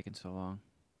is this taking so long?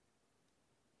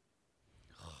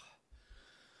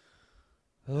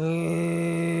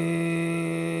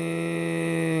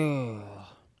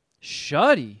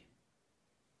 Shuddy.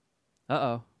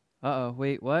 Uh-oh.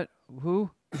 Wait, what? Who?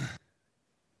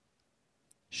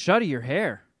 Shuddy, your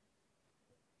hair.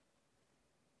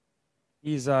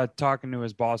 He's talking to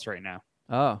his boss right now.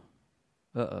 Oh.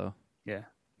 Uh-oh. Yeah.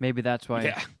 Maybe that's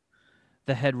why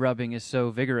the head rubbing is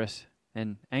so vigorous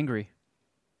and angry.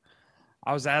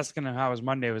 I was asking him how his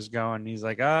Monday was going. He's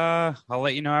like, I'll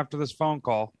let you know after this phone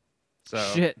call. So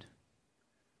Shit.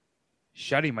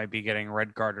 Shuddy might be getting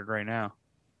red carded right now.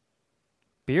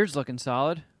 Beard's looking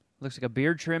solid. Looks like a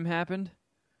beard trim happened.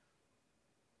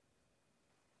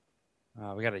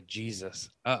 We got a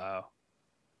Jesus. Uh-oh.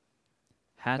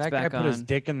 Hat's that back guy on. put his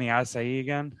dick in the acai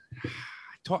again.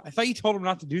 I thought you told him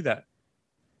not to do that.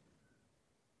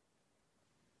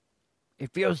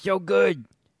 It feels so good.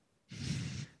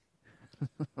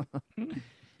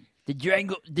 The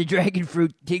dragon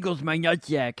fruit tickles my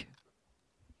nutsack.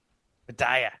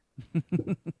 Medaya.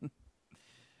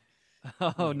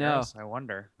 Oh, no. Gross, I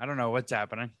wonder. I don't know what's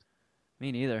happening.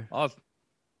 Me neither.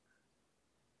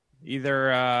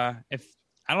 If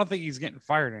I don't think he's getting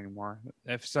fired anymore.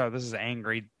 If so, this is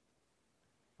angry,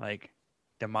 like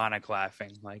demonic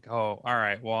laughing. Like, oh, all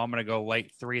right. Well, I'm gonna go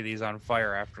light 3 of these on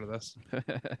fire after this.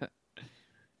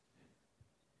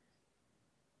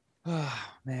 Oh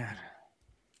man.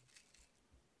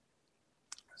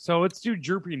 So let's do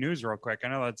droopy news real quick. I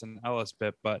know that's an Ellis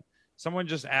bit, but someone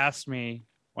just asked me,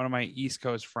 one of my East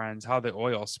Coast friends, how the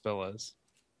oil spill is.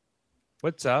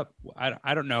 What's up?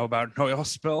 I don't know about an oil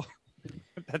spill.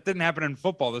 That didn't happen in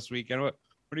football this weekend. What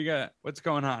do you got? What's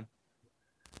going on?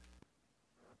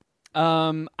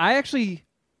 I actually...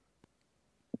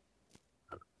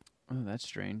 Oh, that's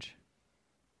strange.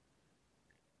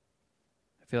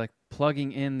 I feel like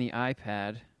plugging in the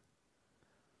iPad,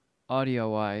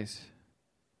 audio-wise,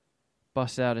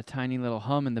 busted out a tiny little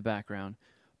hum in the background.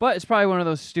 But it's probably one of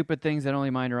those stupid things that only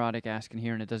my neurotic ass can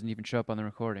hear, and it doesn't even show up on the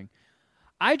recording.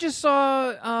 I just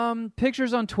saw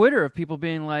pictures on Twitter of people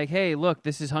being like, hey, look,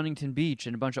 this is Huntington Beach,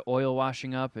 and a bunch of oil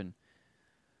washing up. And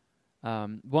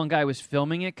one guy was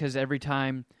filming it because every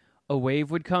time a wave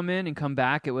would come in and come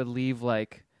back, it would leave,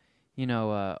 like, you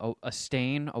know, a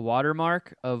stain, a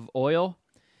watermark of oil.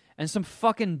 And some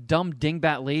fucking dumb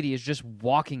dingbat lady is just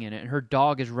walking in it, and her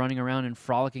dog is running around and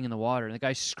frolicking in the water. And the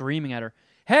guy's screaming at her,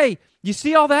 hey, you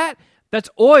see all that?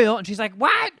 That's oil. And she's like,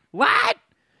 what? What?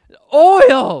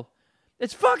 Oil.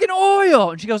 It's fucking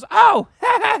oil. And she goes, oh,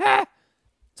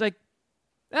 It's like,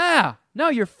 no,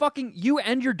 you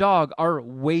and your dog are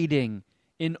wading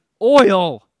in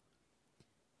oil.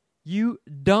 You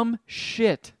dumb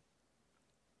shit.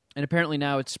 And apparently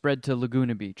now it's spread to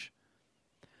Laguna Beach.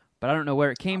 But I don't know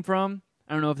where it came from.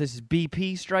 I don't know if this is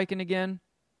BP striking again.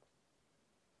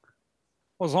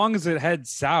 Well, as long as it heads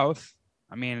south,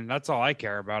 I mean, that's all I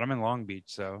care about. I'm in Long Beach,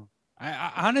 so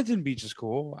Huntington Beach is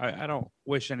cool. I don't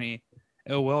wish any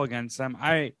ill will against them.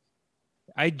 I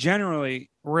generally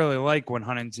really like when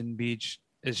Huntington Beach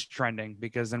is trending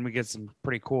because then we get some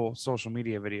pretty cool social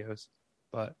media videos.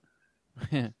 But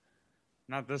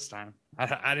not this time.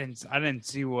 I didn't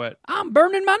see what I'm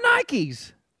burning my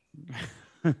Nikes.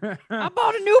 I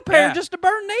bought a new pair just to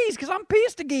burn these because I'm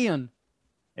pissed again.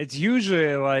 It's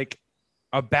usually like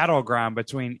a battleground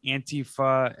between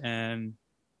Antifa and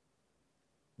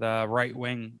the right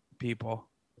wing people,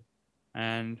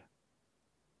 and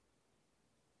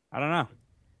I don't know.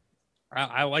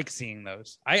 I like seeing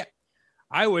those.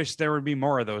 I wish there would be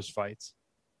more of those fights.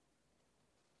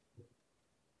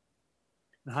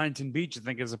 Huntington Beach, I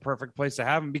think, is a perfect place to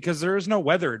have them because there is no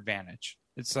weather advantage.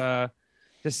 It's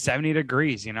just 70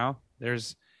 degrees, you know?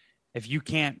 If you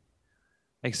can't,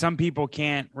 like some people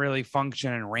can't really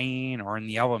function in rain or in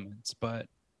the elements, but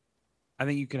I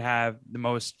think you could have the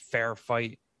most fair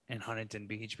fight in Huntington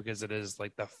Beach because it is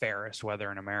like the fairest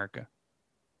weather in America.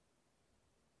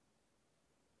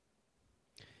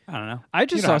 I don't know. I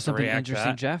just saw something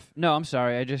interesting, Jeff. No, I'm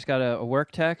sorry. I just got a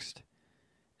work text,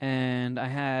 and I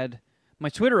had my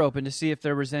Twitter open to see if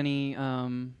there was any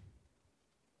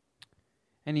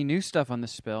new stuff on the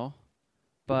spill.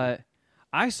 But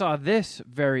I saw this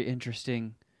very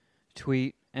interesting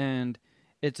tweet, and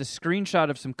it's a screenshot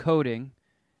of some coding,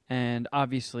 and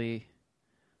obviously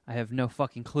I have no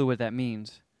fucking clue what that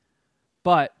means.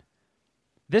 But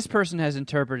this person has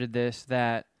interpreted this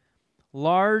that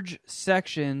large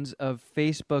sections of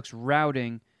Facebook's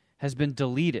routing has been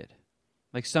deleted.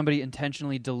 Like somebody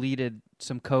intentionally deleted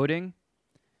some coding,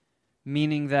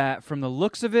 meaning that from the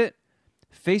looks of it,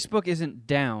 Facebook isn't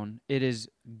down, it is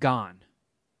gone.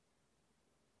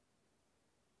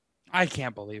 I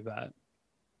can't believe that.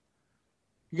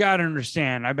 You gotta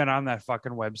understand, I've been on that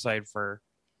fucking website for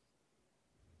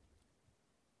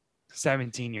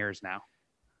 17 years now.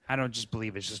 I don't just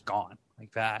believe it's just gone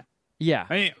like that. Yeah,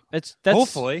 I mean, that's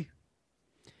hopefully.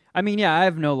 I mean, yeah, I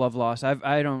have no love lost. I've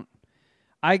gone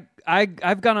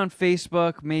on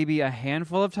Facebook maybe a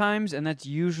handful of times, and that's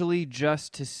usually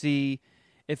just to see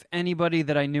if anybody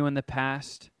that I knew in the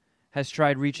past has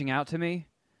tried reaching out to me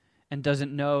and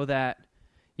doesn't know that,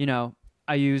 you know,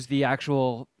 I use the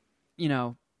actual, you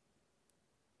know,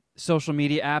 social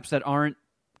media apps that aren't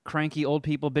cranky old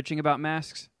people bitching about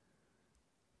masks.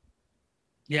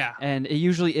 Yeah. And it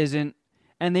usually isn't.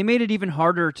 And they made it even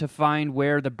harder to find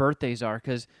where the birthdays are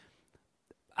because,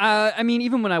 I mean,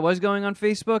 even when I was going on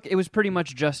Facebook, it was pretty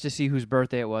much just to see whose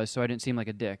birthday it was, so I didn't seem like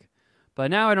a dick.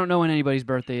 But now I don't know when anybody's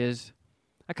birthday is.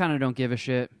 I kind of don't give a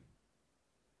shit.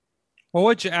 Well,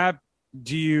 which app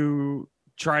do you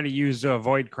try to use to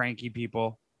avoid cranky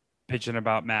people bitching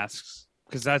about masks?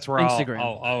 Because that's where Instagram.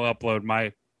 I'll upload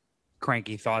my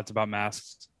cranky thoughts about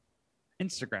masks.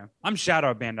 Instagram. I'm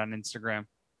shadow banned on Instagram.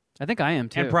 I think I am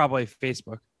too. And probably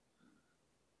Facebook.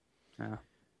 Yeah.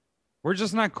 We're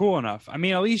just not cool enough. I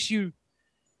mean, at least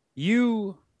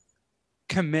you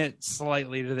commit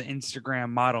slightly to the Instagram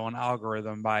model and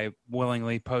algorithm by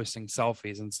willingly posting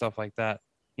selfies and stuff like that.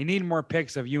 You need more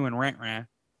pics of you and Rant Rant,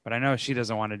 but I know she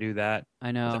doesn't want to do that.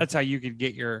 I know. That's how you could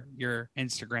get your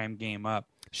Instagram game up.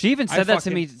 She even said that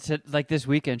to me like this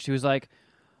weekend. She was like,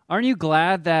 aren't you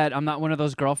glad that I'm not one of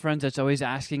those girlfriends that's always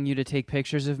asking you to take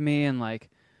pictures of me and like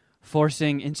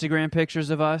forcing Instagram pictures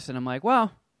of us? And I'm like,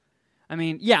 well, I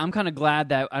mean, yeah, I'm kind of glad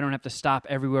that I don't have to stop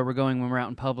everywhere we're going when we're out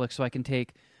in public so I can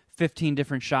take 15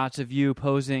 different shots of you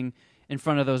posing in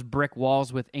front of those brick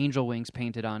walls with angel wings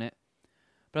painted on it.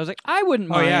 But I was like, I wouldn't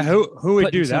mind. Oh, yeah, who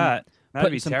would do that? That'd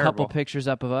Putting be some terrible. couple pictures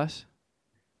up of us.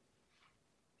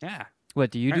 Yeah.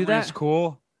 What, do you do that? That's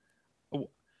cool.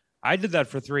 I did that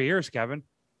for 3 years, Kevin.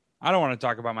 I don't want to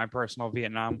talk about my personal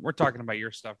Vietnam. We're talking about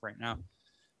your stuff right now.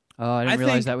 Oh, I didn't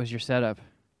realize that was your setup.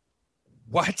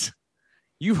 What?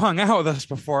 You hung out with us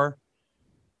before,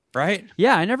 right?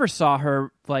 Yeah, I never saw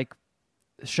her like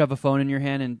shove a phone in your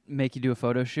hand and make you do a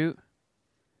photo shoot.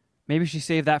 Maybe she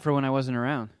saved that for when I wasn't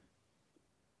around.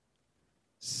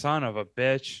 Son of a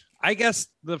bitch. I guess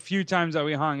the few times that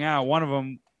we hung out, one of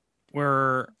them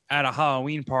were at a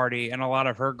Halloween party and a lot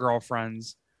of her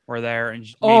girlfriends were there, and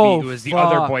maybe it was the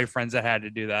other boyfriends that had to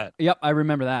do that. Yep, I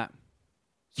remember that.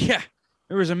 Yeah,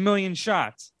 there was a million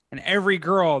shots, and every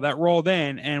girl that rolled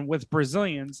in, and with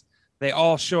Brazilians, they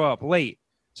all show up late.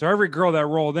 So every girl that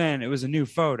rolled in, it was a new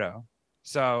photo.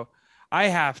 So I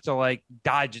have to like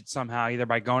dodge it somehow, either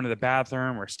by going to the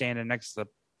bathroom or standing next to the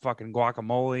fucking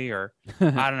guacamole or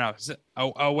I don't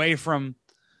know, away from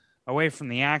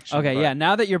the action. Okay, yeah.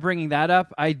 Now that you're bringing that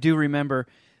up, I do remember,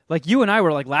 like, you and I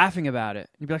were like laughing about it.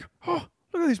 You'd be like, "Oh,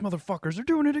 look at these motherfuckers! They're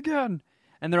doing it again!"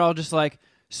 And they're all just like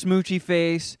smoochy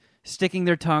face, sticking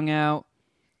their tongue out,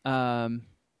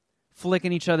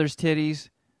 flicking each other's titties.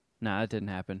 Nah, that didn't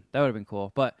happen. That would have been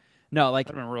cool, but no, like,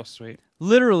 that'd been real sweet.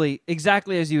 Literally,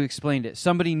 exactly as you explained it.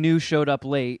 Somebody new showed up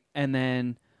late, and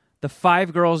then the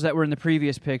 5 girls that were in the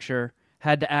previous picture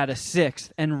had to add a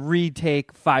 6th and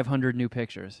retake 500 new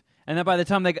pictures. And then by the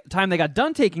time they got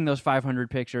done taking those 500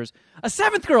 pictures, a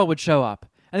 7th girl would show up.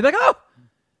 And they'd be like, oh,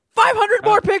 500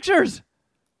 more pictures!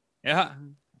 Yeah.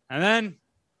 And then,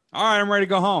 all right, I'm ready to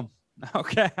go home.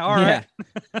 Okay, all right.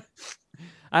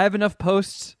 I have enough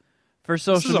posts for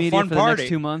social media for the next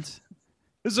 2 months.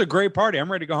 This is a great party.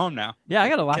 I'm ready to go home now. Yeah, I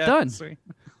got a lot done. Sweet.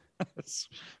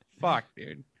 Fuck,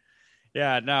 dude.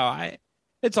 Yeah, no,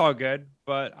 it's all good,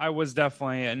 but I was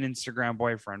definitely an Instagram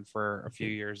boyfriend for a few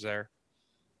years there.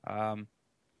 I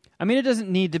mean, it doesn't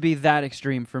need to be that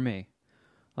extreme for me.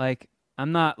 Like,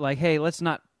 I'm not like, hey, let's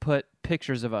not put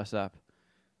pictures of us up.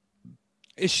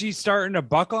 Is she starting to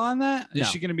buckle on that? No. Is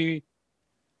she going to be...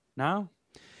 No?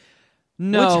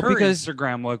 No, What's her because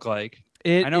Instagram look like?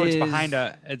 I know it's behind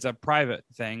it's a private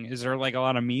thing. Is there like a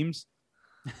lot of memes?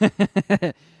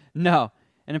 No.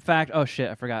 And in fact, oh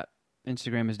shit, I forgot.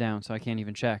 Instagram is down, so I can't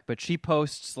even check. But she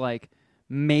posts like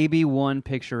maybe 1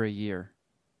 picture a year.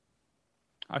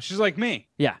 Oh, she's like me.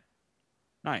 Yeah.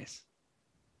 Nice.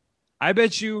 I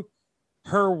bet you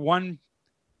her 1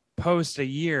 post a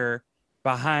year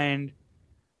behind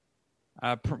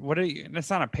that's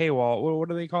not a paywall. What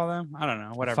do they call them? I don't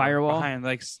know. Whatever. Firewall. Behind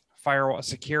like firewall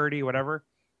security, whatever,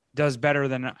 does better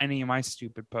than any of my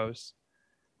stupid posts.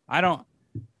 I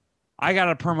got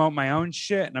to promote my own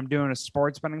shit, and I'm doing a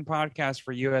sports betting podcast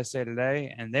for USA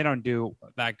Today, and they don't do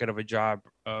that good of a job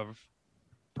of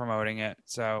promoting it.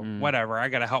 So whatever, I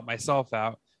got to help myself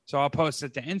out. So I'll post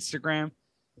it to Instagram,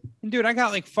 and dude, I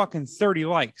got like fucking 30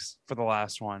 likes for the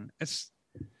last one.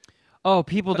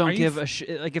 People don't give a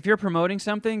shit. Like, if you're promoting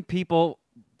something, people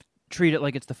treat it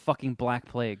like it's the fucking Black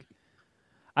Plague.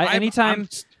 Anytime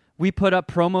we put up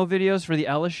promo videos for the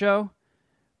Ella show,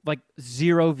 like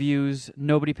 0 views,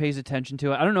 nobody pays attention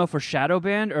to it. I don't know if we're shadow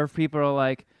banned or if people are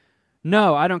like,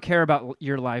 no, I don't care about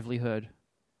your livelihood.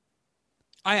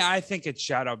 I think it's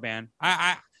shadow banned.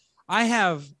 I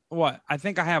have what? I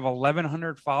think I have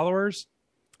 1,100 followers.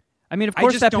 I mean, of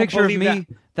course, that picture of me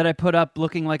that I put up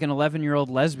looking like an 11-year-old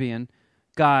lesbian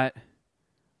got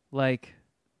like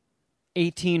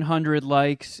 1,800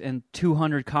 likes and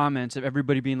 200 comments of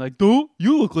everybody being like, "Oh,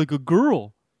 you look like a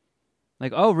girl."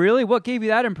 Like, oh, really? What gave you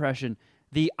that impression?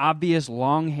 The obvious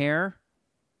long hair?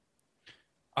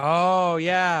 Oh,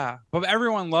 yeah. But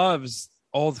everyone loves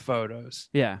old photos.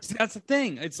 Yeah. See, that's the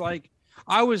thing. It's like,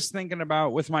 I was thinking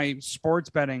about with my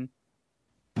sports betting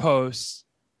posts,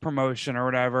 promotion or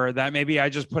whatever, that maybe I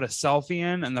just put a selfie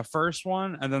in the first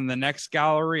one, and then the next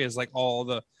gallery is like all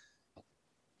the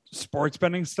sports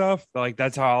betting stuff. Like,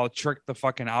 that's how I'll trick the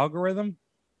fucking algorithm.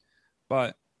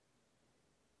 But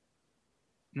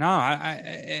no,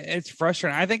 it's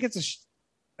frustrating. I think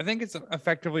it's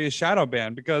effectively a shadow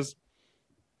ban because,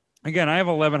 again, I have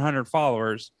 1,100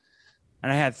 followers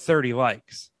and I had 30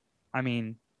 likes. I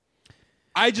mean,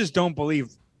 I just don't believe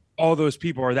all those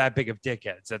people are that big of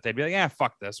dickheads that they'd be like, yeah,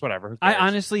 fuck this, whatever. I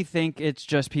honestly think it's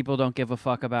just people don't give a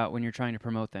fuck about when you're trying to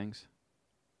promote things.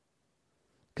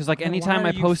 Because like anytime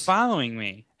I post, following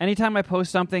me, anytime I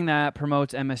post something that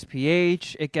promotes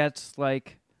MSPH, it gets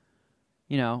like,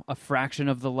 you know, a fraction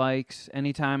of the likes.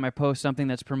 Anytime I post something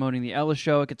that's promoting the Ella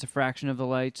show, it gets a fraction of the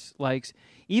likes.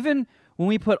 Even when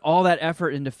we put all that effort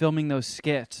into filming those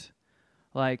skits,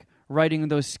 like writing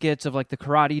those skits of like the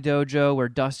Karate Dojo where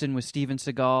Dustin was Steven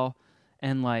Seagal,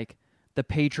 and like the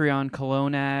Patreon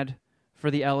cologne ad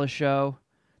for the Ella show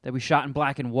that we shot in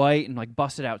black and white and like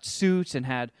busted out suits and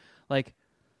had like,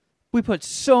 we put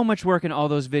so much work in all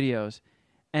those videos.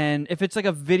 And if it's like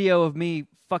a video of me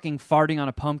fucking farting on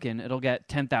a pumpkin, it'll get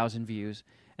 10,000 views.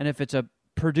 And if it's a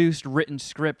produced written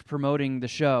script promoting the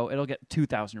show, it'll get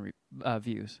 2,000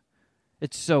 views.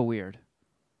 It's so weird.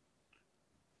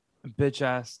 Bitch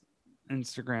ass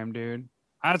Instagram, dude.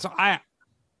 I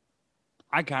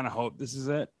kind of hope this is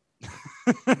it.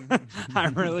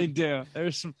 I really do.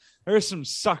 There's some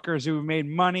suckers who have made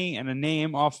money and a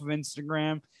name off of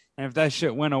Instagram, and if that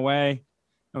shit went away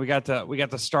and we got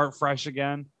to start fresh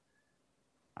again,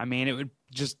 I mean, it would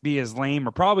just be as lame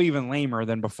or probably even lamer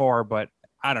than before. But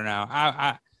I don't know.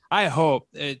 I hope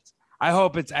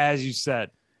it's as you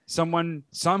said. Someone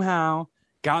somehow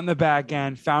got in the back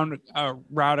end, found a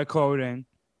route of coding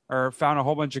or found a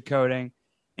whole bunch of coding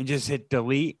and just hit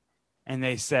delete. And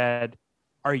they said,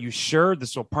 are you sure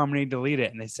this will permanently delete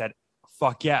it? And they said,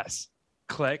 fuck yes.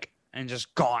 Click and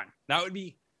just gone. That would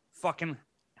be fucking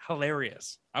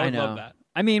hilarious. I would love that.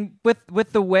 I mean,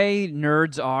 with the way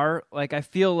nerds are, like, I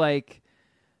feel like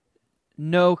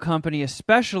no company,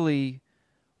 especially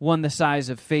one the size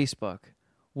of Facebook,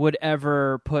 would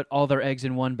ever put all their eggs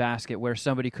in one basket where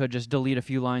somebody could just delete a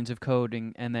few lines of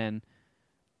coding and then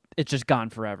it's just gone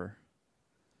forever.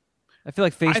 I feel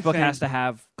like Facebook has to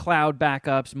have cloud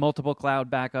backups, multiple cloud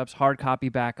backups, hard copy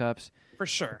backups. For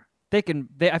sure.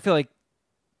 I feel like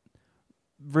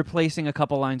replacing a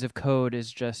couple lines of code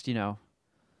is just,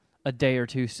 a day or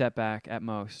two setback at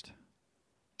most.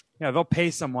 Yeah, they'll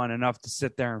pay someone enough to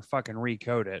sit there and fucking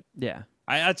recode it. Yeah.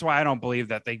 That's why I don't believe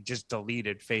that they just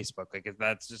deleted Facebook. Like, if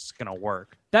that's just going to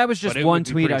work. That was just one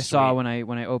tweet I saw when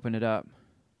I opened it up.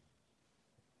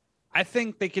 I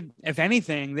think they could, if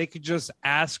anything, they could just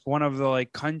ask one of the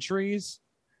countries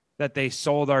that they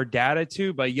sold our data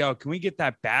to, but yo, can we get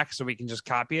that back so we can just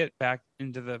copy it back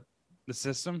into the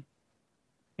system?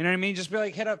 You know what I mean? Just be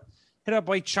like, hit up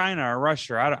like China or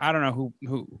Russia. I don't know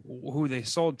who they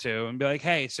sold to, and be like,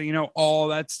 hey, so all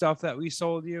that stuff that we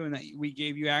sold you and that we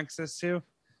gave you access to,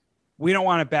 we don't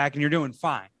want it back, and you're doing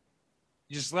fine.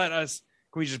 Just let us.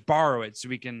 Can we just borrow it so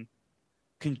we can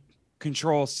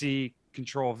Control C,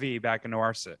 Control V back into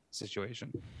our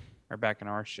situation, or back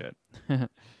into our shit?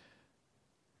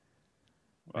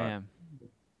 Man.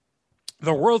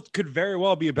 The world could very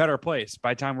well be a better place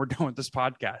by the time we're done with this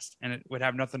podcast, and it would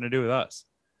have nothing to do with us.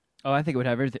 Oh, I think it would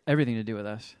have everything to do with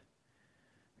us.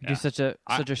 We do such a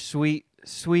sweet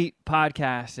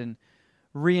podcast and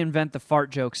reinvent the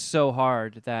fart joke so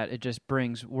hard that it just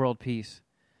brings world peace.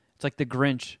 It's like the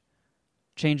Grinch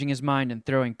changing his mind and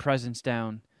throwing presents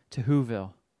down to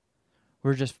Whoville.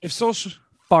 We're just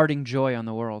farting joy on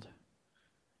the world.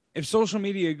 If social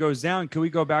media goes down, can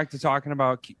we go back to talking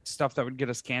about stuff that would get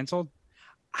us canceled?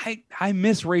 I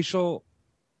miss racial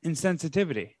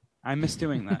insensitivity. I miss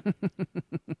doing that.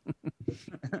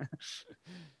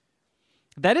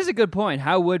 That is a good point.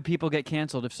 How would people get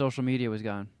canceled if social media was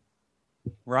gone?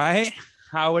 Right?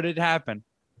 How would it happen?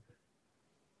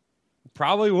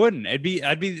 Probably wouldn't. I'd be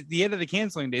the end of the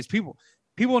canceling days. People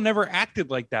never acted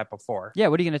like that before. Yeah,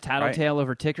 what are you going to tattletale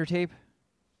over ticker tape?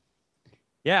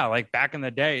 Yeah, like back in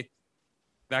the day,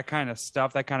 that kind of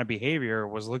stuff, that kind of behavior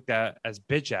was looked at as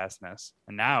bitch assness.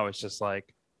 And now it's just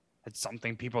like, it's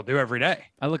something people do every day.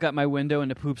 I look out my window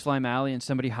into Poop Slime Alley and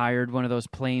somebody hired one of those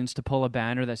planes to pull a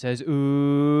banner that says,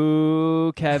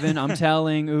 ooh, Kevin, I'm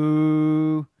telling,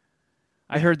 ooh.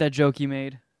 I heard that joke you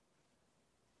made.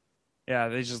 Yeah,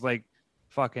 they just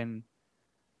fucking...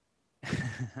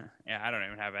 Yeah, I don't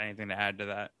even have anything to add to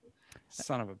that.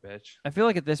 Son of a bitch. I feel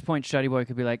like at this point, Shuddy Boy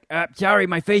could be like, sorry,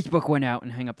 my Facebook went out,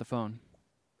 and hang up the phone.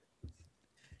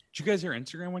 Did you guys hear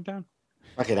Instagram went down?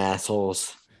 Fucking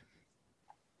assholes.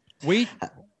 We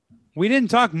didn't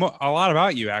talk a lot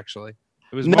about you, actually.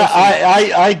 It was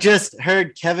I just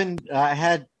heard Kevin. I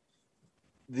had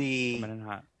the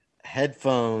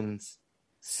headphones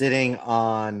sitting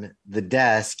on the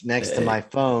desk next to my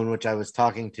phone, which I was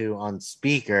talking to on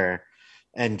speaker,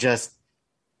 and just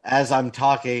as I'm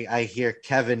talking, I hear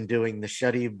Kevin doing the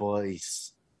Shuddy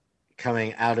voice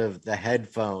coming out of the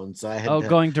headphones. So I had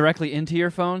going directly into your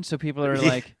phone, so people are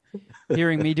like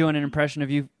hearing me doing an impression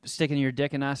of you sticking your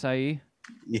dick in acai.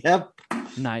 Yep.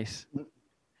 Nice.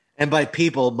 And by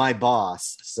people, my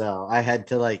boss. So I had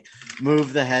to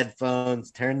move the headphones,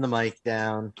 turn the mic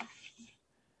down.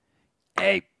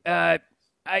 Hey,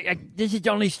 this is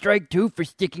only strike 2 for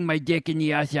sticking my dick in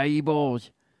the acai bowls.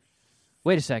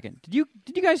 Wait a second. Did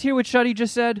you guys hear what Shuddy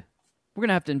just said? We're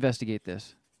gonna have to investigate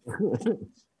this.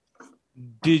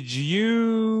 Did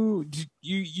you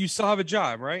still have a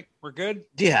job, right? We're good?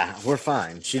 Yeah, we're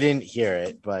fine. She didn't hear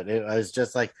it, but it was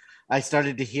just I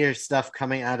started to hear stuff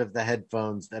coming out of the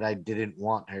headphones that I didn't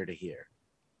want her to hear.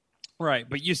 Right,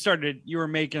 but you were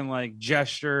making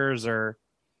gestures, or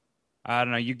I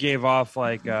don't know, you gave off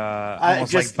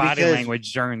almost body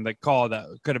language during the call that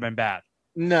could have been bad.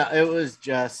 No, it was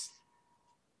just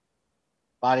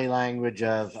body language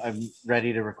of I'm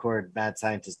ready to record Mad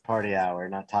Scientist Party Hour,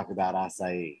 not talk about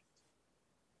acai.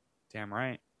 Damn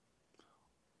right.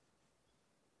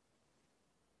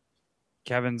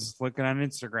 Kevin's looking on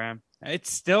Instagram.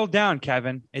 It's still down,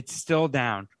 Kevin. It's still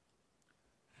down.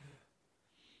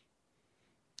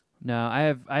 No,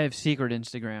 I have secret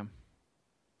Instagram.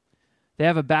 They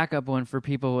have a backup one for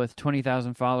people with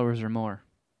 20,000 followers or more.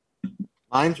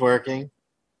 Mine's working.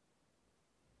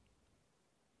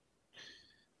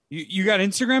 You got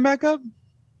Instagram back up?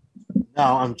 No,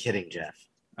 I'm kidding, Jeff.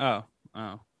 Oh.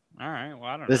 All right. Well,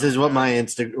 I don't know. This is what my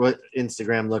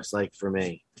Instagram looks like for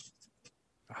me.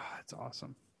 Oh, that's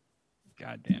awesome.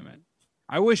 God damn it.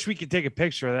 I wish we could take a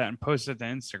picture of that and post it to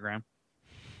Instagram.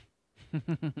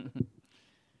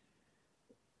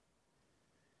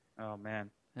 Oh,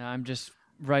 man. I'm just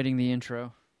writing the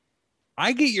intro.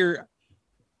 I get your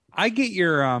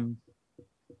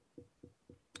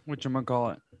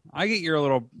whatchamacallit? I get your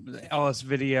little Ellis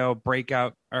video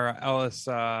breakout or Ellis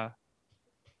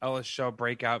show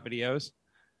breakout videos.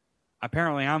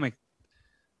 Apparently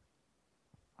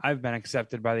I've been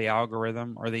accepted by the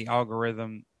algorithm, or the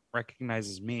algorithm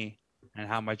recognizes me and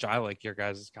how much I like your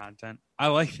guys' content. I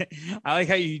like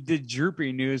how you did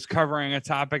Droopy News covering a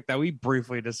topic that we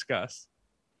briefly discussed.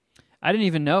 I didn't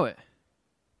even know it.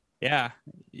 Yeah.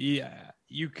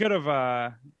 You could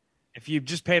have, if you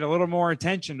just paid a little more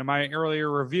attention to my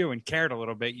earlier review and cared a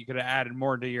little bit, you could have added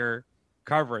more to your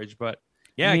coverage. But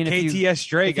yeah, I mean, KTS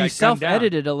Dre if got you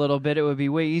self-edited a little bit, it would be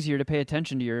way easier to pay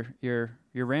attention to your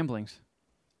ramblings.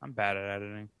 I'm bad at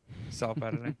editing,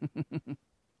 self-editing.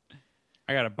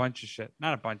 I got a bunch of shit.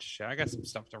 Not a bunch of shit. I got some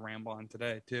stuff to ramble on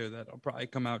today, too, that'll probably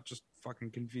come out just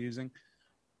fucking confusing.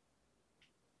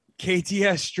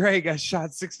 KTS Dre got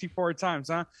shot 64 times,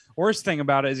 huh? Worst thing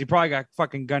about it is he probably got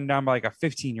fucking gunned down by like a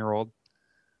 15-year-old.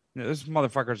 Those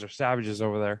motherfuckers are savages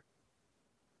over there.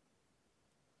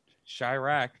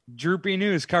 Chirac. Droopy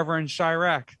News covering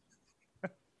Chirac.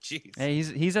 Jeez. Hey,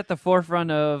 he's at the forefront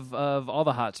of all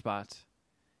the hot spots.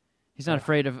 He's not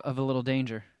afraid of a little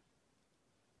danger.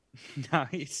 No,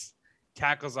 he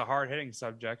tackles the hard-hitting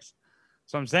subjects.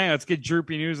 So I'm saying, let's get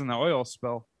Droopy News in the oil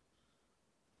spill.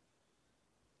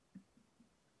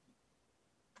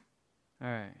 All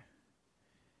right.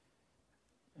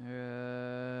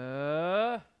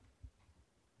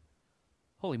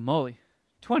 Holy moly.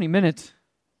 20 minutes.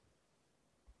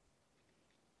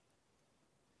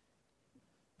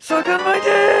 Suck on my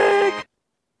dick!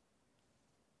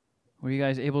 Were you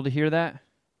guys able to hear that?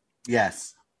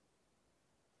 Yes.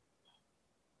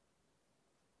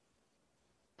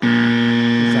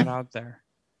 Is that out there?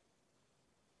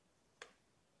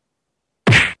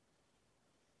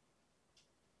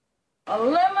 A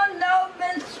lemon no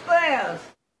mint spares.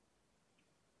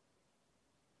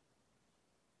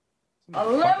 A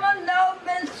lemon no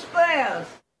mint spares.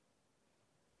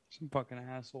 Some fucking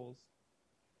assholes.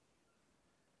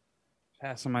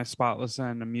 Passing my spotless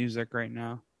end of music right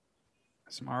now.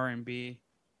 Some R&B.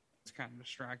 It's kind of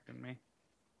distracting me.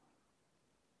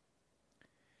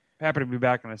 Happy to be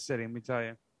back in the city, let me tell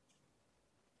you.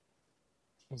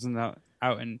 Wasn't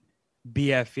out in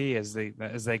BFE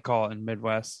as they call it in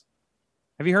Midwest.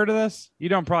 Have you heard of this? You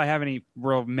don't probably have any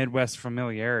real Midwest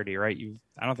familiarity, right?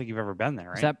 I don't think you've ever been there,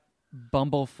 right? Is that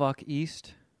Bumblefuck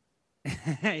East?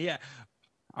 Yeah.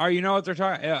 You know what they're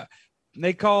talking? Yeah.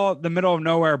 They call the middle of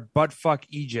nowhere buttfuck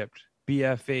Egypt,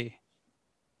 BFE.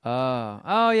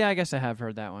 Oh yeah, I guess I have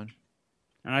heard that one.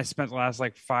 And I spent the last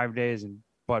 5 days in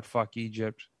buttfuck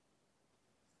Egypt.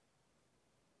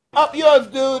 Up yours,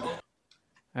 dude. All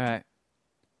right.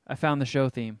 I found the show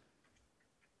theme.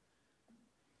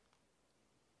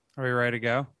 Are we ready to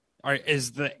go? All right.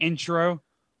 Is the intro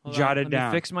jotted down?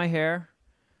 Let me fix my hair.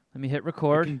 Let me hit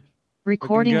record.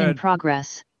 Recording in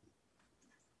progress.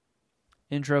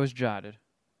 Intro is jotted.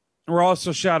 We're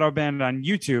also shadow banned on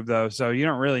YouTube, though, so you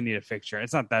don't really need a fix your hair.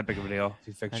 It's not that big of a deal if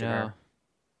you fix your hair.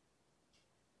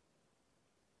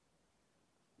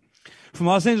 From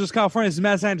Los Angeles, California, this is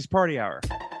Mad Scientist Party Hour.